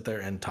like sit there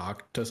and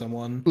talk to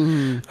someone,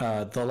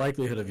 the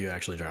likelihood of you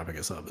actually dropping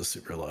a sub is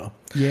super low.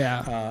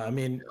 Yeah. I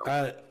mean,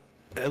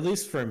 at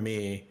least for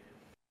me,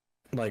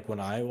 like when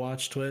I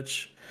watch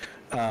Twitch,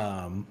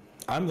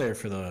 I'm there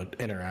for the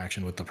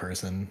interaction with the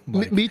person.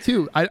 Like, me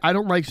too. I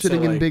don't like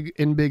sitting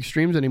in big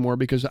streams anymore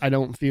because I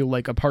don't feel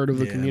like a part of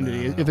the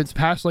community. No. If it's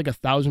past like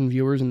 1,000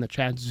 viewers and the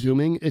chat's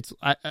zooming,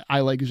 I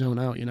like zone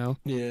out, you know?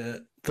 Yeah.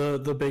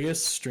 The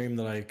biggest stream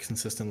that I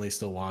consistently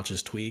still watch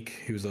is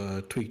Tweak. Who's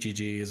a Tweak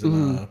GG is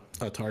a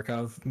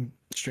Tarkov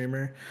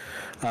streamer.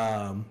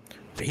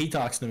 He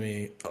talks to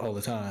me all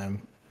the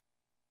time.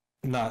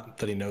 Not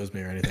that he knows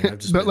me or anything. I've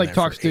just but like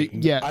talks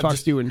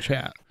to you in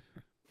chat.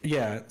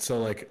 Yeah,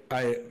 so like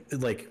I've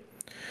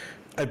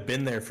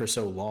been there for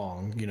so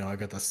long, you know, I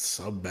got the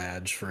sub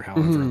badge for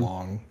however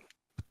long.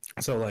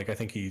 So like I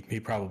think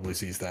he probably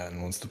sees that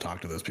and wants to talk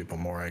to those people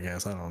more, I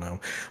guess. I don't know.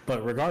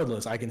 But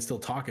regardless, I can still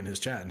talk in his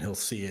chat and he'll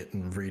see it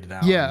and read it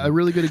out. Yeah, a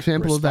really good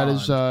example of that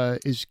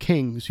is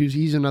Kings,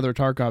 he's another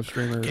Tarkov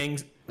streamer.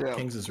 Kings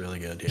is really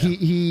good.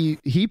 Yeah.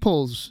 He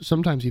pulls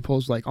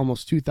like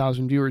almost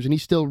 2,000 viewers and he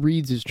still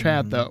reads his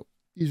chat though.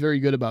 He's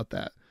very good about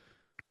that.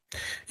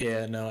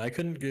 Yeah, no, I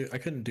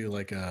couldn't do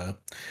like a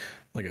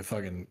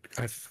fucking.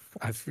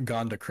 I've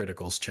gone to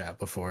Critical's chat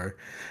before,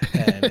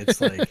 and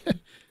it's like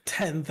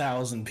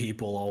 10,000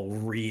 people all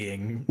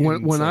reeing.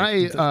 When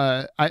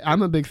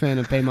I'm a big fan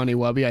of Pay Money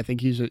Wubby. I think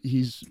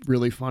he's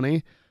really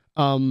funny.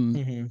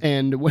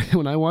 And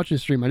when I watch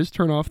his stream, I just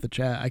turn off the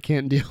chat. I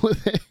can't deal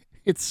with it.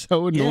 It's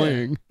so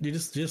annoying. Yeah, you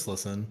just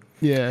listen.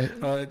 Yeah,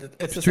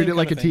 it's treat it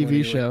like a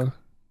TV show. Like,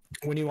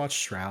 when you watch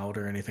Shroud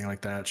or anything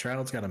like that,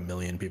 Shroud's got 1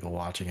 million people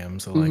watching him,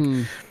 so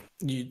like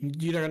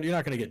you're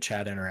not going to get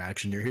chat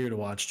interaction. You're here to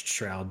watch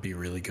Shroud be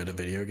really good at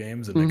video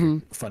games and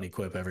make a funny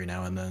quip every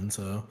now and then.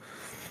 So,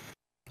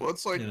 well,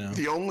 it's like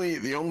the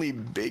only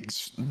big.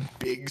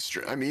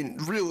 I mean,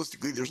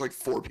 realistically, there's like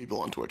 4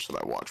 people on Twitch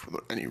that I watch with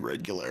any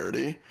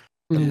regularity,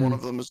 and one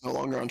of them is no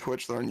longer on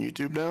Twitch. They're on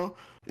YouTube now.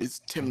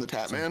 It's Tim the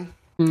Tatman.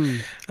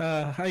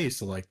 I used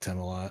to like Tim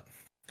a lot.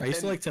 I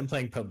used to like Tim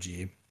playing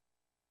PUBG.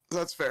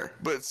 That's fair,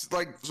 but it's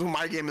like, so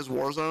my game is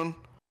Warzone,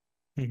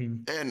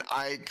 and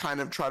I kind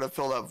of try to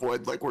fill that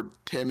void like where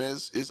Tim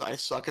is I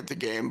suck at the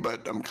game,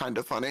 but I'm kind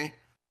of funny.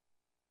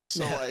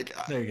 So like,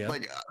 there you go.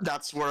 Like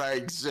that's where I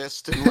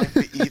exist in like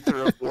the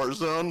ether of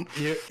Warzone.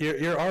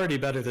 You're already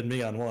better than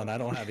me on one. I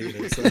don't have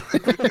either. So.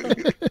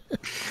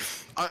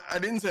 I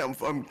didn't say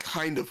I'm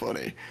kind of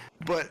funny,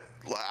 but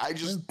I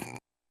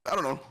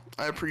don't know.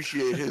 I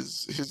appreciate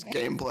his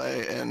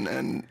gameplay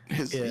and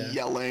his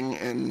yelling,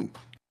 and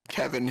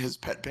Kevin, his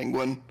pet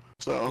penguin.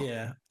 So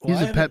yeah, he's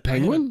a pet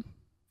penguin.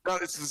 No,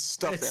 it's a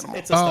stuffed animal.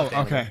 It's a stuffed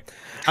animal. Okay.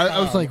 I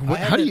was like,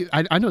 how do you?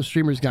 I know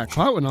streamers got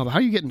clout and all, but how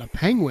are you getting a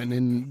penguin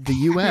in the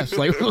U.S.?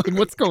 Like,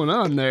 what's going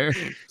on there?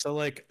 So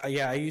like,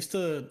 I used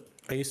to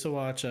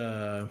watch.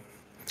 I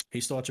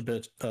used to watch a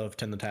bit of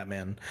Tim the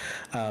Tatman.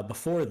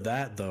 Before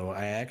that, though,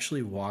 I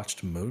actually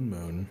watched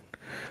Moon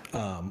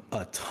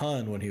a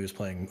ton when he was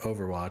playing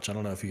Overwatch. I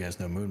don't know if you guys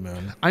know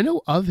Moon. I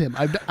know of him.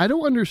 I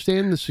don't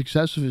understand the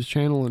success of his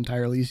channel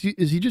entirely.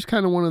 Is he just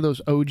kind of one of those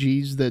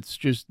OGs that's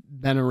just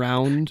been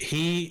around?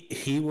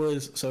 He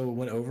was, so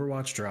when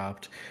Overwatch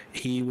dropped,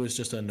 he was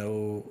just a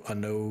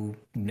no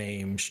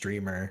name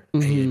streamer.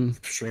 He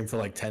streamed for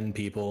like 10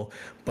 people,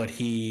 but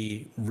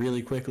he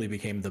really quickly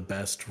became the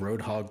best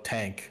Roadhog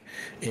tank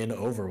in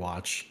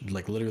Overwatch,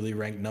 like literally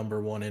ranked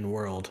 #1 in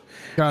world.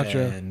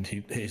 Gotcha. And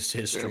his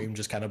stream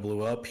just kind of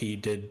blew up. He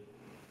did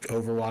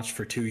Overwatch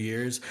for 2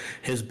 years.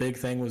 His big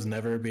thing was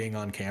never being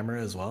on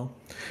camera as well.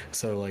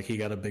 So like he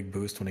got a big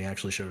boost when he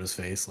actually showed his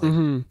face,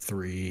 like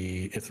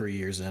 3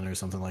 years in or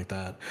something like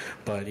that.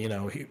 But you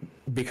know,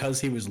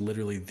 because he was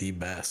literally the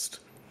best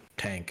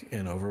tank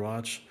in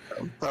Overwatch.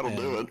 That'll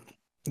do it.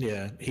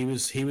 Yeah, he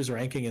was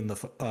ranking in the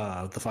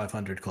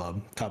 500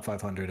 club, top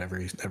 500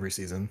 every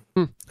season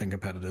in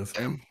competitive.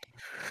 Damn.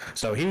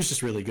 So he was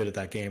just really good at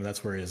that game.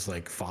 That's where his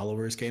like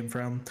followers came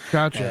from.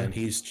 Gotcha. And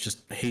he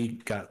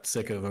got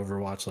sick of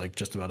Overwatch like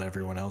just about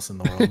everyone else in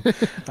the world.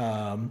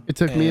 It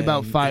took me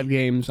about 5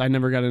 games. I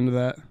never got into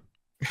that.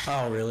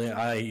 Oh really?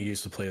 I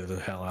used to play the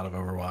hell out of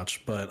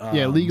Overwatch, but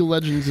yeah, League of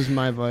Legends is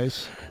my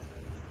vice.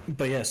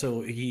 But yeah,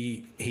 so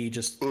he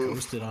just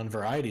posted on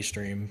Variety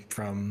Stream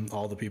from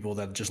all the people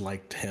that just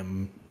liked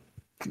him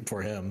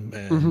for him,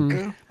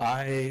 and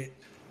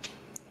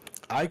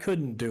I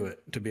couldn't do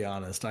it, to be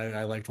honest.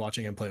 I liked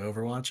watching him play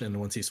Overwatch, and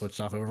once he switched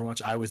off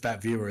Overwatch, I was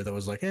that viewer that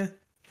was like, I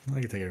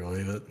can take it or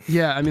leave it.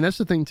 Yeah, I mean, that's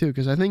the thing, too,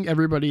 because I think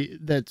everybody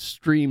that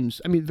streams,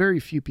 I mean,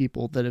 very few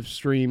people that have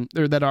streamed,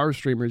 or that are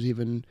streamers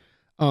even,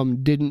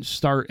 didn't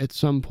start at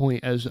some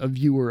point as a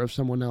viewer of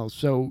someone else.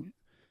 So,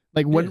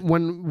 like,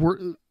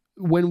 whenever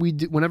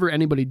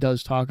anybody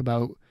does talk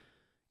about,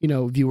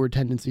 viewer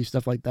tendency,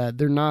 stuff like that.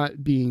 They're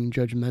not being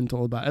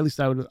judgmental about, at least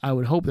I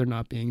would hope they're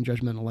not being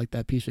judgmental like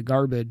that piece of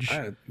garbage.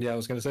 I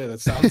was going to say, that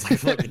sounds like a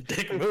fucking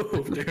dick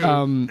move,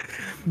 dude.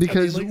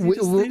 Because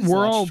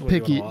we're all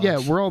picky. Yeah,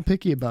 we're all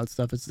picky about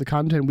stuff. It's the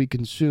content we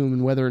consume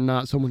and whether or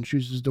not someone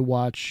chooses to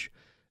watch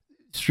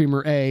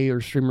streamer A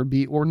or streamer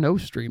B or no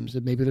streams.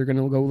 That maybe they're going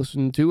to go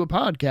listen to a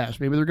podcast.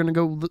 Maybe they're going to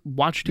go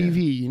watch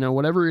TV,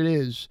 whatever it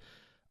is.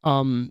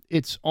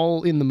 It's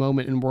all in the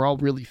moment, and we're all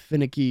really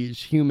finicky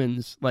as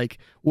humans. Like,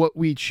 what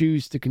we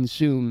choose to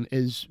consume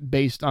is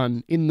based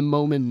on in the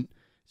moment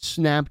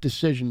snap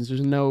decisions. There's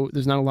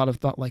not a lot of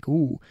thought like,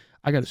 ooh,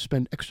 I got to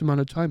spend X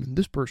amount of time in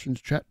this person's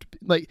chat.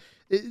 Like,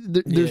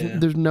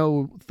 there's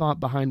no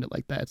thought behind it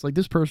like that. It's like,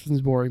 this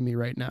person's boring me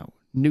right now.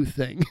 New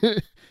thing,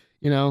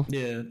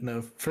 Yeah,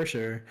 no, for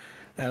sure.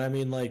 And I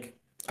mean, like,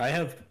 I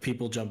have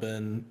people jump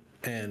in.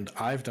 And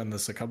I've done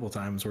this a couple of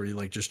times where you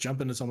like just jump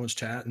into someone's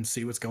chat and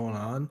see what's going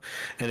on.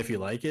 And if you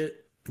like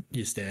it,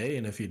 you stay.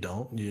 And if you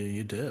don't,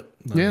 you dip.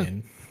 I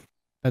mean,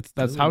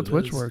 that's how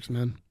Twitch works,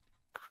 man.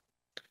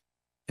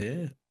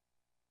 Yeah.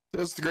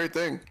 That's the great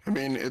thing. I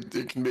mean,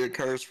 it can be a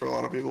curse for a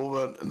lot of people,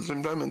 but at the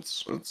same time,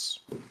 it's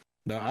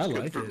no, I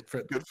like it.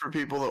 Good for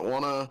people that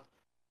want to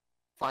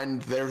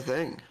find their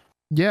thing.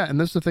 Yeah, and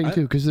that's the thing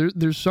too, because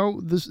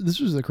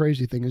this is the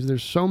crazy thing, is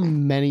there's so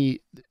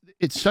many.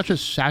 It's such a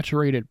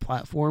saturated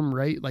platform,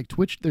 right? Like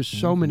Twitch, there's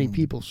so many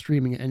people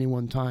streaming at any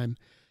one time.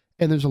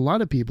 And there's a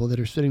lot of people that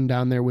are sitting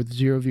down there with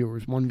 0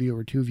 viewers, 1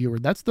 viewer, 2 viewer.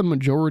 That's the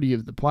majority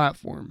of the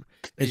platform.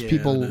 Is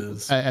people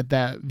at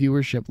that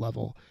viewership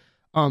level.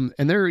 And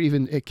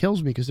it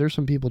kills me because there's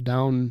some people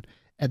down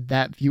at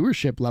that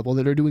viewership level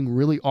that are doing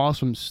really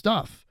awesome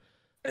stuff.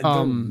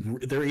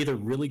 They're either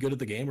really good at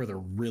the game or they're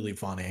really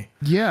funny.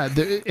 Yeah,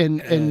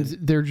 and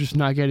they're just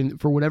not getting,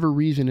 for whatever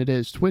reason it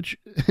is. Twitch,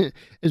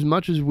 as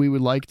much as we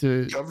would like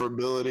to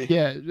coverability.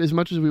 Yeah, as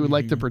much as we would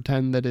like to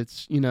pretend that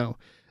it's,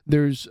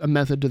 there's a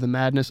method to the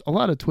madness. A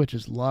lot of Twitch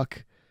is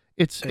luck.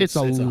 It's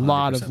a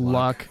lot of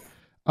luck.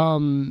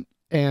 And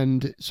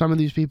some of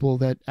these people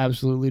that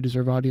absolutely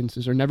deserve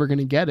audiences are never going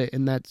to get it,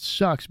 and that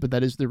sucks. But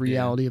that is the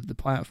reality of the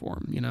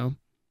platform,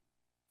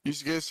 You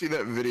guys see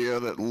that video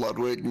that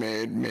Ludwig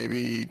made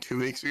maybe 2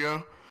 weeks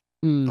ago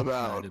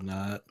about I did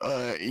not.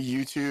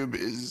 YouTube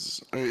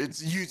it's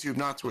YouTube,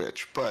 not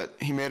Twitch, but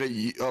he made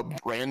a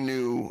brand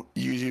new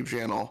YouTube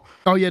channel.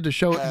 Oh yeah, to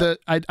show that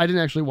I didn't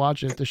actually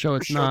watch it. To show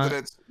it's not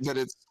that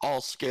it's all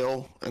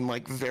skill and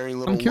like very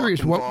little. I'm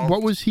curious,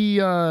 what was he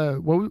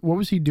what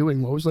was he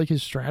doing? What was like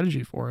his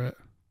strategy for it?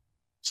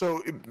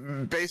 So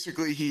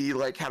basically, he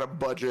like had a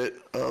budget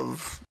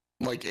of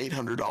like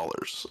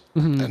 $800,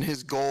 and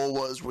his goal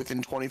was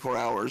within 24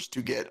 hours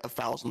to get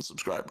 1,000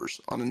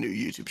 subscribers on a new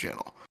YouTube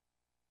channel.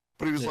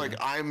 But he was like,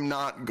 I'm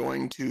not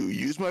going to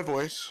use my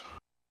voice.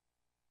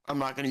 I'm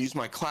not going to use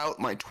my clout,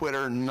 my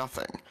Twitter,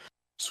 nothing.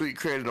 So he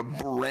created a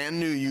brand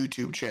new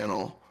YouTube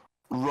channel,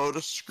 wrote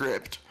a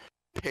script,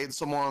 paid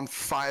someone on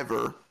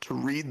Fiverr to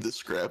read the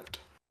script,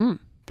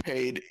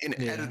 paid an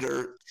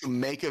editor to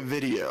make a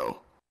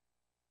video.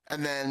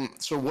 And then,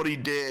 so what he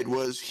did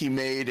was he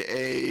made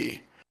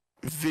a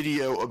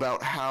video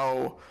about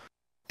how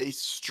a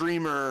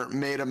streamer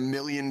made $1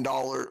 million,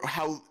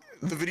 how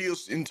the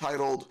video's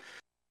entitled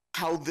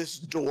 "How This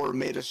Door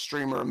Made a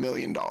Streamer $1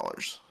 Million."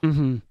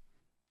 And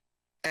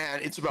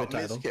it's about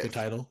Mizkif. Good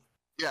title.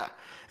 Yeah,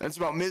 and it's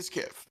about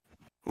Mizkif,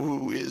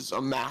 who is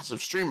a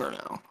massive streamer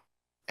now,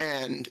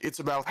 and it's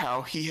about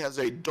how he has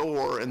a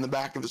door in the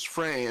back of his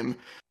frame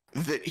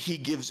that he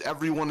gives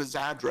everyone his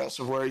address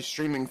of where he's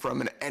streaming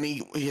from, and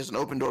he has an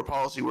open door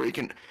policy where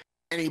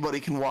anybody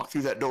can walk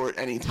through that door at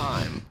any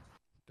time.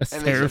 That's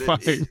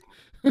terrifying.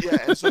 Yeah,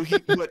 and so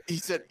he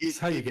said it's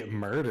how you get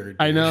murdered.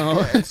 I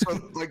know. Yeah, and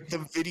so like the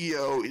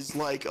video is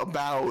like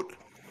about,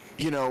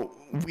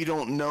 we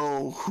don't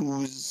know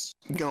who's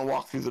gonna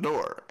walk through the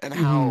door, and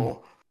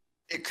how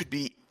it could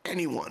be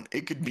anyone.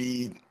 It could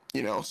be,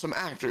 some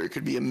actor. It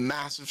could be a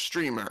massive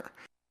streamer.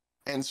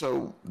 And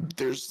so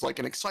there's like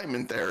an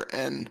excitement there.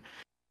 And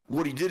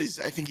what he did is,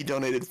 I think he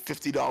donated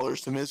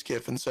 $50 to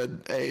Mizkif and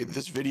said, hey,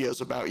 this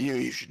video's about you.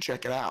 You should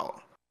check it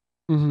out.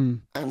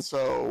 And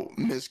so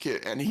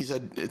Mizkif, and he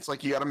said, it's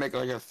like you got to make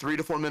like a 3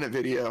 to 4 minute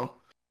video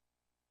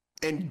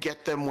and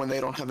get them when they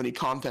don't have any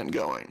content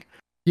going.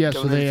 Yeah,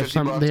 so they have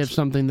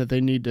something that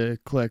they need to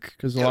click,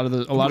 because a lot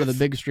of the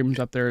big streams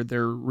up there,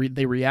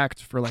 they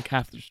react for like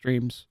half the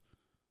streams.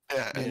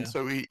 Yeah, and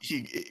so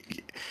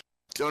he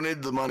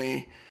donated the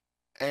money.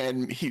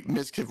 And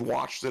Mizkif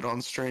watched it on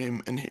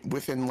stream, and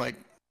within like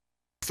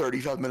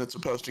 35 minutes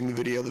of posting the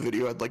video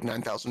had like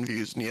 9,000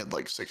 views, and he had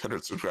like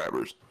 600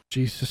 subscribers.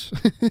 Jesus.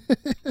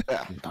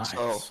 Yeah. Nice.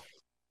 So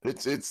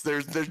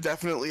there's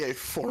definitely a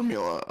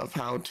formula of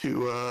how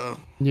to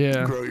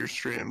grow your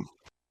stream.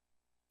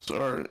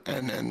 So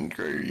and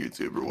grow your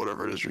YouTube or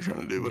whatever it is you're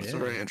trying to do. But it's a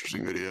very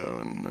interesting video,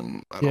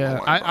 and I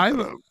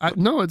don't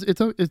know why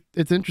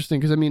it's interesting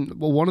because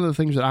one of the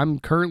things that I'm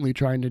currently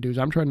trying to do is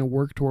I'm trying to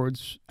work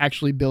towards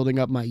actually building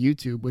up my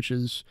YouTube, which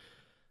is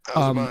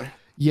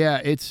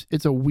Yeah, it's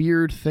a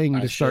weird thing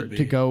to start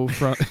to go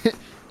from.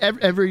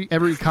 Every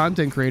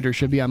content creator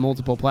should be on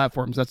multiple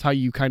platforms. That's how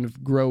you kind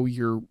of grow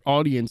your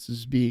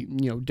audiences, being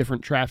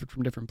different traffic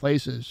from different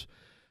places.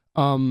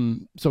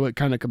 So it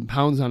kind of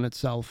compounds on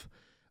itself.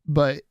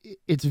 But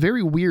it's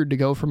very weird to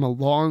go from a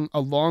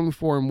long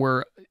form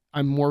where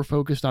I'm more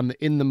focused on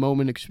the in the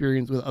moment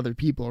experience with other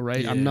people,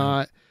 right? Yeah. I'm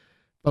not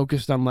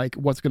focused on like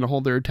what's going to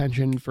hold their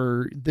attention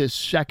for this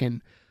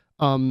second,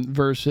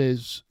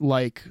 versus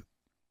like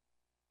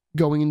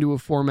going into a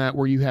format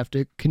where you have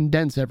to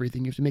condense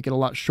everything. You have to make it a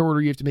lot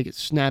shorter. You have to make it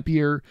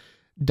snappier.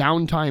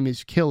 Downtime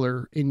is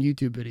killer in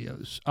YouTube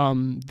videos.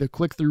 The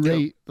click-through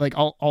rate, like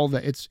all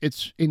that,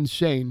 it's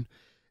insane.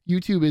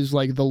 YouTube is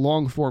like the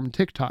long form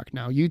TikTok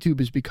now. YouTube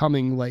is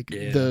becoming like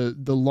the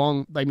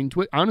long, I mean,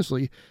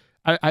 honestly,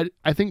 I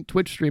think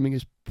Twitch streaming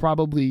is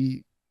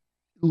probably,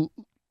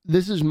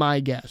 this is my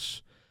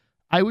guess,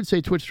 I would say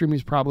Twitch streaming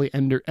is probably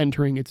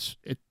entering its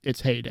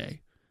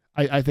heyday.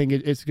 I think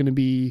it's going to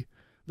be,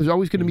 there's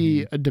always going to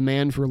be a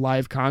demand for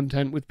live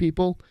content with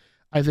people.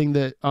 I think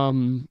that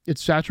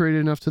it's saturated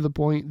enough to the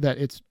point that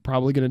it's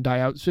probably going to die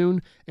out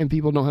soon, and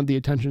people don't have the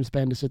attention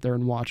span to sit there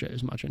and watch it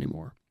as much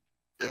anymore.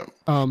 Yeah.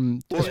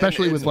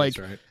 Especially with like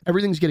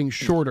everything's getting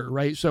shorter,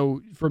 right?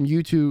 So from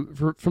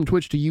YouTube, from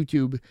Twitch to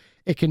YouTube,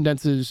 it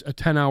condenses a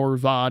 10-hour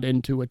VOD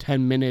into a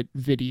 10-minute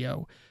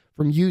video.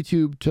 From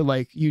YouTube to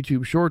like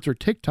YouTube Shorts or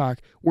TikTok,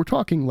 we're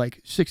talking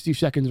like 60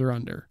 seconds or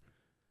under.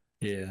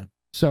 Yeah.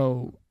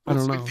 So I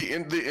don't know.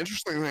 The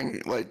interesting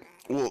thing, like,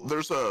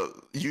 there's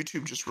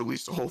YouTube just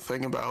released a whole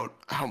thing about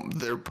how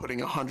they're putting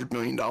 $100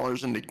 million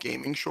into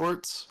gaming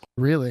shorts.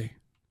 Really?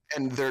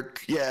 And they're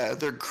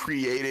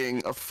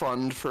creating a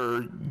fund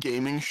for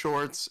gaming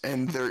shorts,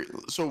 and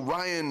so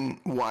Ryan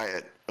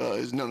Wyatt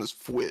is known as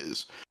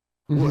Fwiz,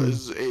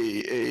 was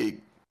a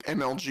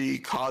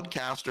MLG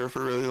codcaster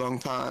for a really long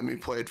time. He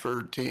played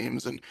for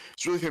teams and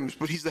it's really famous,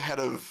 but he's the head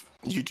of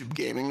YouTube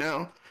gaming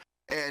now,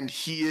 and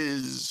he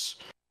is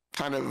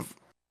kind of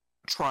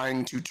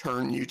trying to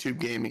turn YouTube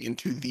gaming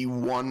into the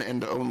one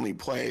and only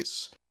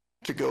place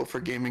to go for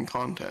gaming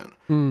content.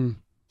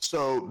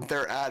 So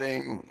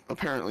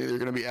apparently they're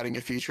going to be adding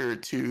a feature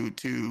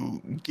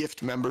to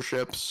gift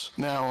memberships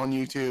now on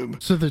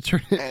YouTube. So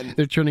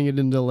they're turning it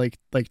into like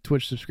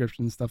Twitch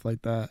subscriptions, stuff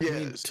like that. Yeah. I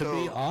mean, to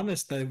be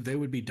honest, they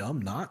would be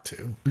dumb not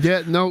to.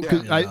 Yeah, no,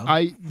 because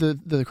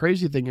the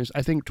crazy thing is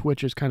I think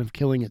Twitch is kind of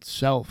killing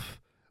itself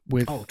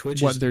with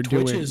what they're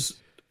doing.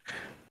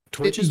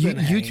 Twitch has been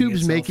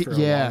YouTube's making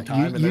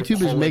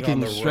YouTube is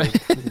making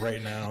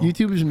right now.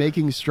 YouTube is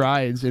making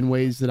strides in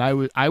ways that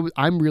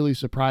I'm really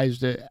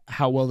surprised at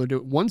how well they're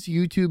doing. Once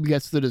YouTube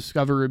gets the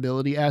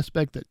discoverability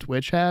aspect that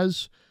Twitch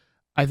has,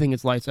 I think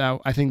it's lights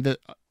out. I think that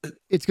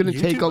it's going to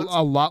take a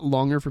lot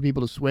longer for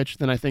people to switch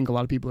than I think a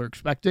lot of people are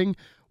expecting.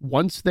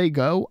 Once they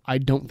go, I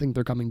don't think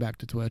they're coming back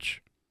to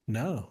Twitch.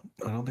 No,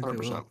 I don't think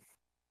 100%. They will.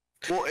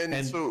 Well,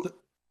 and so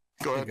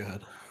go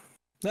ahead.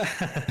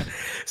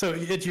 So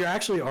you're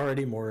actually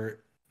already more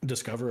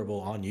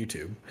discoverable on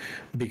YouTube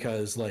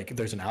because like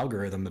there's an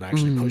algorithm that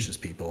actually pushes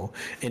people.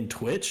 In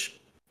Twitch,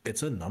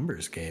 it's a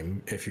numbers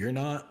game. If you're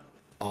not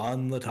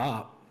on the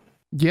top,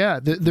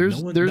 there's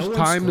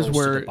times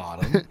where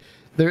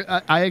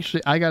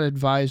I got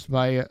advised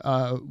by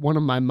one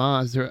of my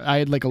mods. I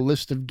had like a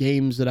list of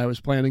games that I was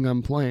planning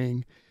on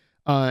playing,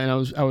 and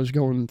I was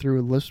going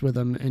through a list with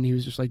him, and he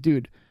was just like,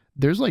 "Dude,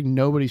 there's like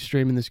nobody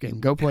streaming this game.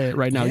 Go play it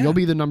right now. You'll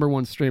be the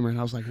 #1 streamer." And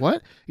I was like,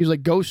 "What?" He's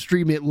like, "Go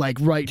stream it like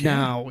right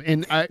now."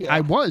 And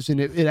I was, and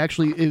it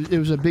actually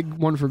was a big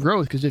one for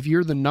growth because if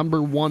you're the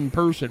 #1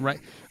 person, right?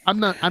 I'm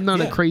not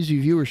a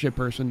crazy viewership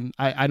person.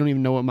 I don't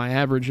even know what my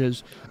average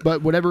is,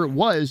 but whatever it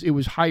was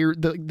higher.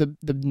 The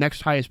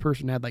next highest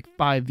person had like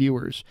 5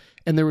 viewers,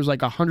 and there was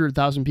like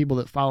 100,000 people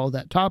that follow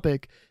that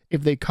topic.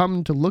 If they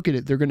come to look at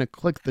it, they're going to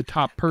click the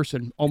top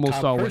person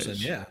almost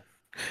always.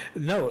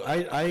 No,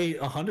 I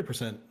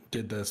 100%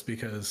 did this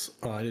because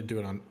I didn't do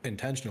it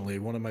intentionally.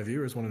 One of my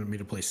viewers wanted me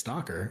to play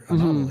Stalker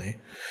Anomaly,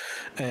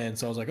 and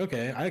so I was like,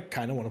 okay, I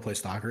kind of want to play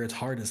Stalker. It's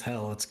hard as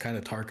hell. It's kind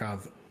of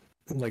Tarkov.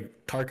 Like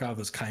Tarkov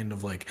is kind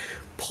of like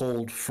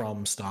pulled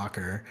from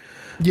Stalker.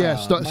 Yeah,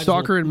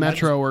 Stalker and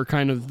Metro are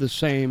kind of the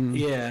same.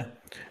 Yeah.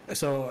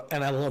 So,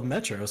 and I love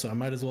Metro, so I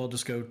might as well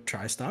just go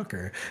try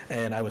Stalker.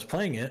 And I was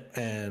playing it,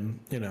 and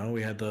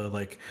we had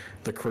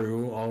the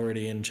crew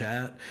already in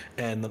chat,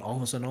 and then all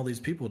of a sudden, all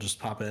these people just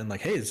pop in, like,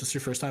 "Hey, is this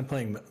your first time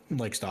playing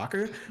like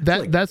Stalker?"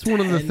 That's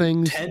one of the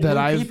things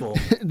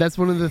that that's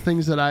one of the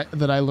things that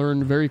I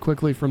learned very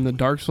quickly from the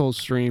Dark Souls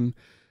streams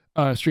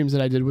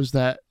that I did was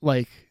that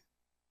like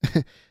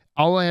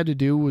all I had to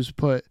do was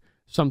put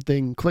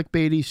something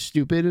clickbaity,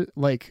 stupid.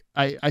 Like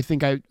I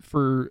think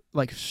for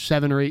like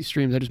 7 or 8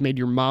 streams, I just made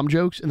your mom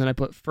jokes, and then I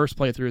put first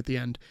playthrough at the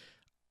end.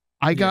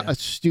 I got a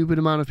stupid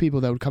amount of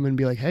people that would come in and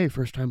be like, "Hey,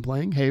 first time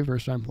playing. Hey,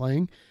 first time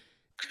playing."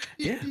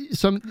 Yeah.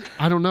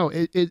 I don't know.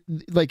 It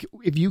like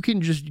if you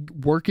can just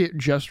work it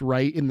just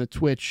right in the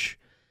Twitch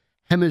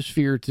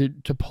hemisphere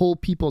to pull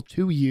people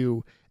to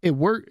you, it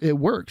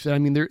works. I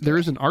mean, there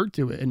is an art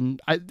to it,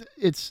 and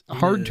it's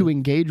hard to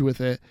engage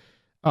with it.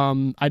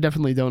 I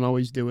definitely don't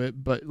always do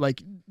it, but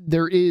like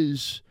there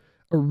is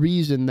a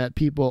reason that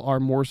people are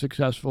more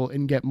successful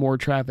and get more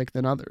traffic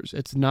than others.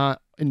 It's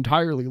not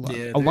entirely luck.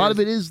 Yeah, A lot of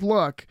it is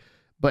luck,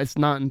 but it's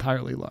not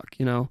entirely luck,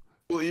 you know?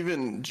 Well,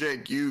 even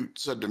Jake, you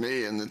said to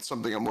me, and it's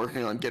something I'm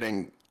working on,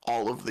 getting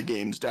all of the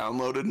games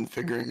downloaded and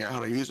figuring out how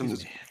to use them,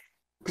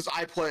 because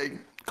I play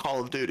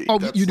Call of Duty. Oh,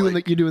 you're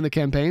doing the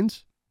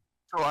campaigns?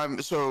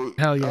 So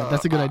hell yeah,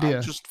 that's a good idea.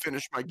 I just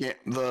finished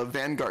the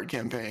Vanguard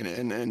campaign,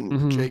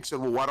 and Jake said,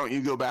 "Well, why don't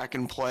you go back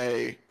and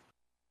play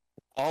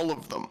all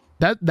of them?"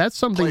 That's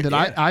something that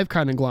I've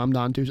kind of glommed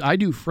onto. I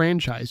do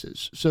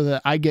franchises so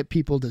that I get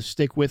people to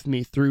stick with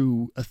me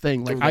through a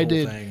thing. Like I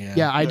did,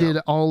 I did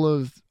all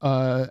of.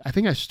 I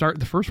think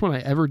the first one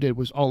I ever did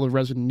was all of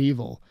Resident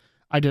Evil.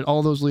 I did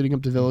all those leading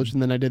up to Village,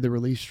 and then I did the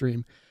release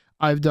stream.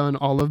 I've done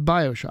all of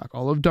BioShock,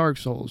 all of Dark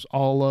Souls,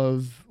 all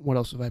of what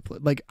else have I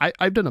played? Like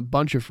I've done a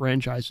bunch of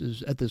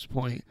franchises at this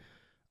point.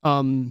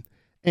 And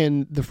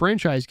the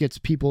franchise gets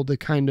people to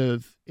kind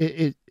of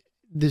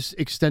this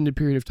extended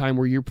period of time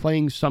where you're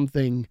playing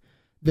something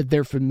that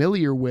they're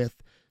familiar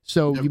with,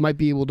 so you might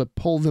be able to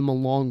pull them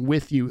along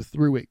with you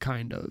through it,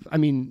 kind of. I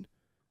mean,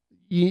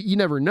 you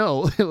never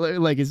know.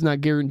 Like it's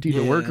not guaranteed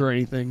to work or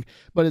anything,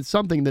 but it's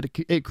something that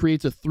it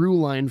creates a through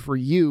line for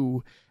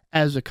you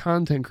as a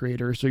content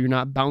creator, so you're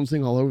not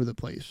bouncing all over the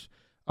place.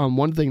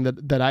 One thing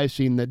that I've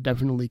seen that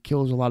definitely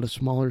kills a lot of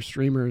smaller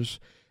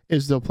streamers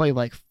is they'll play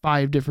like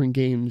 5 different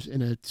games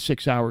in a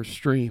 6-hour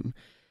stream.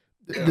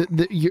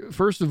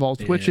 First of all,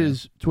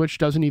 Twitch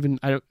doesn't even,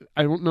 I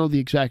don't know the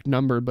exact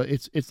number, but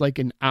it's like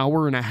an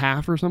hour and a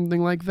half or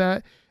something like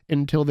that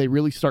until they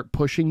really start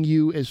pushing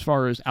you as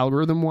far as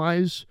algorithm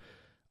wise,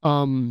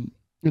 and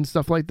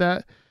stuff like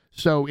that.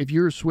 So if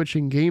you're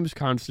switching games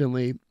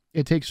constantly,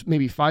 it takes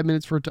maybe 5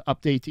 minutes for it to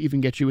update to even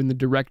get you in the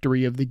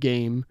directory of the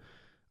game.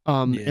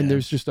 And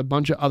there's just a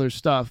bunch of other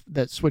stuff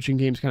that switching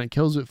games kind of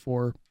kills it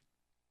for.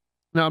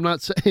 Now, I'm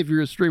not saying, if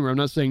you're a streamer, I'm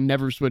not saying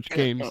never switch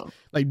games.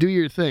 Like, do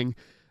your thing.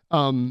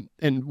 And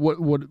what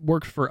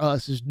works for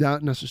us is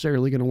not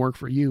necessarily going to work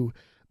for you.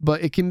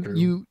 But it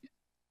can,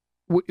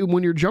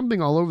 when you're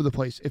jumping all over the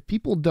place, if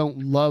people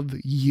don't love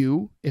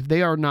you, if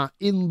they are not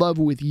in love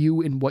with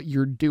you and what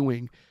you're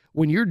doing,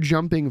 when you're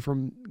jumping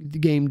from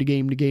game to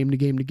game to game to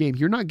game to game,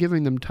 you're not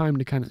giving them time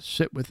to kind of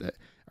sit with it.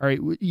 All right.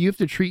 You have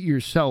to treat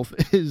yourself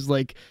as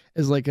like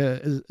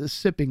a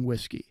sipping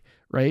whiskey,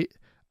 right?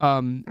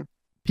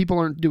 People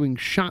aren't doing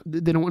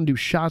they don't want to do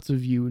shots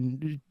of you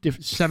and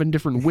 7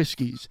 different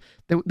whiskeys.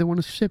 They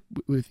want to sip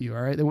with you.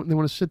 All right. They want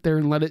to sit there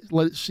and let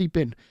it seep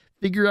in.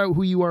 Figure out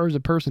who you are as a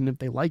person, if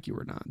they like you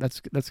or not.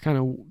 That's kind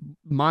of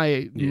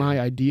my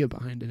idea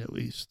behind it, at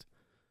least.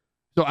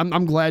 So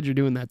I'm glad you're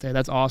doing that today.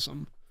 That's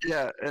awesome.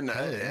 Yeah, and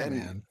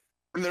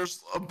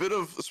there's a bit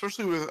of,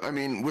 especially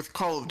with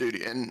Call of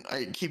Duty, and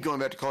I keep going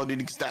back to Call of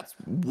Duty because that's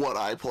what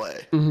I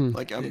play.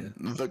 Like I'm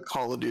the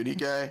Call of Duty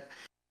guy,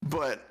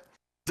 but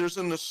there's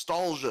a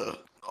nostalgia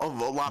of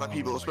a lot of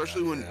people,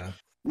 especially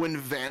when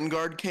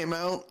Vanguard came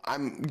out.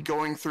 I'm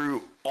going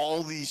through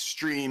all these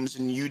streams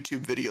and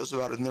YouTube videos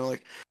about it, and they're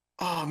like,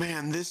 "Oh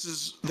man, this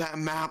is that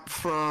map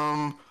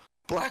from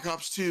Black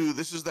Ops 2.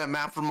 This is that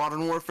map from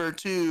Modern Warfare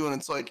 2," and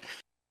it's like,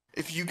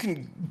 if you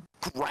can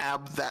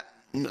grab that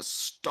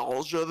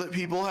nostalgia that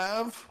people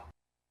have,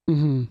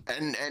 and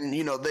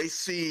they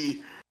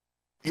see,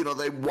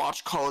 they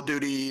watch Call of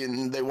Duty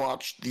and they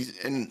watch these,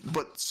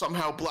 but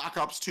somehow Black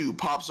Ops 2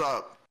 pops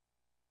up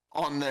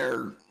on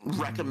their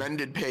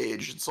recommended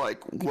page. It's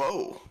like,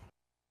 whoa.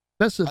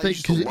 That's the thing,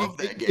 because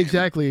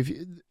exactly, if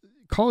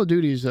Call of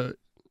Duty is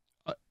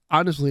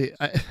honestly,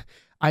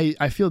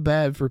 I feel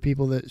bad for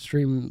people that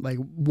stream. Like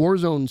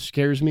Warzone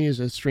scares me as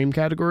a stream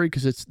category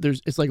because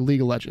it's like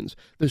League of Legends.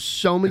 There's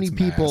so many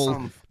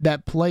people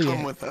that play come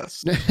it. with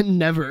us.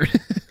 Never.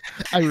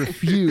 I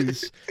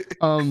refuse.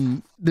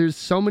 There's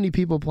so many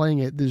people playing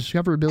it. The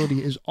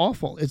discoverability is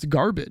awful. It's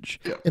garbage.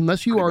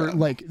 Unless you are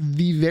like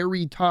the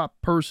very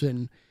top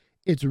person,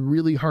 it's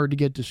really hard to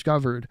get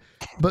discovered.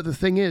 But the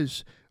thing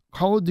is,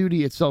 Call of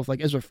Duty itself,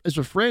 like as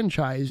a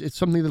franchise, it's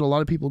something that a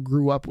lot of people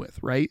grew up with,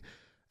 right?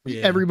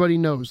 Everybody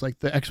knows, like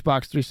the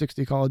Xbox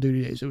 360 Call of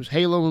Duty days. It was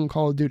Halo and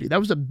Call of Duty. That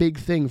was a big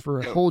thing for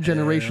a whole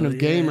generation of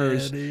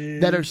gamers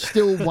that are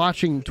still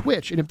watching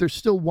Twitch. And if they're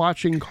still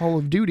watching Call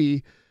of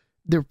Duty,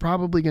 they're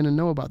probably going to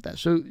know about that.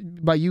 So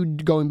by you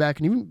going back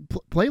and even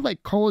play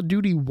like Call of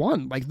Duty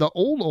 1, like the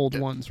old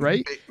ones,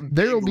 right?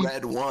 There'll be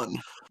Red 1.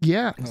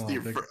 Yeah. It's the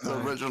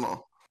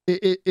original.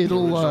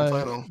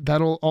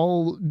 That'll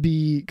all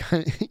be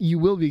you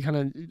will be kind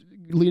of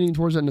leaning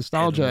towards that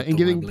nostalgia and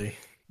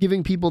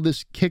giving people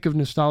this kick of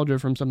nostalgia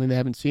from something they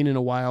haven't seen in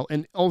a while.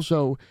 And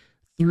also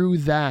through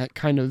that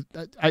kind of,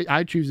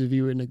 I choose to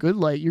view it in a good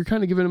light. You're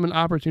kind of giving them an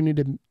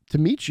opportunity to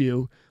meet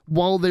you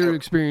while they're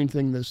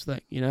experiencing this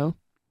thing,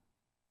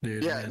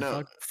 Dude,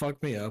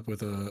 fuck me up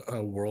with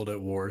a World at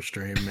War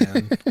stream,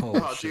 man.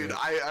 Dude,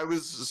 I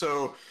was,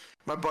 so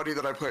my buddy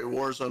that I play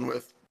Warzone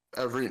with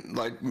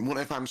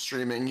if I'm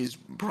streaming, he's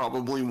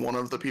probably one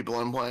of the people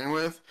I'm playing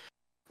with.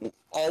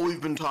 all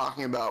we've been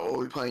talking about while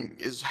we're playing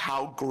is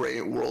how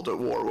great World at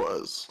War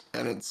was,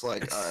 and it's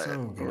like, It's all right,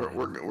 so good.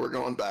 we're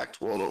going back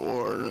to World at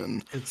War,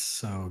 and it's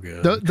so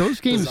good. Those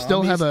games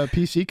still have a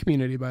PC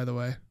community, by the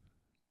way.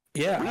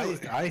 Yeah, Really?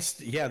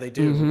 yeah, they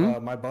do.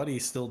 My buddy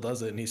still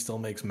does it, and he still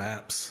makes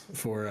maps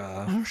for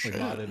like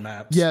modded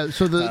maps. Yeah,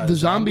 so the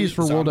zombies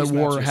for World at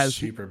War has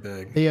super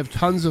big. They have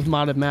tons of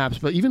modded maps,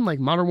 but even like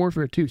Modern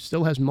Warfare 2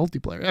 still has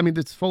multiplayer. I mean,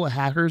 it's full of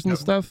hackers and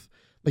stuff.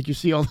 Like you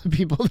see all the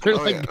people that are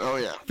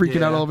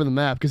freaking out all over the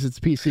map because it's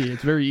PC.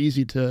 It's very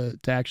easy to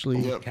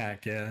actually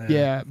hack.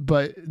 Yeah,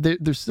 but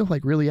there's still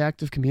like really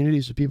active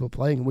communities of people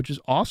playing, which is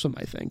awesome.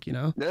 I think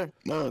Yeah,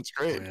 no, it's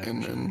great,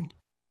 and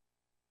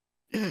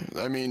yeah,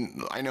 I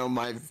mean, I know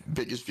my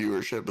biggest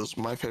viewership was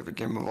my favorite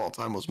game of all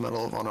time was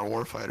Medal of Honor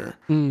Warfighter,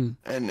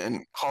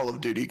 and Call of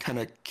Duty kind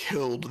of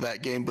killed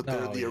that game, but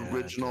they're the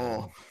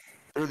original.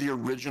 They're the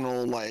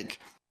original like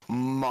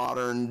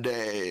modern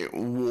day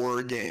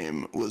war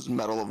game was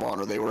Medal of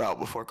Honor. They were out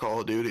before Call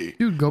of Duty.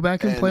 Dude, go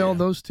back and play all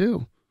those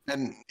too.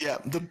 And yeah,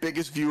 the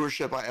biggest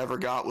viewership I ever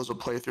got was a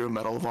playthrough of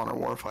Medal of Honor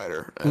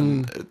Warfighter,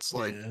 and it's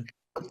like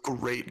a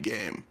great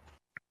game.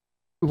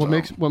 What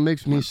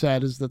makes me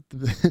sad is that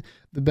the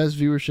best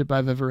viewership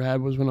I've ever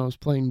had was when I was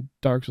playing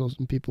Dark Souls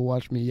and people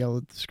watched me yell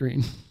at the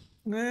screen.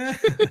 me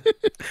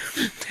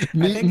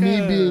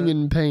being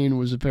in pain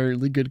was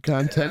apparently good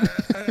content.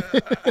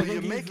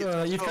 You make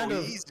it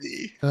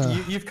easy.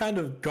 You've kind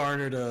of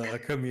garnered a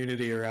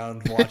community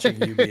around watching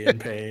you be in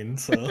pain.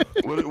 So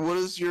what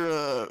is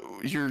your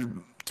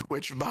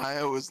Twitch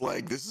bio is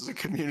like? This is a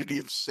community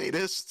of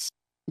sadists.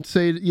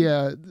 Something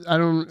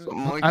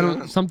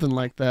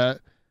like that.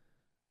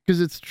 Because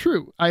it's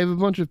true. I have a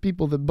bunch of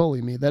people that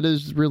bully me. That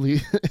is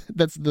really,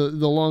 that's the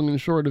long and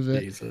short of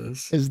it.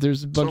 Jesus. Is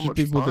there's a bunch of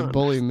people that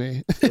bully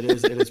me. It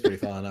is pretty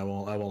fun. I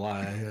won't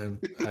lie.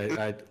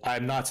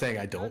 I'm not saying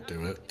I don't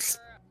do it.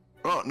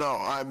 Oh no,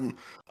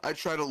 I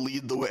try to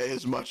lead the way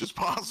as much as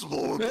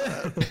possible with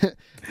that.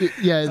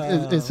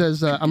 It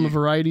says I'm a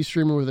variety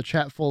streamer with a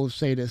chat full of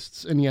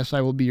sadists, and yes,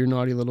 I will be your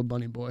naughty little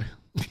bunny boy.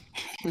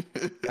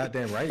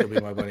 Goddamn right, you'll be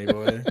my bunny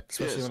boy.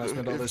 Especially when I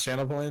spend all those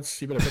channel points.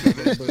 You better put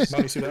that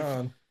bodysuit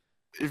on.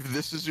 If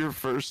this is your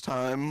first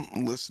time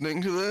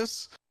listening to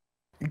this,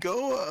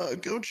 go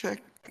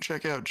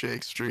check out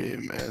Jake's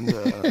stream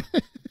and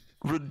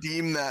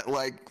redeem that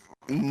like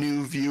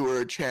new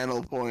viewer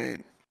channel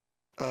point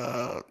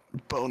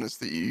bonus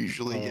that you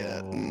usually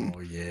get. Oh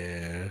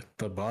yeah,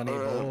 the bunny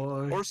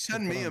boy. Or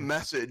send me a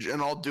message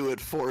and I'll do it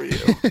for you.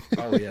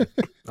 Oh yeah,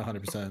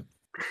 100%.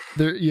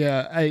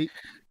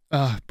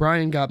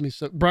 Brian got me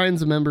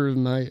Brian's a member of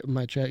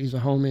my chat. He's a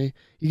homie.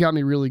 He got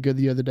me really good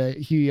the other day.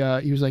 He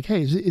was like,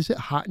 "Hey, is it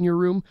hot in your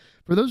room?"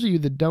 For those of you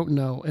that don't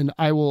know, and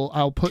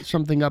I'll put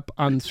something up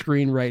on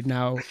screen right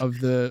now of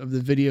the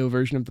video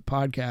version of the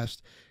podcast.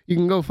 You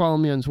can go follow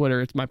me on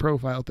Twitter. It's my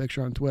profile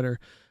picture on Twitter.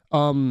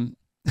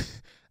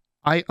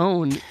 I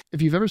own,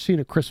 if you've ever seen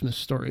A Christmas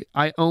Story,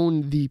 I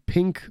own the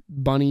pink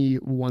bunny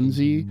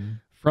onesie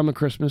from A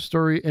Christmas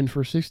Story, and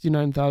for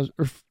 69,000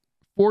 or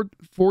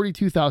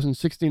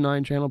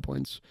 42,069 channel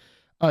points,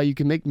 you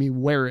can make me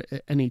wear it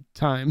at any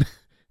time.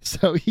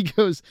 So he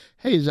goes,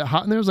 "Hey, is it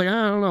hot in there?" I was like,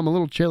 "I don't know, I'm a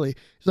little chilly."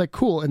 He's like,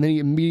 "Cool," and then he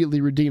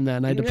immediately redeemed that,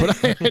 and I had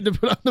to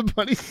put on the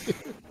bunny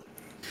suit,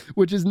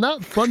 which is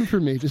not fun for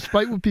me,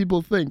 despite what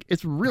people think.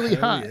 It's really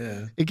hot.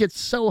 Yeah. It gets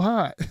so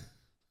hot.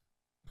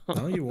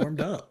 Oh, you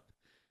warmed up.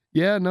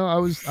 Yeah, no, I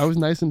was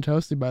nice and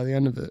toasty by the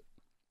end of it.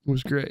 It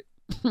was great.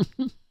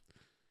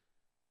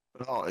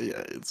 Oh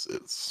yeah, it's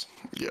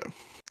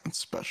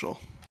special.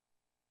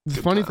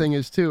 The funny thing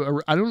is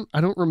too, I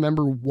don't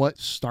remember what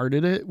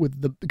started it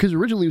because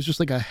originally it was just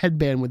like a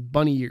headband with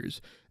bunny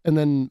ears, and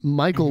then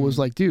Michael was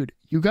like, "Dude,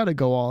 you got to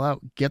go all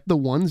out, get the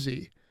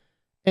onesie,"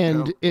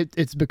 and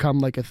it's become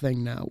like a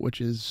thing now,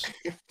 which is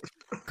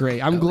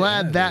great. I'm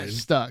glad that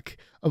stuck.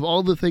 Of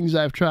all the things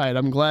I've tried,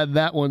 I'm glad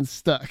that one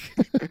stuck.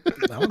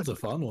 That one's a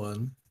fun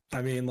one.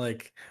 I mean,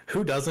 like,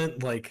 who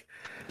doesn't like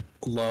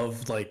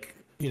love like,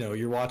 you know,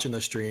 you're watching the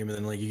stream and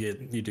then like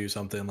you do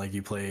something like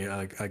you play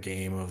a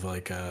game of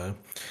like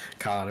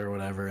COD or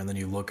whatever, and then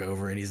you look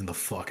over and he's in the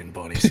fucking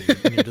bunny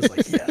suit and you're just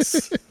like,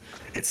 yes,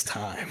 it's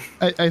time.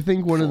 I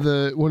think one of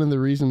the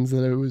reasons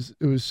that it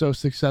was so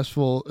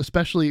successful,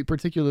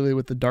 particularly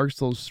with the Dark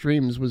Souls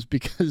streams, was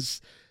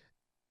because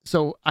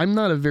I'm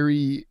not a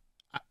very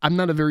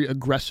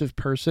aggressive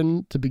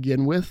person to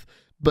begin with,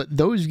 but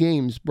those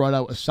games brought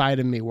out a side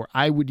of me where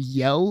I would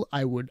yell.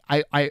 I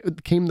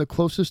came the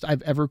closest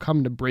I've ever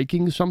come to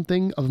breaking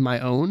something of my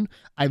own.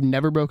 I've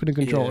never broken a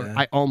controller. Yeah.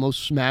 I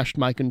almost smashed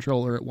my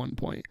controller at one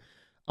point.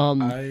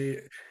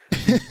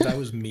 That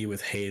was me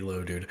with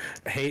Halo, dude.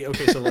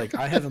 Okay, so like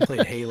I haven't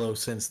played Halo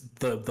since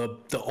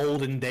the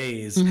olden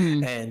days,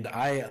 and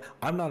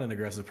I'm not an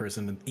aggressive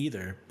person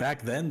either.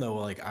 Back then though,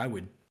 like I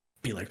would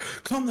be like,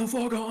 "Come the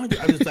fuck on!"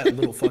 I was that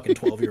little fucking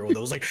 12-year-old that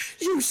was like,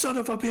 "You son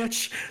of a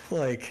bitch!"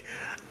 Like,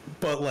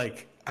 but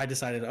like, I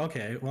decided,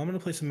 okay, well, I'm gonna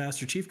play some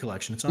Master Chief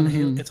Collection. It's on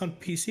it's on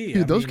PC.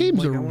 Dude, those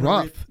games are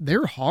rough.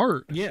 They're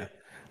hard. Yeah,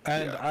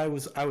 and I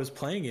was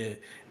playing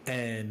it,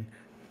 and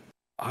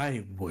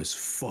I was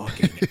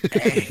fucking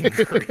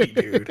angry,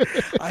 dude.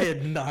 I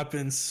had not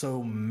been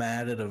so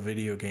mad at a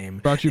video game.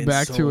 Brought you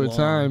back so to a long.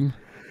 time.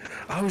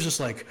 I was just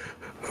like,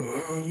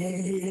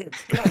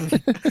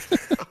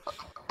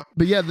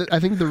 but yeah, I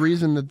think the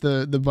reason that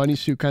the bunny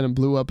suit kind of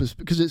blew up is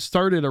because it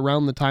started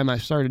around the time I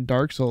started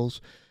Dark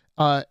Souls.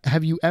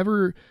 Have you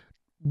ever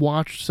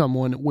watched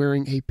someone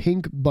wearing a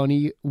pink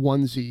bunny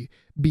onesie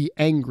be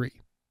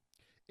angry?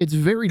 It's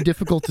very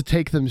difficult to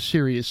take them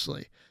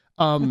seriously.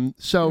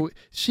 So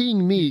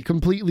seeing me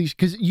completely,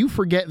 because you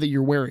forget that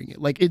you're wearing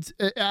it. Like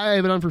I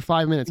have it on for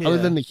 5 minutes. Yeah. Other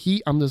than the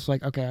heat, I'm just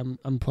like, okay,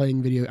 I'm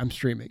playing video, I'm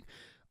streaming.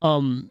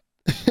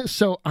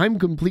 So I'm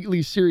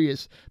completely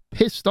serious,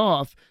 pissed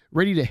off,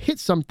 ready to hit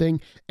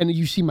something, and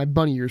you see my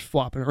bunny ears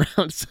flopping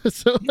around.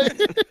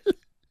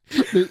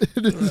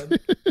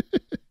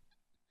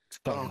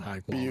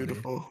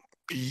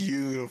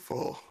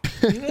 Beautiful.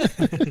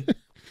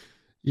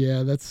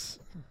 Yeah, that's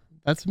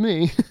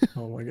me.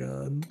 Oh my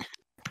god.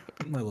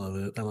 I love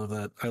it. I love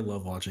that. I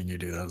love watching you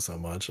do that so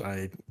much.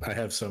 I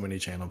have so many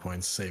channel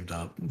points saved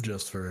up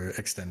just for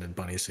extended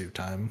bunny suit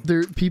time.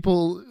 There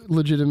people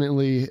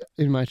legitimately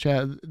in my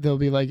chat, they'll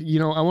be like,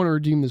 I want to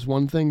redeem this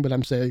one thing, but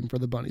I'm saving for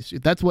the bunny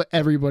suit. That's what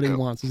everybody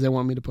wants, is they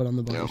want me to put on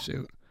the bunny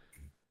suit.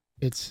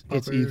 It's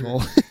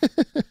evil.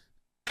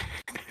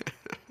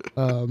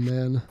 Oh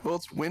man. Well,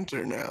 it's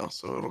winter now,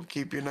 so it'll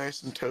keep you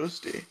nice and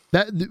toasty.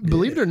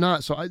 Believe it or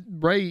not, so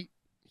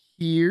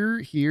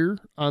here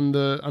on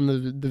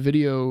the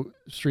video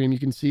stream, you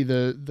can see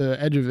the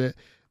edge of it.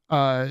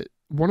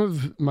 One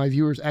of my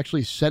viewers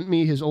actually sent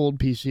me his old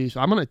PC, so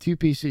I'm on a 2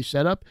 PC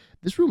setup.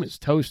 This room is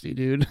toasty,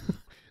 dude.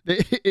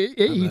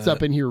 it heats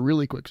up in here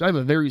really quick. So I have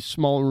a very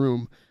small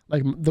room.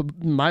 Like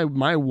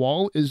my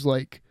wall is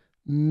like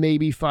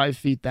maybe 5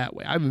 feet that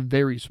way. I have a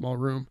very small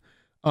room.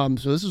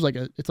 So this is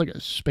it's like a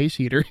space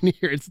heater in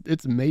here.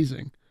 It's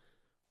amazing.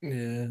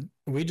 Yeah,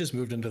 we just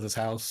moved into this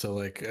house, so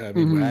like I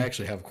mean, I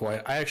actually have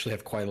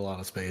quite a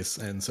lot of space,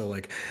 and so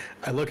like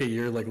I look at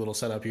your like little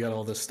setup. You got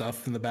all this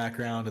stuff in the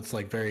background. It's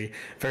like very,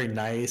 very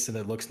nice, and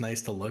it looks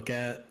nice to look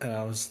at. And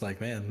I was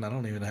like, man, I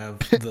don't even have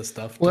the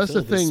stuff. Well, that's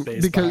the thing,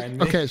 because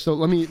okay, so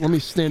let me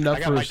stand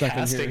up for a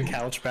second here. I got my casting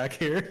couch back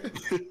here.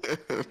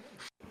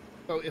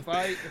 So if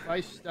I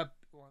step.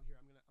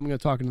 I'm going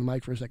to talk into the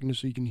mic for a second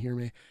just so you can hear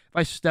me. If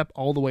I step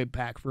all the way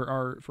back for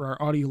our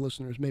audio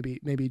listeners,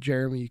 maybe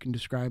Jeremy, you can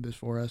describe this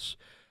for us.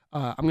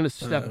 I'm going to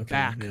step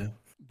back. Yeah.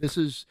 This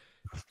is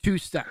 2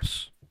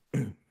 steps.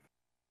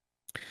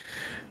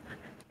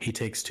 He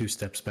takes 2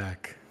 steps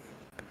back,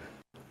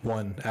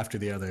 one after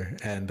the other,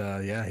 and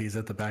he's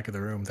at the back of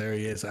the room. There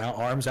he is,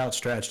 arms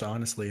outstretched,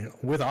 honestly,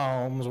 with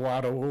arms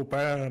wide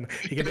open.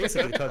 He can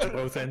basically touch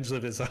both ends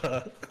of his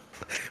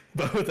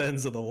both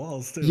ends of the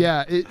walls too.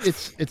 Yeah,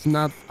 it's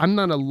not. I'm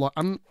a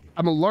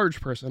large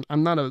person.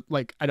 I'm not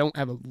I don't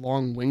have a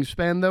long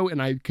wingspan though,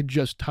 and I could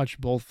just touch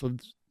both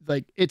of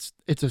it's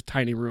a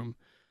tiny room.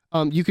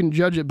 You can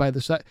judge it by the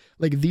size.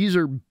 Like these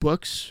are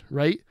books,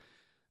 right?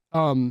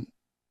 I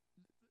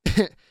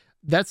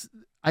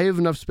have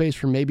enough space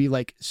for maybe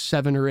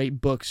 7 or 8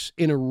 books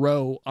in a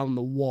row on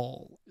the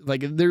wall.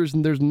 Like there's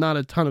not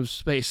a ton of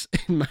space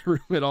in my room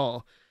at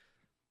all.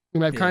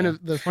 And I've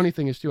the funny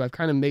thing is too, I've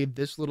kind of made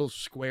this little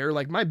square,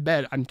 like my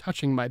bed, I'm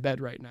touching my bed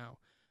right now.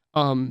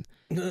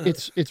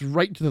 It's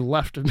right to the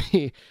left of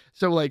me.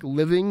 So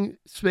living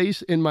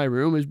space in my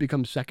room has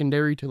become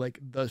secondary to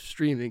the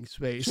streaming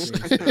space.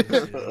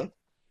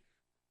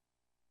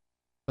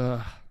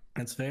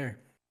 That's fair.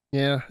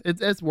 Yeah,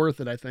 it's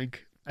worth it, I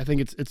think. I think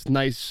it's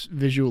nice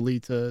visually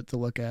to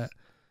look at,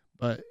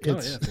 but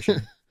it's for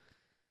sure.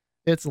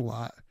 It's a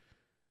lot.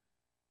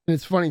 And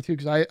it's funny too,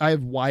 because I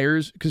have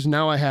wires, because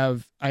now I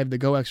have the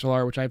Go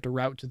XLR, which I have to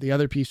route to the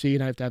other PC,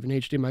 and I have to have an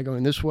HDMI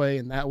going this way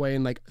and that way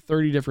in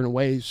 30 different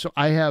ways. So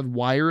I have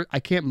wire. I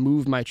can't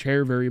move my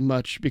chair very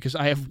much because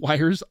I have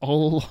wires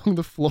all along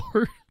the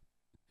floor.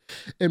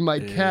 And my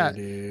cat,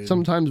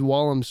 sometimes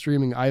while I'm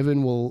streaming,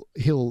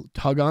 he'll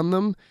tug on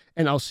them,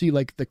 and I'll see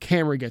the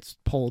camera gets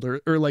pulled or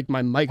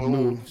my mic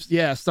moves.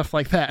 Yeah, stuff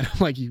like that. I'm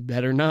like, you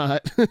better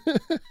not.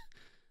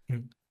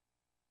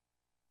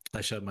 I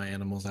shut my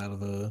animals out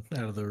of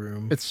the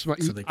room. It's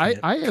smart. So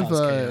I have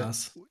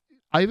chaos.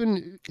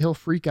 Ivan, he'll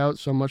freak out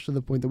so much to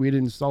the point that we had to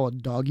install a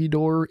doggy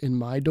door in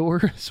my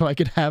door so I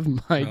could have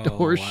my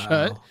door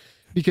shut,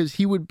 because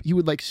he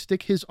would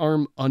stick his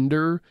arm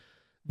under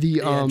the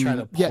try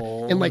to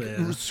pull,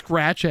 and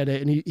scratch at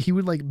it, and he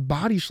would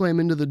body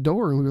slam into the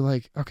door, and we were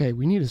like, okay,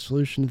 we need a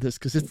solution to this,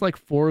 because it's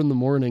 4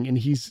 a.m. and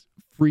he's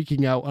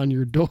freaking out on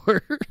your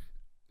door.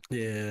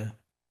 Yeah,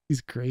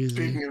 he's crazy.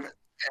 Speaking of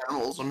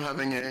animals, I'm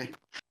having a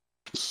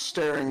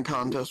staring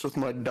contest with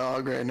my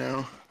dog right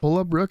now. Pull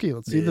up Rookie.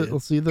 Let's see the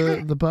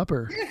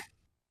pupper.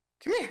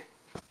 Come here.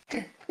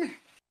 Come here.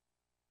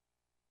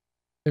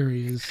 There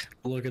he is.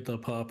 Look at the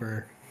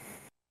pupper.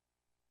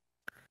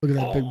 Look at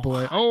that big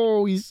boy.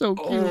 Oh, he's so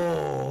cute.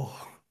 Oh,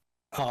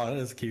 that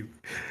is cute.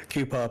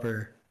 Cute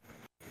pupper.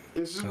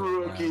 This is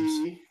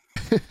Rookie.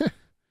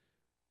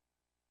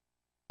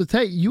 So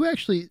Tay, you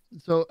actually,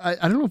 so I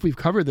don't know if we've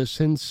covered this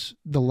since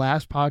the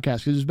last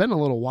podcast, because it's been a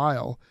little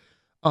while.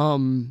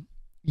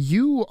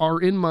 You are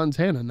in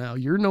Montana now.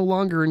 You're no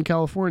longer in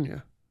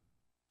California.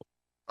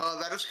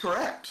 That is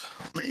correct.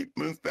 Let me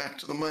move back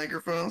to the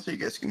microphone so you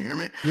guys can hear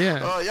me.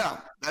 Yeah. Yeah,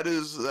 that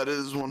is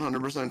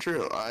 100%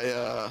 true.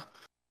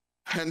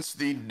 Hence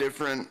the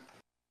different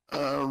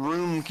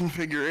room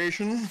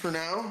configuration for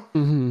now.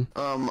 Mm-hmm.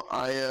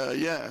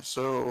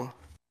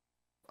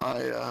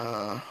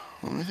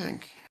 Let me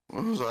think.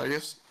 What was it? I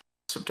guess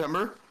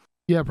September?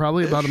 Yeah,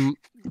 probably about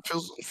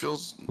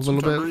feels a little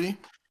bit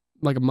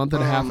like a month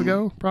and a half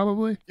ago,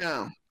 probably.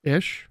 Yeah.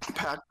 Ish.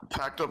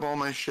 Packed up all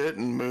my shit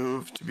and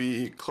moved to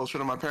be closer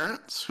to my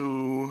parents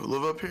who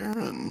live up here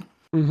and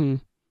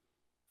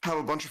have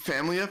a bunch of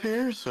family up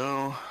here.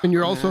 So. And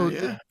you're also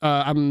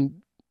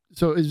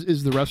So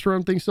is the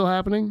restaurant thing still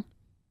happening?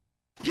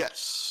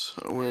 Yes,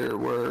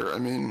 we're I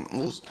mean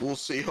we'll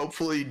see.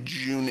 Hopefully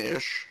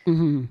June-ish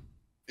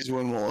is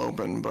when we'll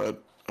open,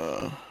 but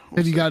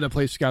have you got a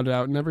place scouted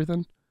out and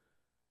everything?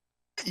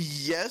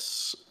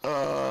 Yes,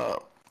 I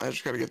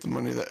just got to get the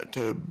money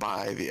to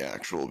buy the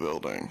actual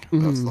building.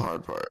 That's the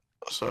hard part.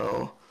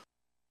 So,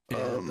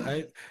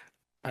 I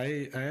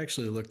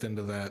actually looked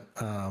into that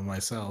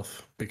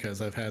myself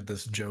because I've had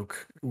this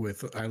joke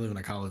with. I live in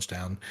a college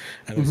town,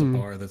 and there's a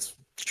bar that's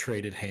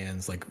traded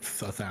hands like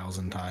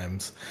 1,000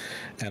 times,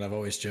 and I've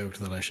always joked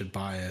that I should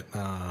buy it.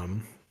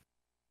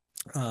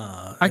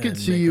 I could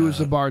see you as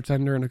a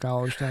bartender in a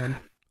college town.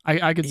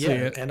 I could see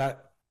it.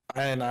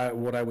 And I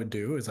what I would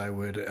do is I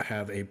would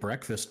have a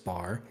breakfast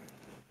bar,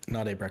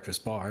 not a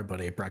breakfast bar,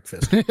 but a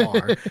breakfast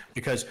bar,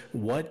 because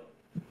what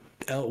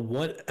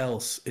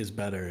else is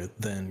better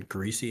than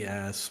greasy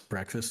ass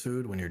breakfast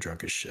food when you're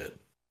drunk as shit?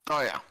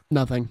 Oh yeah,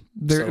 nothing.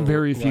 There are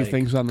very few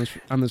things on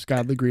this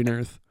godly green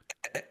earth.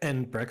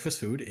 And breakfast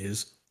food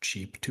is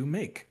cheap to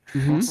make,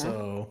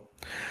 so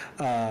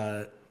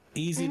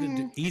easy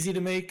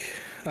to make.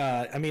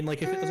 I mean,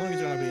 like as long as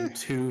you're not being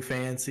too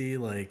fancy,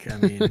 like I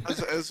mean,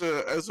 as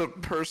a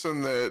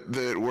person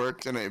that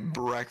worked in a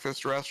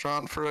breakfast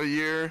restaurant for a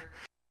year,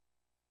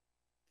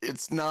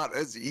 it's not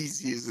as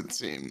easy as it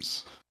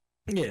seems.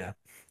 Yeah,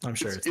 I'm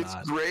sure it's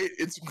not.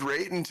 It's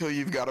great until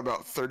you've got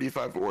about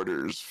 35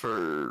 orders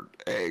for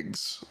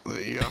eggs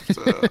that you have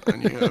to,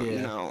 and you have,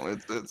 you know,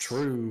 it's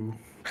true.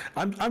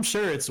 I'm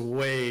sure it's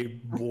way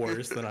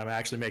worse than I'm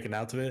actually making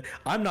out to it.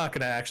 I'm not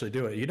going to actually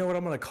do it. You know what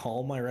I'm going to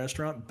call my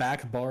restaurant?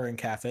 Back Bar and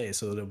Cafe,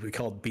 so it'll be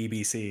called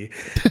BBC.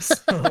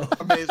 So.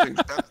 Amazing.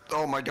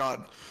 Oh my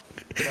God.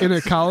 In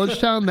a college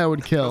town, that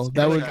would kill.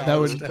 That would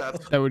kill.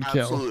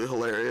 Absolutely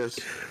hilarious.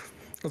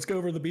 Let's go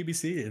over to the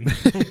BBC and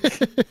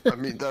I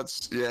mean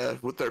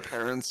with their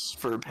parents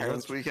for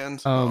Parents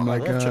Weekend. Oh my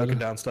God. I love choking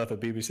down stuff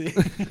at BBC.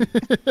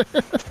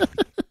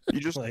 You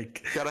just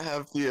gotta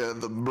have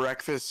the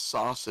breakfast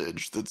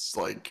sausage that's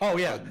like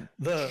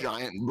the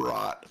giant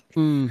brat.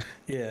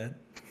 Yeah,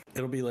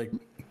 it'll be like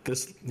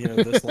this,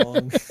 this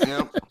long.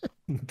 Yep,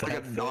 like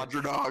a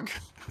Dodger dog.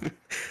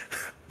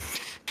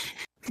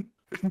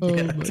 Oh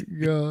my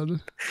God!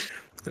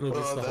 It'll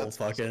just the whole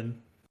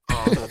fucking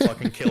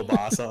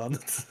kielbasa on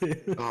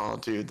it. Oh,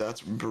 dude,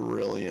 that's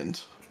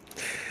brilliant.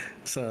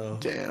 So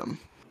damn.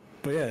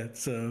 But yeah,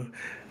 so.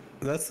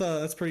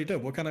 That's pretty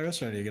dope. What kind of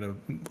restaurant are you gonna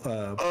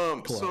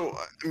pull so up?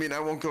 I mean, I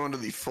won't go into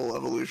the full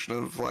evolution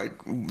of like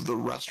the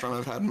restaurant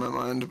I've had in my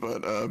mind,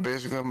 but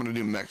basically I'm gonna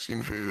do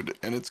Mexican food,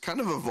 and it's kind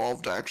of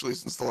evolved actually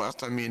since the last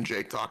time me and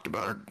Jake talked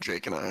about it.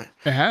 Jake and I.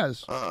 It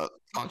has.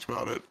 Talked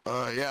about it.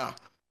 Yeah.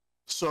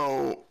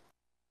 So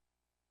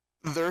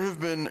there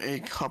have been a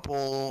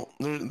couple.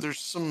 There's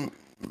some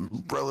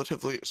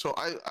relatively. So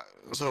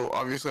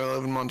obviously I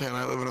live in Montana.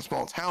 I live in a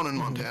small town in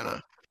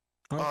Montana.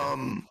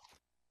 Okay.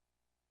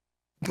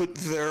 But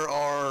there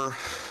are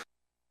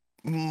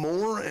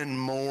more and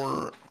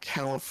more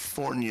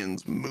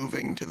Californians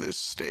moving to this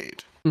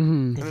state.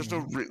 And there's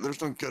no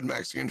good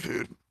Mexican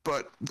food,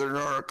 but there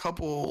are a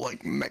couple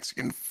like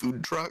Mexican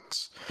food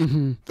trucks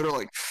that are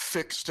like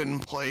fixed in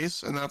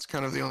place, and that's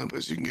kind of the only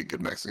place you can get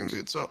good Mexican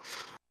food. So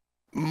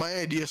my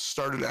idea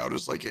started out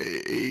as like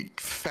a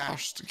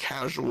fast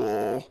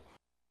casual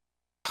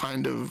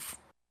kind of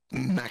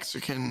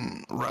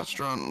Mexican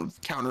restaurant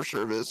with counter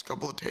service, a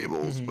couple of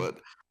tables, but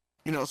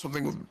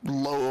something with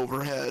low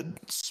overhead,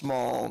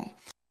 small.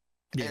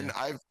 Yeah. And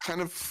I've kind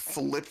of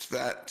flipped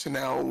that to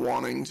now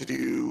wanting to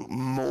do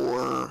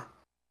more,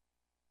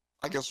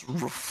 I guess,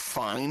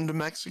 refined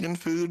Mexican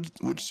food,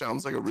 which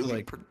sounds like a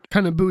really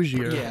kind of bougie.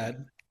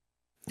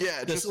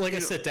 Yeah, just like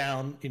a sit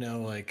down,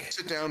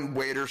 sit down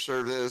waiter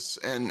service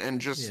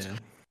and just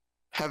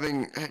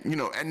having,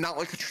 and not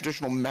like a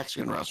traditional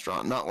Mexican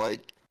restaurant, not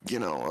like, I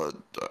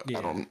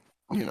don't,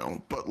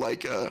 but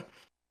like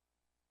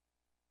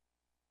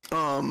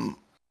I'm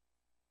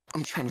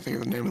trying to think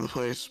of the name of the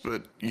place,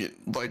 but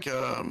like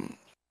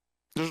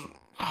there's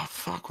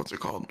what's it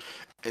called?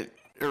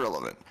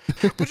 Irrelevant.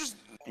 But just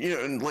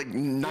like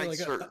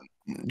nice.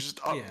 just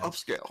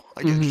upscale.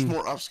 I get just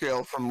more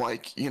upscale from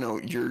like, you know,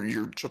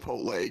 your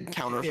Chipotle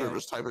counter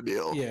service type of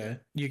deal. Yeah,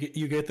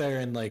 you get there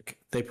and like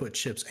they put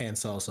chips and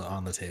salsa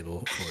on the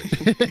table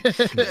for you.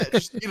 Yeah,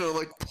 just, you know,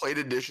 like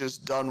plated dishes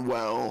done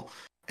well,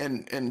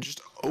 and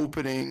just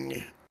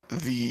opening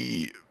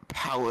the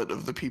palette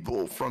of the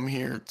people from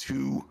here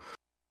to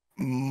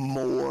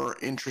more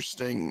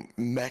interesting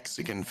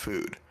Mexican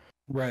food.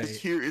 Right.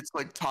 Here it's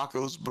like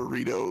tacos,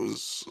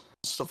 burritos,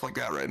 stuff like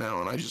that right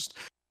now, and I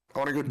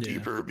want to go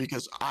deeper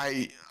because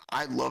I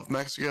love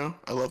Mexico.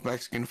 I love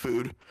Mexican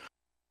food.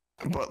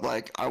 But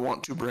like I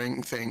want to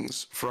bring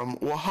things from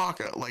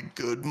Oaxaca, like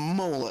good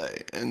mole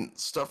and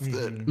stuff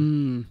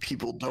that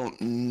people don't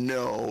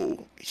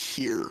know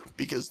here,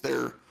 because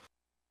they're,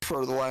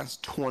 for the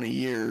last 20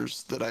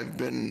 years that I've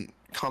been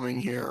coming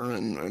here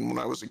and when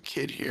I was a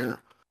kid here,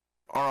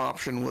 our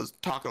option was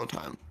Taco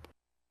Time,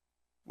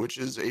 which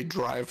is a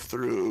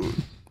drive-through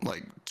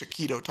like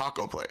taquito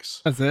taco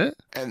place. That's it?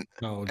 And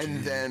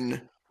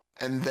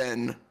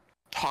then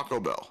Taco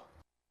Bell.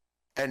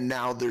 And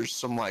now there's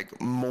some like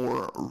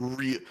more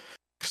real,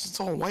 because it's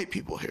all white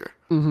people here.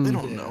 They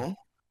don't know,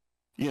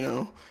 you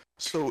know.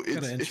 So it's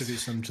gotta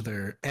introduce them to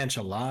their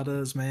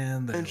enchiladas,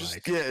 man. And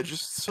just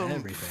just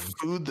some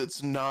food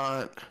that's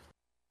not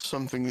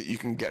something that you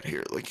can get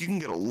here. Like you can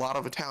get a lot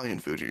of Italian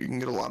food here. You can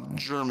get a lot of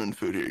German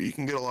food here. You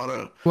can get a lot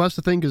of. Well, that's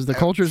the thing, because the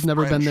culture's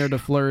never been there to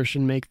flourish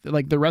and make,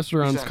 like, the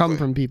restaurants come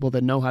from people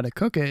that know how to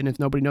cook it, and if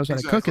nobody knows how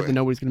to cook it, then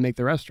nobody's gonna make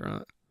the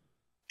restaurant.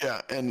 Yeah,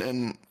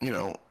 and you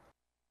know,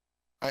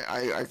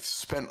 I've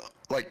spent,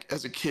 like,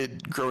 as a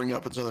kid growing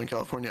up in Southern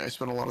California, I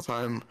spent a lot of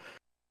time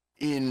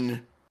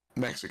in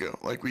Mexico.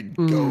 Like we'd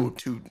go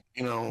to,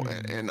 you know,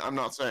 and I'm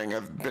not saying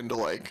I've been to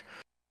like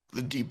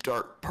the deep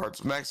dark parts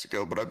of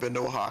Mexico, but I've been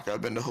to Oaxaca,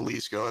 I've been to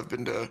Jalisco, I've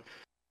been to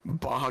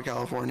Baja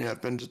California,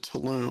 I've been to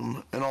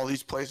Tulum, and all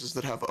these places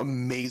that have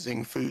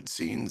amazing food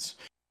scenes.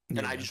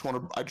 And I just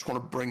want to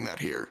bring that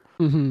here.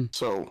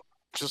 So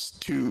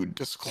just to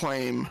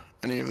disclaim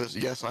any of this,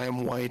 yes, I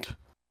am white.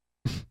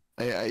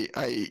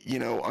 I you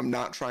know, I'm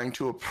not trying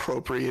to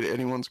appropriate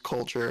anyone's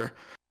culture.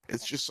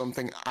 It's just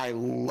something I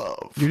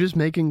love. You're just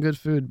making good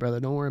food,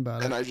 brother. Don't worry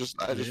about it. And I just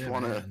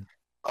want to.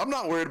 I'm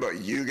not worried about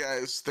you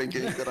guys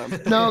thinking that I'm.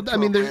 No, I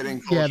mean,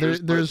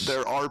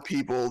 there are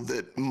people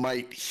that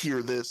might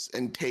hear this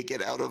and take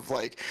it out of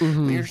like,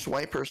 you're just a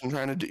white person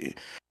trying to do.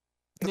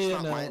 That's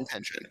not my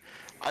intention.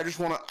 I just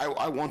want to.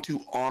 I want to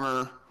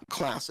honor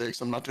classics.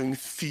 I'm not doing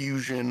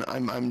fusion.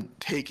 I'm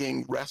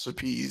taking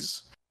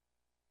recipes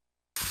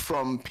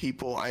from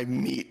people I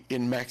meet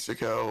in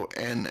Mexico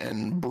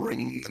and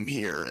bringing them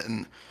here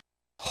and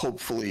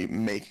hopefully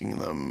making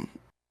them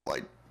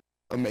like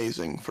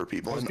amazing for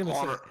people and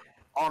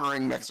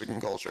honoring Mexican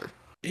culture.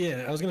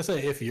 Yeah, I was gonna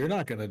say, if you're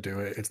not gonna do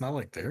it, it's not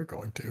like they're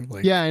going to.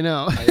 Like, yeah, I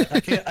know.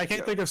 I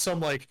can't think of some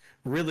like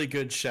really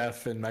good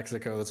chef in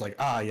Mexico that's like,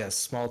 yes,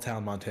 small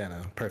town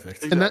Montana,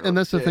 perfect. Exactly. And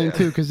that's the thing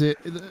too, because it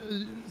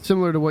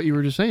similar to what you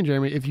were just saying,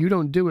 Jeremy. If you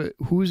don't do it,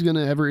 who's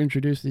gonna ever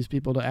introduce these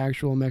people to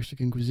actual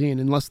Mexican cuisine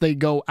unless they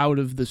go out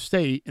of the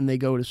state and they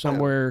go to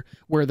somewhere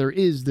where there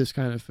is this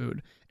kind of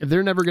food? If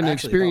they're never gonna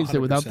experience 100%. It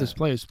without this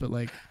place, but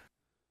like.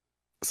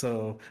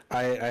 So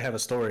I have a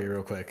story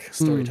real quick.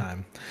 Story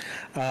time.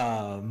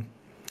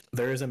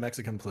 There is a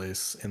Mexican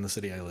place in the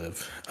city I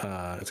live.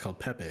 It's called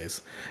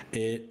Pepe's.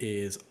 It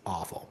is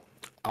awful.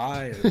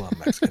 I love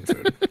Mexican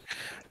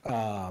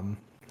food.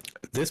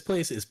 This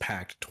place is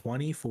packed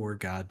 24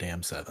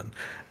 goddamn 7.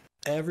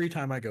 Every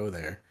time I go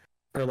there,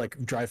 or like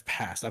drive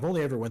past, I've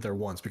only ever went there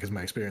once because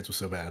my experience was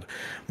so bad.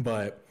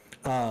 But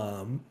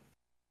let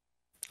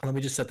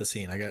me just set the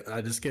scene.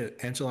 I just get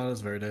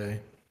enchiladas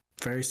verde.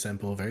 Very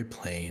simple, very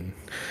plain.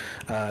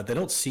 They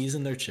don't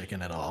season their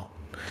chicken at all.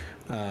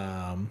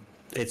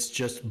 It's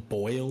just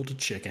boiled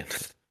chicken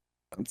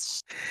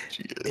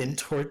in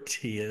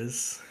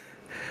tortillas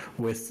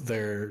with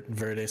their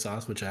verde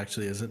sauce, which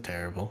actually isn't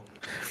terrible.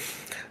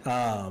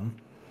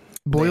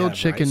 Boiled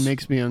chicken rice.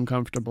 Makes me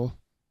uncomfortable.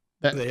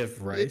 They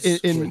have rice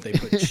where they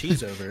put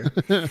cheese over.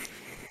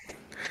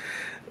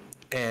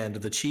 And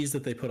the cheese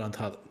that they put on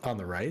top on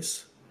the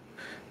rice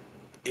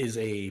is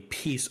a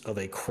piece of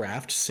a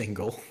Kraft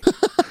single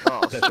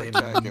that they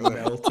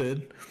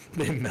melted.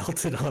 They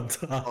melted on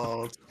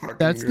top.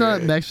 That's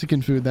not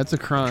Mexican food. That's a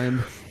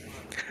crime.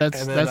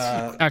 That's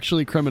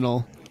actually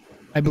criminal.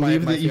 I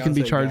believe that you can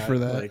be charged for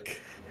that.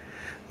 Like,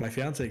 my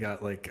fiance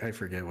got like, I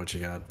forget what she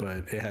got, but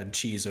it had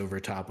cheese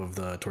over top of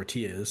the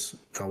tortillas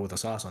with a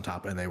sauce on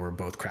top, and they were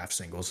both Kraft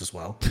singles as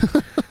well.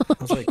 I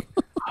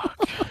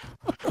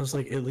was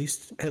like, at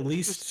least,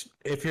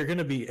 if you're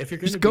gonna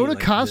just go to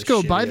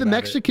Costco, buy the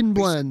Mexican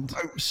blend,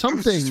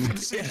 something. I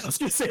was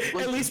gonna say,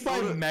 at least buy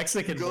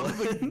Mexican blend.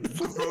 Go to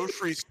the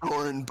grocery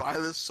store and buy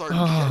the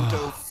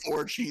Sargento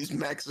 4-cheese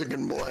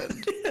Mexican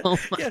blend. Oh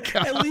my God.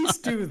 At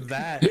least do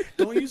that.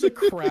 Don't use a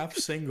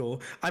Kraft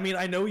single. I mean,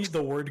 I know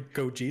the word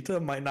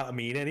Gogeta might not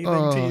mean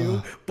anything to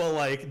you, but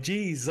like,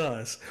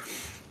 Jesus.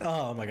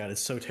 Oh my god,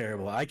 it's so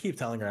terrible. I keep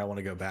telling her I want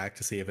to go back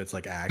to see if it's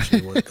like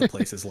actually what the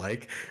place is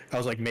like. I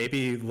was like,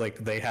 maybe like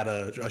they had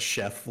a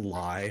chef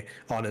lie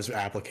on his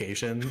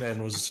application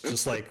and was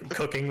just like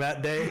cooking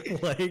that day.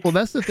 Like, well,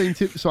 that's the thing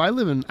too. So I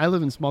live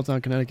in small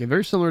town Connecticut,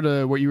 very similar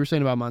to what you were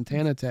saying about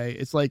Montana, Tay.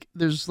 It's like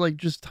there's like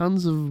just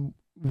tons of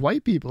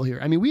white people here.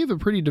 I mean, we have a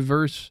pretty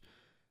diverse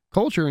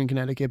culture in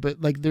Connecticut,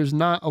 but like there's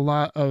not a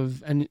lot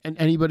of and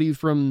anybody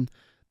from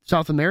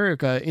South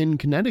America in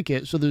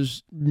Connecticut, so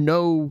there's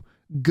no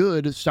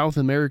good South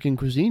American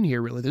cuisine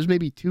here really. There's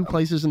maybe 2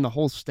 places in the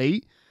whole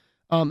state.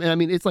 And I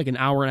mean it's like an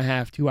hour and a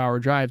half, 2-hour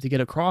drive to get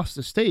across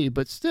the state,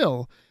 but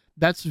still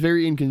that's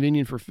very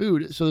inconvenient for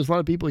food. So there's a lot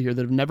of people here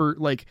that have never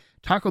like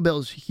Taco Bell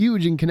is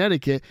huge in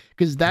Connecticut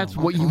because that's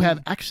what you have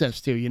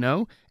access to, you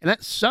know? And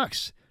that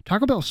sucks.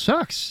 Taco Bell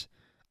sucks.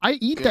 I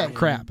eat that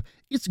crap.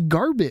 It's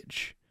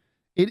garbage.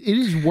 It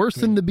is worse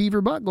than the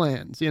beaver butt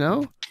glands, you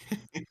know?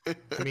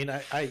 I mean,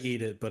 I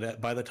eat it, but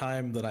by the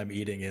time that I'm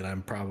eating it,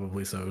 I'm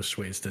probably so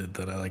wasted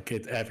that I like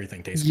it.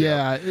 Everything tastes good.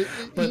 Yeah,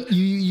 but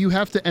you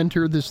have to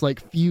enter this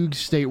like fugue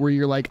state where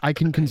you're like, I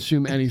can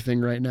consume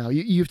anything right now.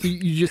 You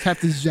just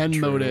have to Zen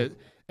mode it,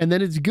 and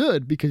then it's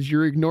good because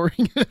you're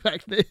ignoring the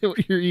fact that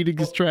what you're eating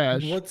is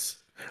trash.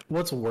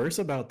 What's worse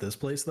about this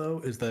place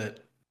though is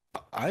that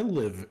I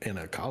live in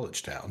a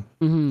college town.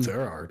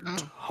 There are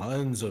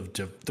tons of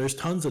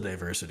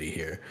diversity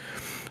here.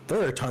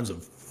 There are tons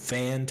of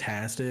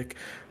fantastic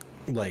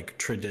like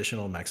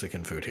traditional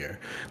Mexican food here.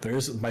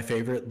 There's my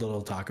favorite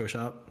little taco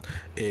shop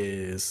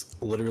is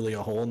literally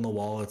a hole in the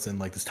wall. It's in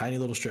like this tiny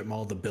little strip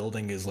mall. The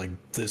building is like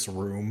this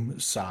room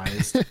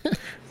sized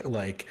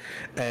like,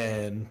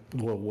 and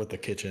well, with the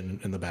kitchen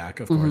in the back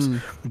of course,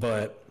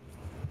 but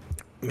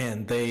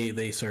man,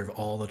 they serve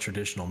all the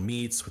traditional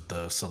meats with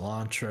the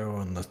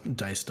cilantro and the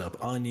diced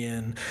up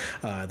onion.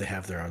 They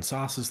have their own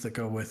sauces that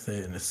go with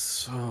it, and it's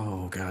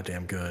so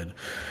goddamn good.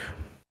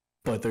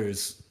 But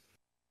there's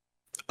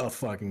a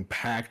fucking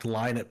packed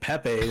line at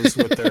Pepe's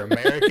with their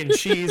American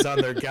cheese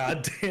on their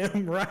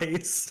goddamn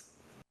rice.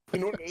 You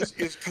know what it is?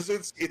 It's because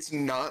it's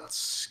not.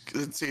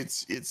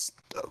 It's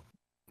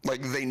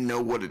like they know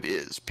what it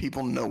is.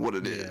 People know what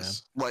it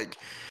is. Like,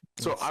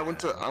 so I went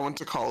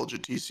to college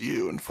at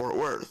TCU in Fort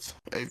Worth,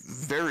 a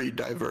very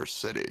diverse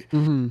city,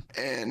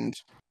 and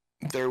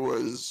there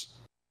was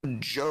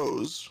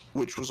Joe's,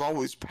 which was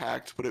always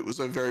packed, but it was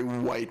a very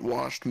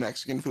whitewashed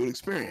Mexican food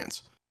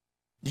experience.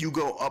 You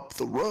go up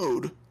the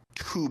road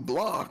 2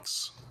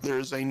 blocks,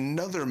 there's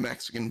another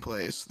Mexican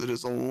place that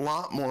is a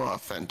lot more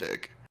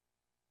authentic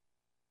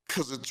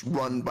because it's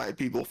run by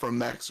people from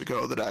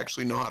Mexico that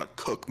actually know how to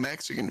cook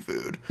Mexican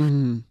food.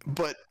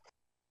 But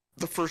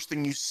the first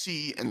thing you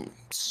see and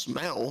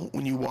smell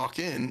when you walk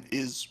in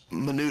is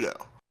menudo,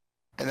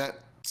 and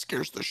that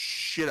scares the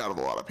shit out of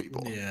a lot of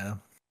people. Yeah,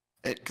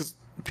 because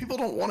people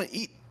don't want to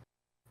eat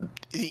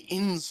the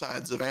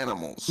insides of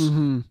animals,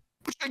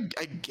 which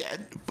I get,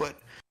 but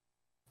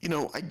you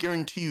know, I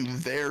guarantee you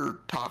their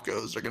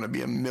tacos are going to be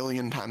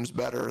 1,000,000 times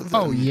better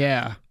than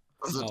the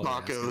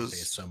tacos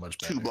so much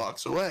 2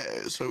 blocks away.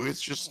 So it's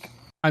just...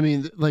 I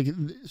mean, like,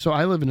 so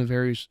I live in a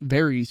very,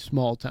 very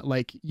small town.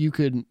 Like, you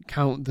could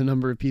count the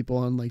number of people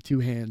on, like,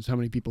 2 hands, how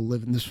many people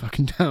live in this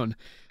fucking town.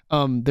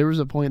 There was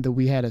a point that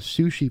we had a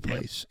sushi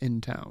place in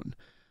town,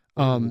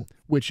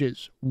 which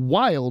is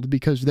wild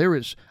because there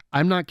is,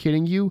 I'm not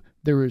kidding you,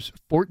 there is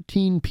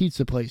 14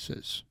 pizza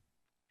places.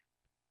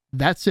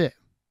 That's it.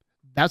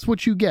 That's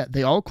what you get.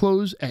 They all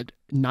close at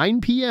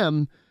 9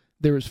 p.m.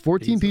 There was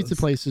 14 pizza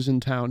places in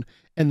town.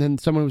 And then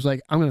someone was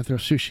like, I'm going to throw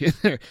sushi in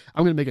there.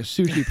 I'm going to make a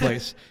sushi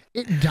place.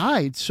 It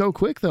died so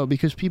quick, though,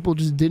 because people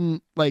just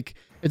didn't, like,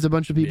 it's a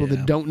bunch of people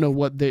that don't know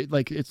what they,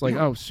 like, it's like,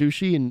 oh,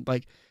 sushi. And,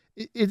 like,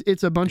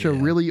 it's a bunch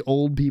of really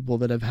old people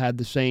that have had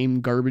the same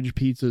garbage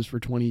pizzas for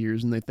 20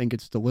 years and they think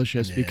it's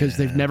delicious because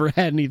they've never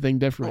had anything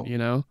different, you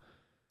know?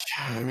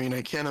 I mean,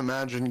 I can't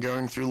imagine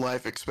going through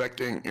life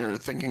expecting or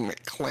thinking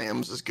that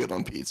clams is good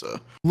on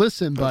pizza.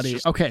 Listen, buddy.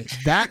 Okay,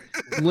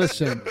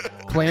 listen.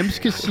 Clams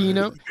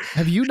Casino.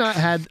 Have you not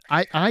had?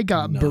 I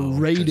got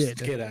berated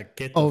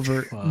get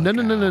over.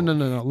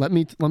 No. Let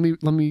me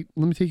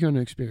take you on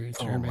an experience.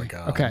 Oh Jeremy. my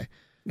god. Okay.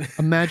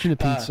 Imagine a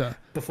pizza.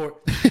 Before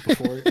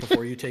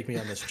you take me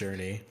on this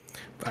journey,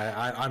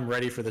 I'm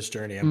ready for this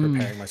journey. I'm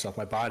preparing myself.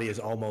 My body is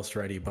almost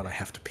ready, but I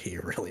have to pee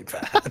really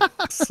bad.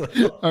 So.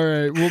 All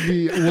right,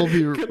 we'll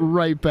be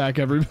right back,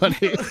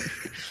 everybody.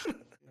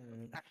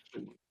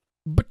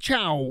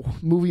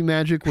 Bachow, movie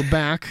magic. We're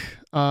back.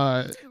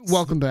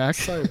 Welcome back.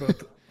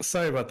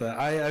 Sorry about that.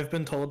 I've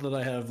been told that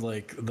I have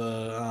like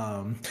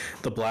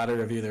the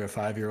bladder of either a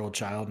 5-year-old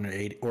child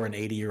or an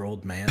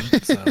 80-year-old man.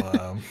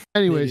 So,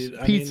 anyways,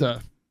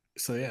 pizza.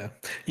 So yeah,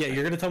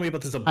 you're gonna tell me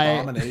about this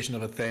abomination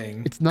of a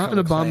thing. It's not an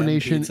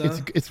abomination.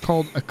 It's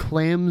called a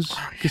Clams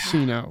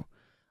Casino.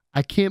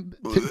 I can't.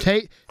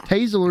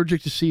 Tay's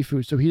allergic to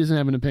seafood, so he doesn't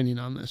have an opinion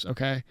on this.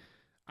 Okay,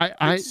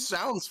 it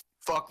sounds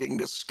fucking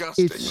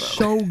disgusting. It's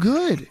so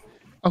good.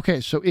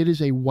 Okay, so it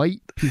is a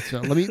white pizza.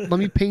 Let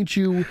me paint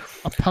you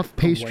a puff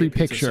pastry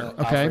picture.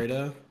 Okay,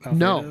 Alfredo?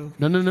 No.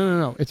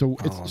 It's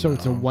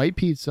a white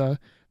pizza,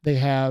 They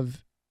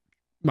have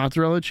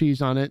mozzarella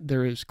cheese on it.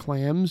 There is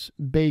clams,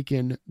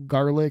 bacon,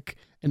 garlic,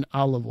 and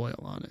olive oil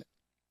on it.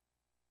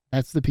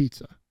 That's the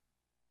pizza.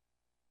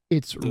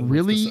 It's a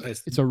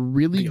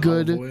really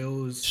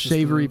good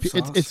savory.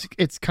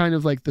 It's kind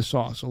of like the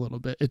sauce a little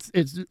bit.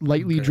 It's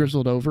lightly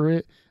drizzled over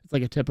it. It's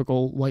like a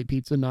typical white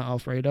pizza, not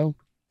Alfredo.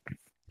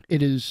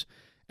 It is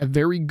a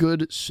very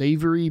good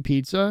savory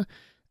pizza.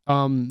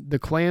 The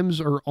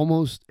clams are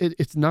almost.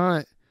 It's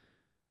not.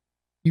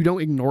 You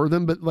don't ignore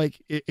them, but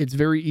like it's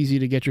very easy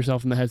to get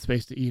yourself in the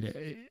headspace to eat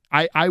it.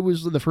 I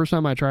was the first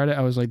time I tried it,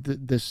 I was like,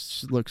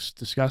 this looks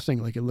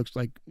disgusting. Like it looks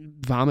like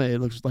vomit. It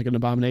looks like an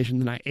abomination.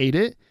 Then I ate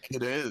it.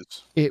 It is.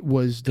 It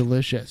was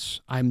delicious.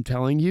 I'm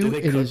telling you. Do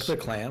they cook the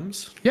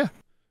clams? Yeah.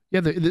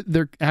 Yeah.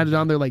 They're added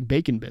on there like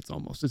bacon bits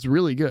almost. It's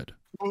really good.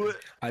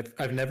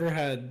 I've never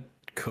had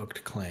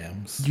cooked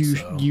clams.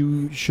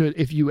 You should,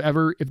 if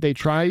they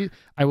try.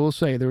 I will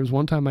say there was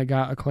one time I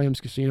got a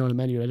clams casino on a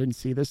menu. I didn't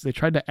see this. They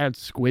tried to add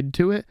squid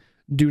to it.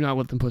 Do not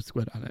let them put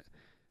squid on it.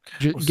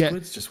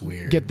 Squid's just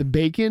weird. Get the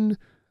bacon,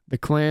 the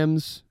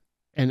clams,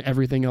 and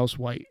everything else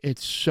white.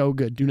 It's so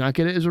good. Do not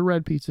get it as a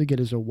red pizza. Get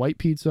it as a white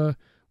pizza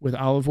with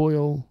olive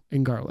oil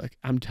and garlic.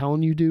 I'm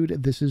telling you,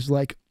 dude, this is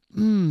like,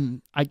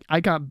 I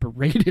got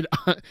berated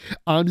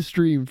on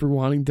stream for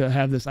wanting to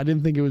have this. I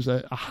didn't think it was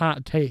a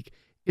hot take.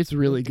 It's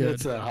really good.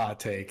 It's a hot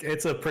take.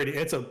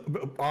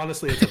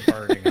 Honestly, it's a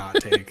burning hot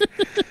take.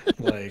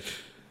 Like,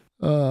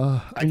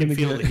 I can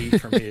feel the heat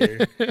from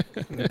here.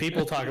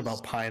 People talk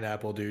about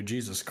pineapple, dude.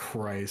 Jesus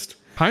Christ.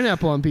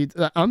 Pineapple on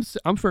pizza.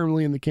 I'm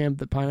firmly in the camp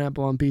that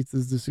pineapple on pizza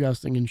is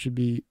disgusting and should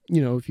be,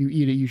 if you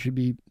eat it, you should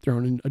be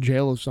thrown in a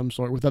jail of some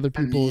sort with other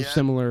people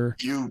similar.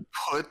 You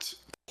put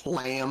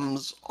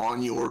clams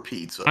on your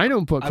pizza. I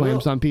don't put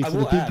clams on pizza.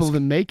 The people that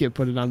make it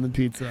put it on the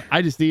pizza.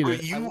 I just eat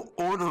it. You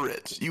order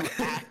it. You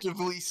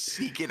actively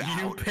seek it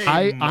out.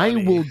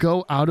 I will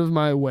go out of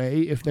my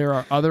way if there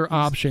are other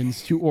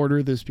options to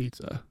order this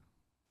pizza.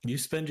 You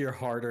spend your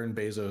hard-earned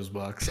Bezos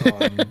bucks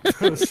on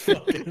those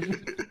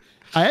fucking...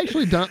 I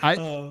actually don't. I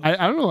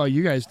don't know how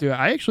you guys do it.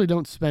 I actually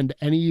don't spend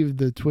any of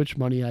the Twitch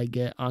money I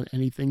get on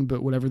anything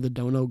but whatever the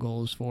dono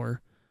goal is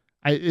for.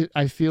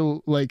 I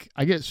feel like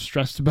I get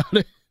stressed about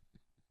it.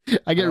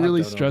 I get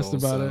really stressed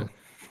about it.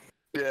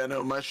 Yeah,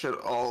 no, my shit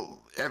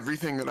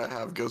everything that I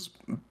have goes,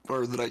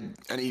 or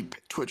any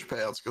Twitch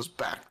payouts goes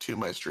back to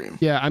my stream.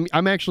 Yeah,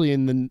 I'm actually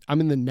in the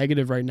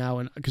negative right now,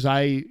 and because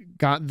I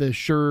got the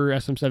Shure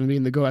SM7B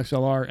and the Go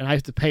XLR, and I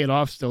have to pay it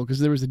off still because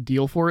there was a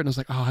deal for it, and I was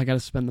like, oh, I got to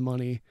spend the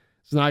money,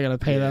 so now I got to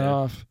pay that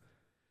off.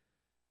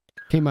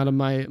 Came out of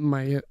my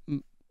my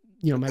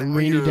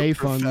rainy day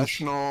fund.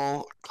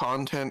 Professional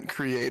content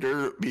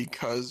creator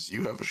because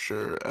you have a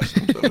Shure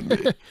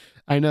SM7B.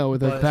 I know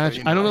with a patch.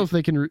 I don't know if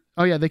they can.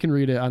 They can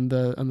read it on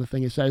the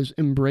thing. It says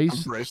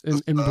embrace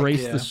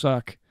the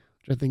suck,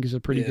 which I think is a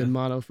pretty good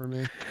motto for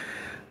me.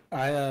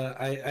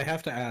 I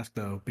have to ask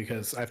though,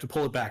 because I have to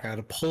pull it back. I have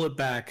to pull it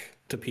back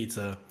to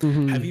pizza.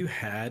 Mm-hmm. Have you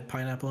had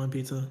pineapple on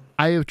pizza?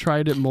 I have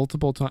tried it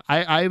multiple times.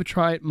 I have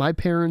tried. My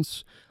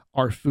parents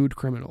are food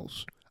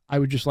criminals. I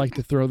would just like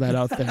to throw that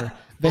out there.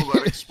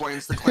 That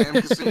explains the clam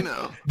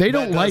casino. They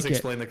don't like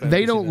it.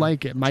 They don't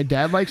like it. My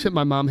dad likes it.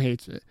 My mom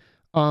hates it.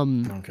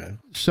 Okay.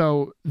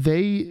 So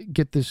they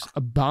get this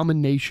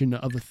abomination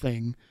of a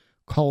thing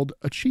called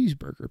a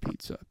cheeseburger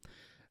pizza.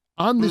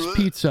 On this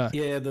pizza.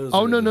 Yeah, those.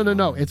 Oh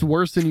no! It's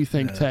worse than you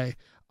think, Tay.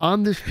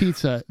 On this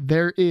pizza,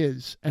 there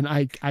is, and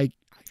I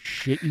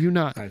shit you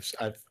not.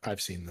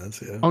 I've seen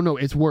this. Yeah. Oh no,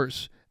 it's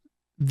worse.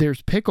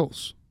 There's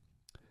pickles.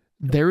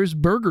 There is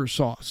burger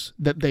sauce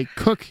that they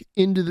cook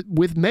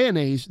with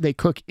mayonnaise. They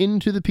cook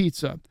into the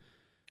pizza.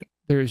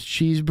 There is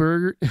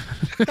cheeseburger.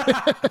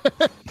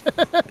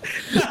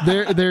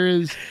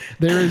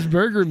 there is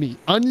burger meat,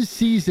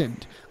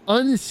 unseasoned,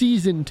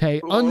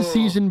 Tay,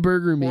 unseasoned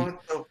burger meat.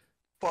 What the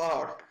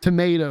fuck?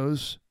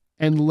 Tomatoes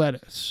and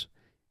lettuce.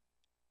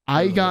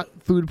 I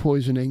got food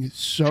poisoning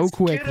so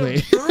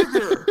quickly.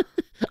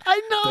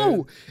 I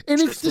know, and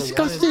it's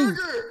disgusting.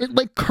 It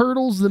like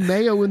curdles the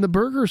mayo in the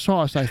burger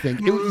sauce. I think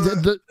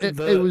the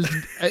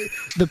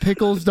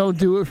pickles don't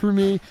do it for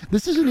me.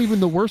 This isn't even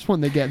the worst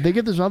one they get. They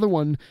get this other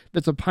one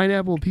that's a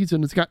pineapple pizza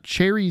and it's got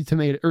cherry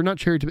tomato, or not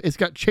cherry tomato. It's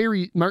got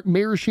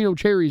maraschino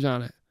cherries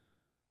on it.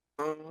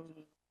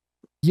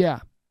 Yeah.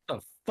 What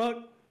the fuck?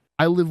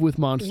 I live with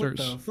monsters.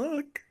 What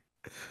the fuck?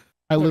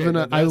 I live in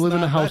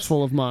a house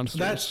full of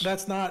monsters.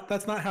 That's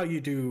not how you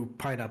do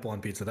pineapple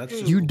on pizza. That's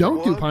just you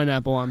don't do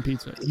pineapple on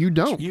pizza. You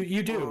don't.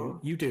 You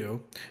do.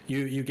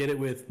 You get it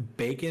with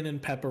bacon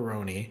and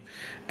pepperoni,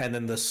 and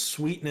then the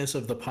sweetness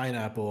of the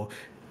pineapple.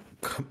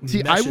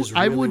 See, I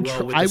would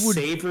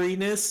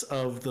savoriness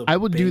of the. I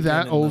would do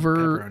that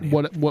over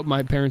what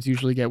my parents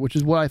usually get, which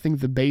is what I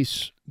think the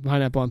base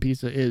pineapple on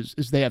pizza is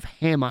they have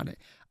ham on it.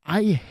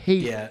 I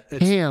hate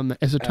ham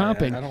as a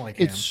topping. I don't like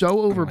ham. It's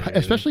so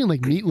especially in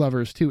like meat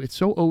lovers too. It's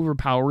so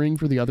overpowering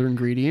for the other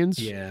ingredients.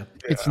 Yeah.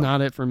 It's not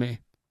it for me.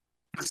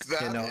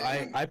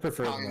 I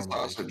prefer Italian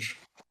sausage.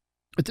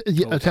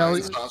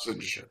 Italian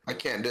sausage. I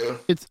can't do.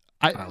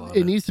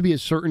 It needs to be a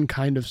certain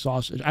kind of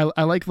sausage.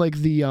 I like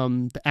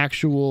the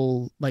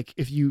actual, like,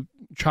 if you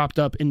chopped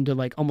up into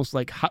like almost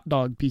like hot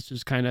dog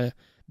pieces, kind of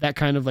that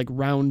kind of like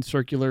round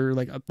circular,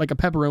 like a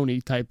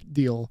pepperoni type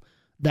deal.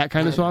 That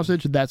kind of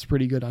sausage, that's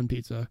pretty good on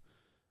pizza.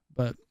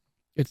 But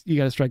you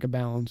got to strike a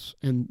balance,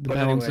 and the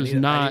balance is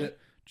not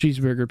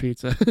cheeseburger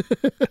pizza.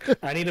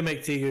 I need to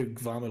make Teague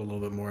vomit a little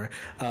bit more.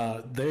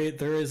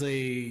 There is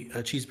a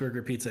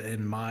cheeseburger pizza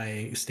in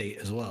my state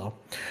as well.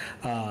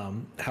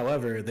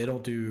 However, they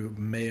don't do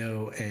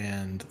mayo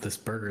and this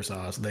burger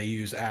sauce. They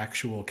use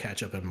actual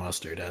ketchup and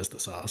mustard as the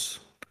sauce,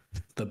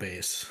 the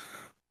base.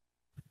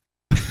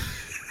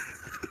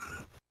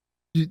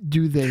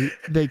 Do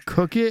they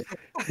cook it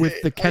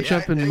with the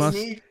ketchup and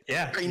mustard?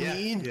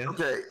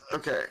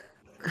 Okay.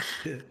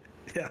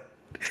 Yeah.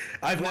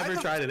 I've never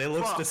tried it. It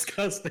looks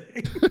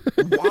disgusting.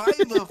 Why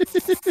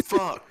the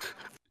fuck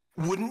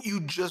wouldn't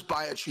you just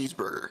buy a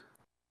cheeseburger?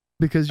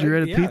 Because you're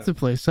at a pizza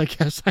place, I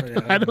guess.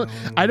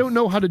 I don't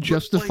know how to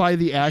justify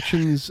the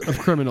actions of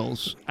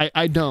criminals.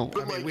 I don't.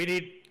 I mean, we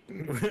need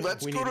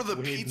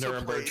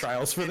Nuremberg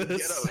trials for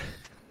this.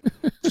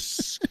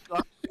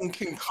 Disgusting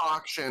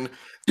concoction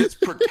that's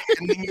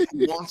pretending it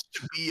wants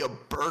to be a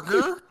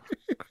burger.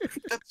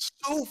 That's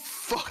so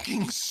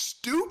fucking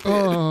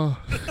stupid.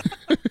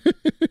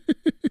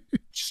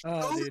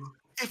 Dude.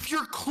 If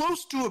you're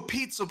close to a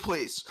pizza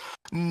place,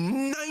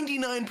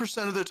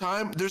 99% of the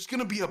time, there's going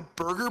to be a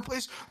burger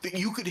place that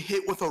you could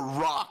hit with a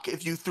rock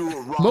if you threw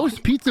a rock.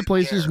 Most pizza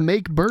places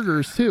make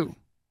burgers too.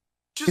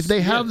 If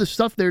they have the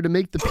stuff there to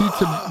make the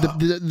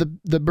pizza,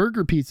 the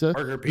burger pizza,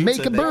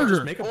 make a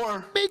burger. Make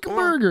a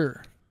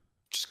burger.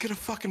 Just get a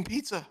fucking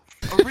pizza,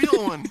 a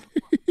real one.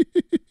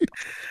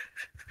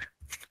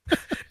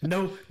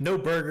 No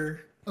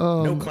burger.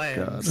 No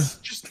clams.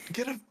 God. Just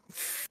get a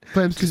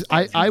clams, because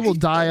I will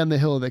die on the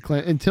hill of the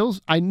clam until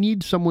I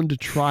need someone to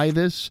try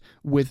this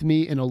with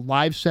me in a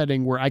live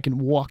setting where I can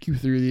walk you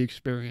through the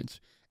experience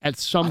at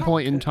some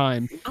point in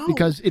time,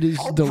 because it is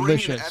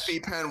delicious. I'll bring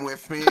an EpiPen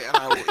with me and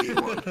I will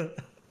eat one.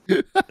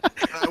 And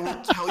I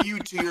will tell you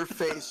to your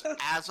face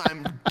as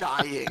I'm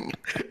dying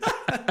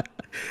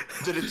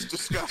that it's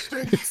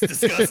disgusting. It's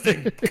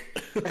disgusting.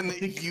 And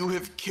that you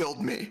have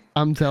killed me.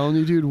 I'm telling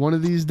you, dude, one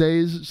of these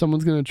days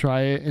someone's gonna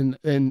try it, and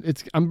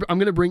I'm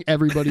gonna bring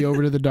everybody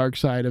over to the dark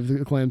side of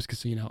the Clams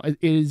Casino. It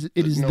is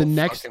the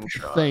next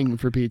thing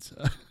for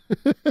pizza.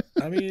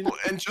 I mean,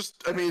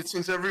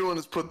 since everyone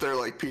has put their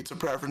like pizza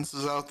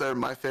preferences out there,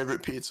 my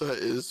favorite pizza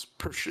is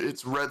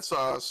it's red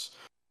sauce,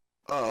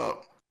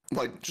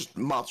 like just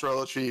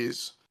mozzarella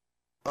cheese,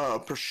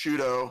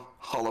 prosciutto,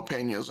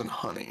 jalapenos, and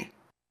honey.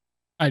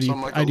 I'd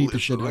eat the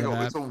shit out of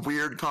that. It's a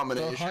weird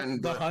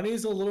combination. The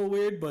honey's a little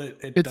weird, but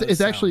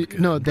it's actually good.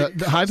 No.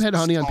 I've had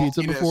honey on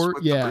pizza before.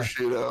 Yeah,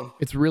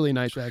 it's really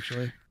nice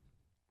actually.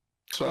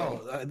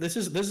 So this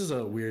is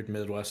a weird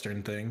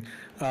Midwestern thing.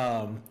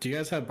 Do you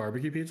guys have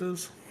barbecue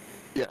pizzas?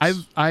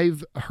 Yes.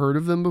 I've heard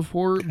of them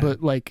before,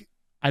 but like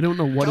I don't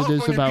know what it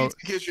is about.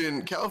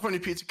 California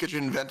Pizza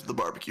Kitchen invented the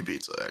barbecue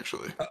pizza,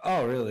 actually.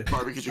 Oh, really?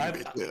 Barbecue chicken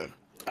pizza. Yeah.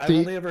 I've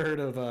only ever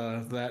heard of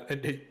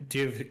that. Do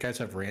you guys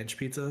have ranch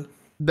pizza?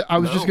 I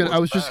was just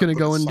gonna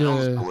go into.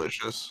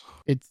 Delicious.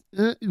 It's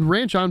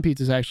ranch on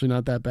pizza is actually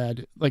not that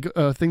bad. Like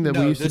a thing that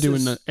we used to do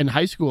in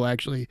high school.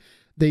 Actually,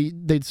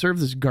 they'd serve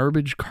this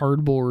garbage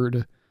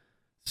cardboard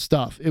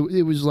stuff.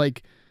 It was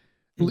like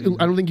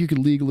I don't think you could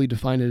legally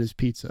define it as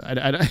pizza.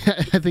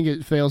 I think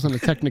it fails on a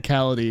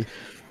technicality.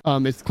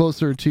 It's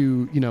closer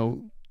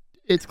to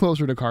it's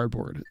closer to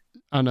cardboard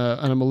on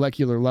a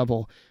molecular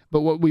level.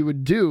 But what we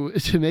would do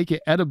to make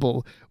it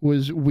edible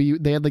was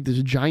they had like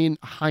this giant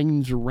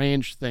Heinz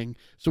ranch thing.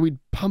 So we'd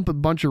pump a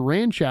bunch of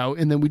ranch out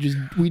and then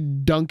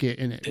we'd dunk it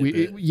in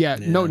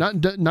it. No,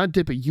 not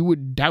dip it. You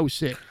would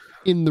douse it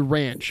in the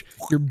ranch.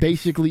 You're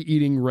basically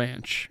eating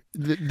ranch.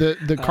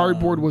 The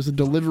cardboard was a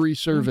delivery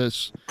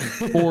service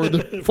for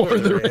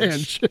the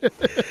ranch.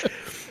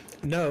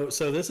 No,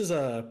 so this is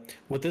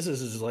what this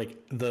is like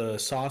the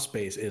sauce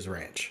base is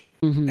ranch.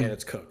 And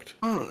it's cooked.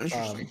 Oh,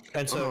 interesting.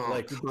 And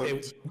so,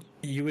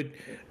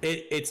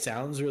 it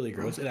sounds really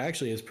gross. It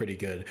actually is pretty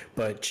good.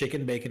 But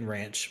chicken bacon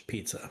ranch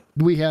pizza.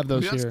 We have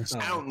those here.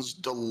 Sounds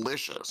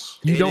delicious.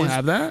 You don't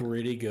have that?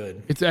 Pretty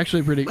good. It's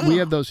actually pretty. We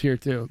have those here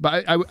too.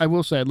 But I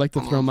will say I'd like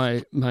to throw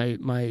my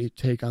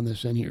take on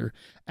this in here.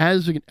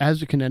 As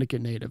a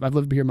Connecticut native, I've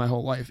lived here my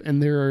whole life,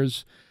 and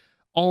there's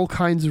all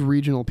kinds of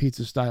regional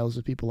pizza styles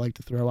that people like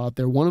to throw out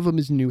there. One of them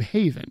is New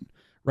Haven,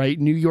 right?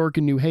 New York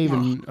and New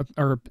Haven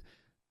are.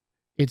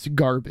 It's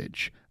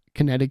garbage.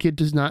 Connecticut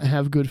does not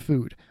have good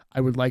food. I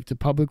would like to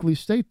publicly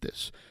state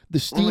this. The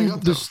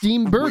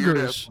steam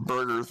burgers.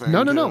 Burger thing,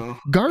 no.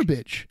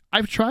 Garbage.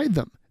 I've tried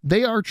them.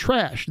 They are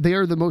trash. They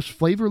are the most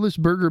flavorless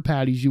burger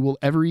patties you will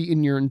ever eat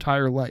in your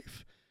entire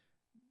life.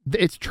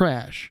 It's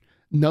trash.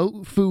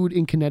 No food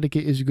in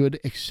Connecticut is good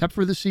except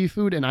for the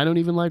seafood, and I don't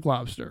even like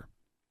lobster.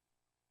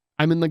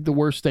 I'm in like the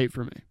worst state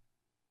for me.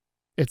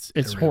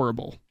 It's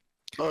horrible.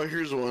 Oh,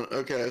 here's one.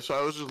 Okay, so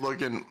I was just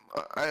looking.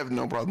 I have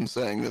no problem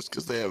saying this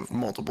because they have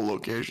multiple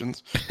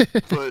locations,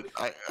 but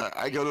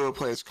I go to a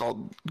place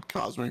called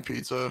Cosmic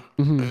Pizza,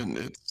 and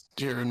it's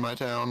here in my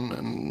town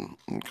and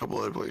a couple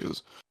other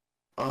places.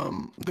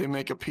 They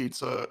make a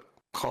pizza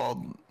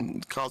called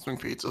Cosmic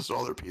Pizza, so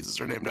all their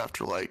pizzas are named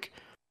after like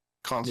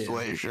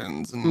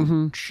constellations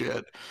and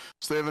shit.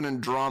 So they have an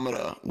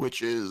Andromeda,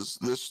 which is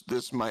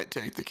this might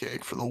take the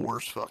cake for the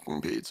worst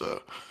fucking pizza.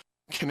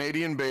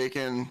 Canadian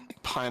bacon,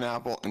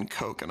 pineapple, and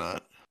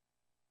coconut.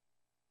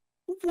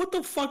 What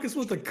the fuck is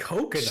with the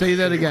coconut? Say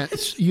that again.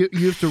 You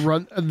have to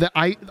run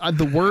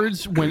the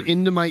words went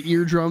into my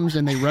eardrums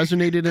and they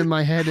resonated in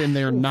my head and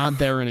they're not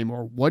there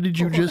anymore. What did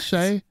you just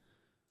say?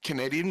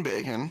 Canadian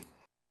bacon,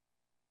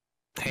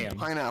 ham,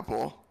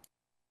 pineapple,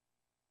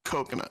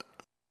 coconut.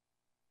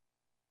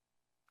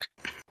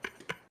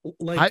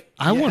 Like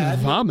I want to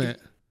vomit.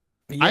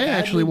 I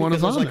actually want to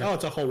vomit. Like, oh,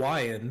 it's a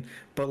Hawaiian,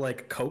 but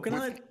like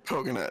coconut. With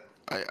coconut.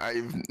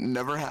 I've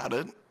never had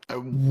it. I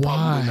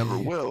probably never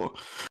will.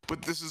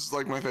 But this is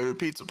like my favorite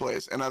pizza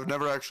place, and I've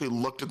never actually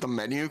looked at the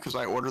menu because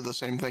I order the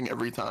same thing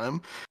every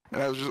time.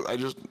 And I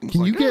just.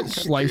 Can you get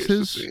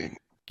slices?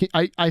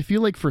 I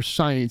feel like for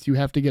science you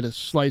have to get a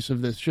slice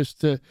of this just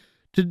to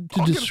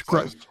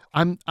describe.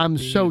 I'm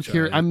so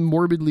curious. I'm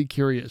morbidly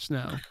curious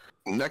now.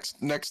 Next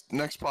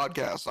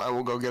podcast, I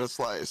will go get a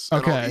slice.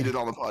 Okay. And I'll eat it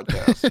on the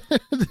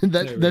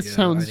podcast. that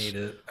sounds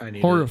I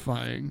need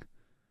horrifying.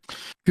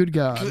 Good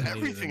God.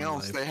 Everything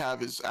else they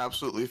have is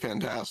absolutely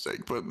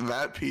fantastic, but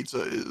that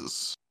pizza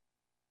is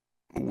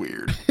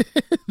weird.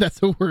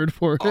 That's a word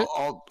for it.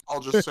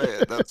 I'll just say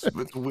it.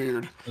 It's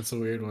weird. That's a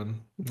weird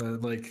one.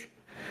 Like,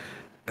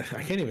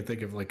 I can't even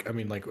think of like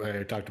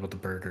I talked about the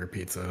burger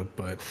pizza,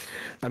 but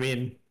I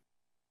mean,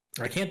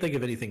 I can't think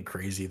of anything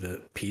crazy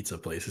that pizza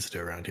places do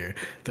around here.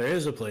 There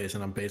is a place,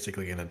 and I'm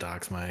basically going to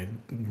dox my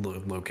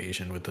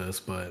location with this,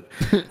 but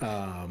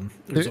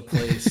there's a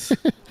place.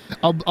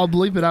 I'll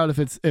bleep it out if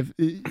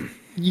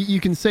you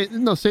can say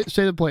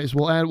the place.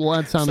 We'll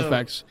add sound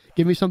effects.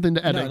 Give me something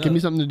to edit. Give me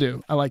something to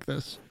do. I like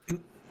this.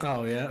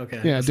 Oh yeah,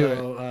 okay. Yeah,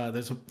 do it.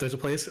 There's a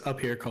place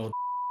up here called,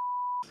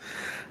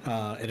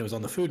 and it was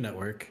on the Food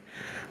Network,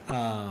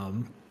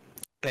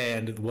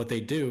 and what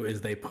they do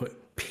is they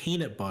put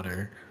peanut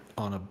butter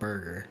on a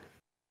burger.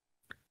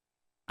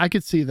 I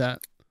could see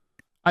that.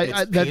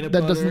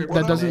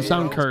 That doesn't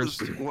sound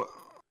cursed.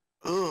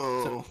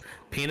 Oh, so,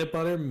 peanut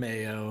butter,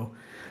 mayo.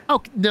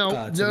 Oh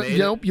no,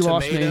 nope, you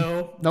lost me.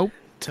 Nope.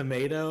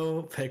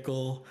 Tomato,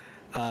 pickle,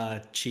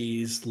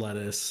 cheese,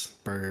 lettuce,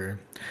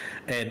 burger,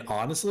 and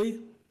honestly,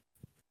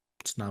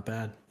 it's not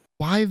bad.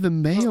 Why the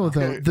mayo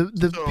though?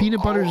 The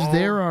peanut butter's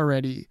there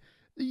already.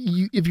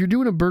 If you're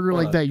doing a burger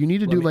like that, you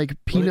need to do like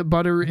peanut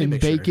butter and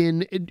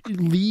bacon.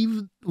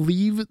 Leave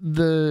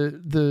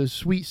the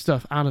sweet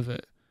stuff out of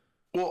it.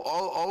 Well,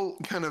 I'll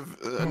kind of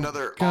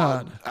another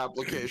odd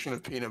application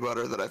of peanut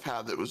butter that I've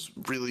had that was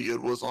really good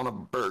was on a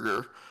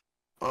burger,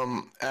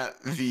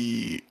 at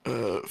the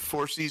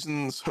Four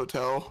Seasons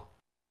Hotel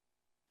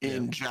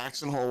in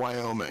Jackson Hole,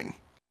 Wyoming.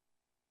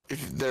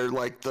 If they're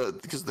like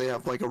because they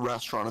have like a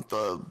restaurant at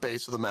the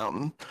base of the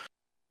mountain.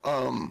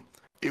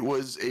 It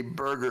was a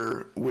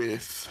burger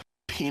with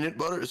peanut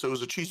butter. So it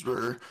was a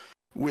cheeseburger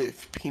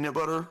with peanut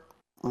butter,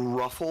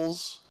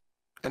 Ruffles,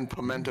 and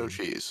pimento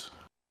cheese.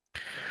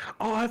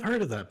 Oh, I've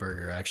heard of that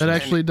burger, actually. That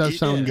actually does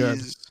sound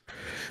good.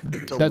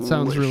 That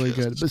sounds really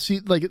good. But see,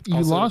 like, you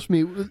also lost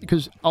me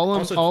because all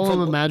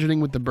I'm imagining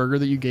with the burger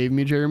that you gave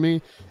me,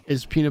 Jeremy,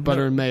 is peanut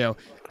butter and mayo.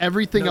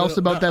 Everything else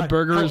about that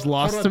burger is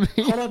lost to me.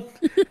 Hold on.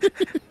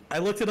 I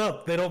looked it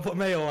up. They don't put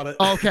mayo on it.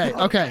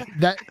 Okay.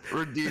 That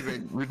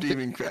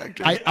redeeming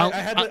factor. I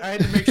had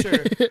to make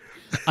sure.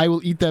 I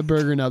will eat that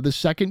burger now. The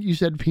second you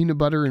said peanut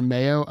butter and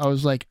mayo, I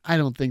was like, I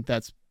don't think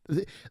that's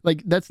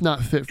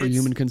not fit for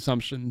human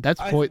consumption. That's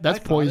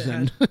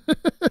poison.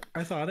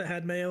 I thought it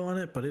had mayo on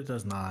it, but it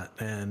does not.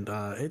 And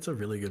it's a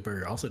really good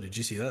burger. Also, did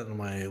you see that on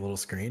my little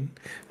screen?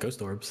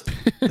 Ghost orbs.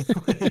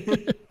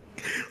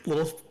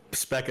 Little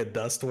speck of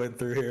dust went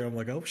through here. I'm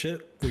like, oh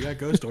shit, we got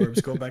ghost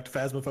orbs. Going back to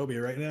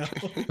Phasmophobia right now.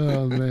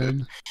 Oh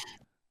man.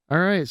 All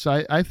right,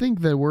 so I think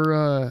that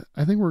we're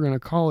gonna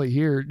call it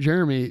here.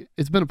 Jeremy,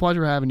 it's been a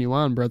pleasure having you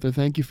on, brother.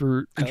 Thank you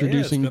for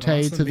introducing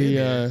Tay to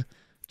the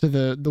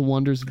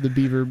wonders of the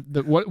beaver.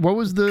 What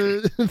was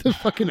the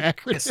fucking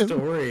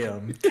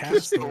acronym?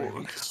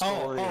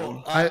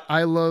 Castorium.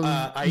 I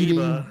love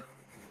eating.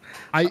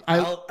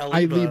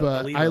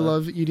 I.L.E.B.A. I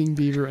love eating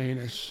beaver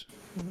anus.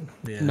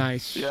 Yeah.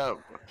 Nice. Yeah.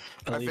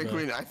 I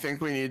think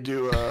we need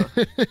to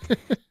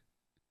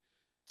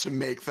to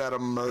make that a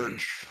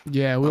merch.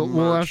 Yeah,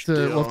 we'll have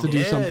to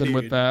do something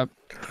with that.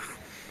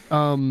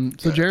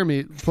 So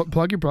Jeremy,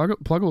 plug your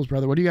pluggables,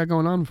 brother. What do you got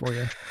going on for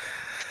you?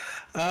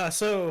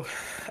 So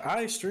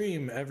I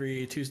stream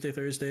every Tuesday,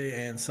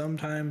 Thursday, and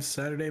sometimes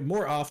Saturday.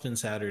 More often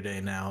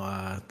Saturday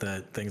now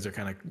that things are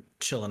kind of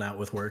chilling out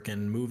with work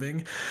and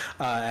moving.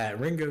 At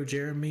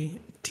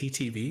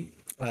RingoJeremyTTV.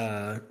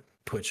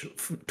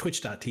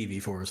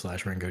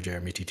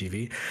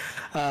 twitch.tv/RingoJeremyTTV.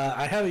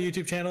 I have a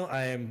YouTube channel.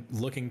 I am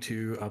looking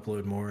to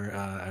upload more.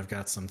 I've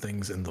got some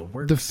things in the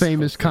works. The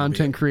famous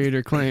content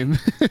creator claim.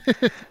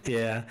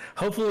 Yeah.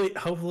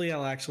 Hopefully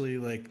I'll actually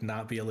like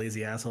not be a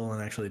lazy asshole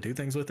and actually do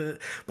things with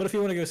it. But if you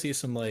want to go see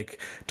some like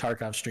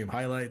Tarkov stream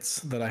highlights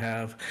that I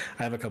have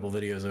a couple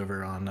videos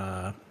over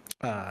on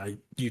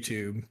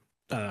YouTube,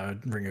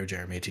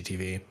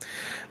 RingoJeremyTTV,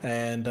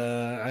 and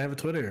I have a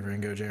Twitter,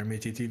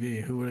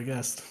 RingoJeremyTTV. Who would have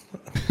guessed?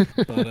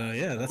 But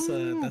yeah,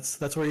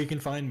 that's where you can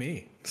find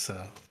me.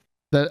 So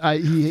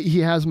he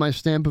has my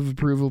stamp of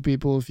approval,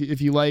 people. If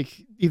you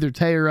like either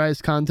Tay or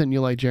I's content, you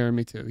like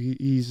Jeremy too.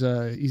 He's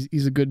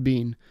a good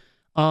bean.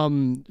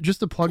 Just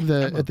to plug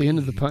at the end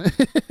of the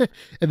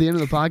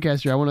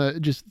podcast here, I want to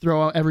just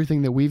throw out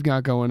everything that we've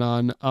got going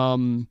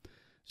on.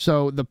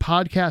 So the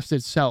podcast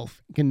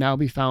itself can now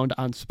be found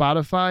on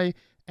Spotify,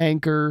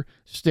 Anchor,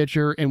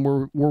 Stitcher, and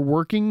we're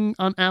working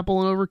on Apple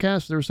and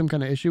Overcast. There was some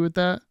kind of issue with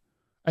that,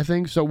 I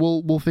think. So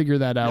we'll figure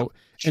that out.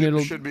 Yep. And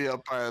it should be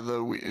up by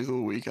the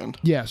weekend.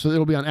 Yeah, so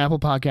it'll be on Apple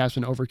Podcasts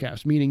and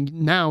Overcast, meaning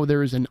now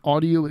there is an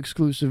audio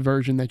exclusive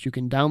version that you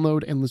can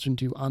download and listen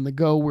to on the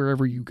go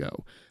wherever you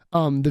go.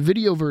 The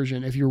video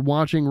version, if you're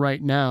watching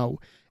right now,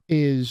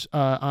 is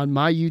on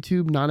my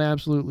YouTube. Not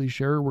absolutely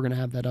sure. We're gonna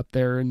have that up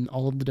there in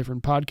all of the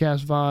different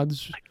podcast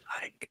VODs.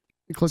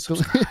 Click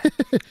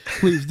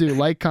please do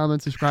like,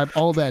 comment, subscribe,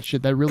 all that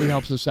shit. That really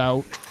helps us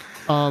out.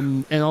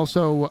 And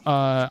also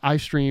I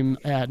stream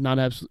at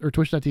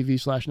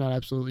twitch.tv/not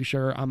absolutely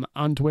sure. I'm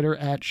on Twitter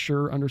at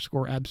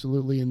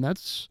sure_absolutely, and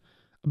that's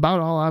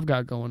about all I've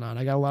got going on.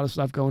 I got a lot of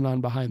stuff going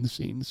on behind the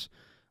scenes.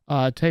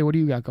 Tay, what do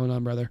you got going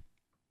on, brother?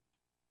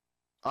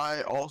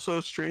 I also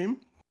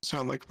stream.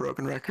 Sound like a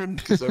broken record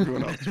because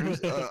everyone else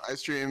streams. I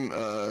stream.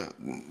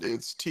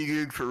 It's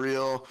TGUG for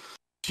real.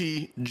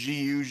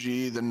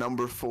 TGUG, the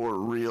number 4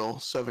 real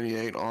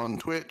 78 on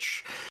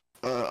Twitch.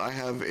 I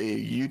have a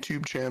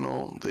YouTube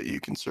channel that you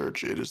can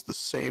search. It is the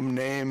same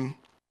name.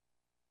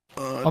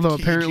 Although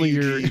apparently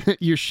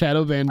you're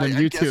shadow banned on YouTube.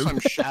 I guess I'm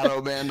shadow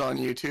banned on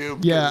YouTube.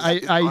 Yeah,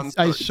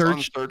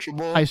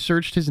 I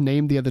searched his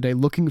name the other day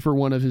looking for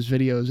one of his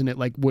videos, and it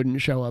like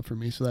wouldn't show up for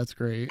me. So that's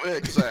great. Yeah,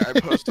 because I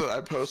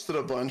posted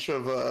a bunch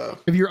of.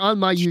 If you're on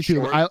my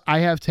YouTube, I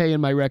have Tay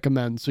in my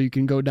recommend, so you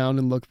can go down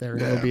and look there,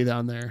 and it'll be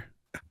down there.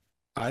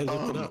 I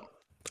looked it up.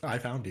 I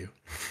found you.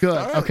 Good.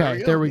 Right,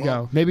 okay, there we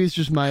go. Maybe it's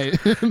just my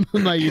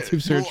my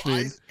YouTube search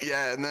feed.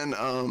 And then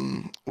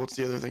what's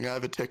the other thing? I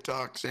have a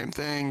TikTok, same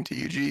thing.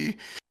 TUG,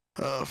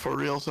 for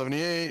real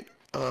 78.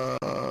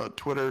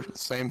 Twitter,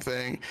 same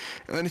thing.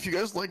 And then if you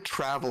guys like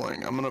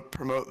traveling, I'm gonna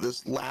promote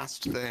this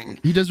last thing.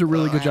 He does a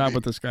really good job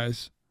with this,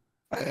 guys.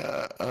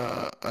 I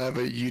have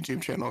a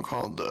YouTube channel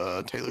called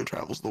Taylor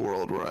Travels the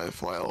World, where I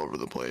fly all over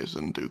the place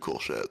and do cool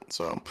shit.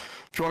 So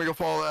if you want to go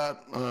follow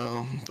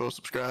that, go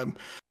subscribe.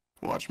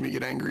 Watch me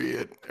get angry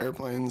at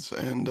airplanes,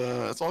 and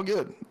it's all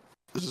good.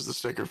 This is the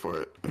sticker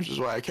for it, which is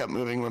why I kept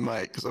moving my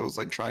mic, because I was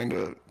like trying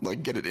to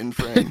like get it in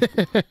frame.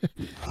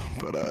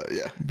 But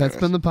yeah, that's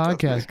been the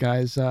podcast,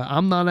 guys.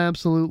 I'm not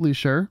absolutely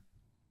sure.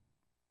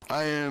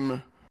 I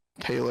am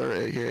Taylor,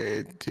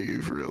 aka T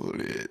for real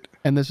 78,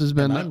 and this has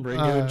been I'm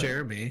Ringo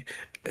Jeremy,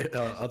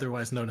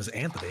 otherwise known as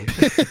Anthony.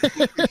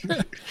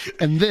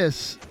 And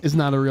this is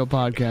Not a Real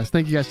Podcast.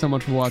 Thank you guys so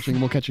much for watching.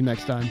 We'll catch you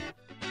next time.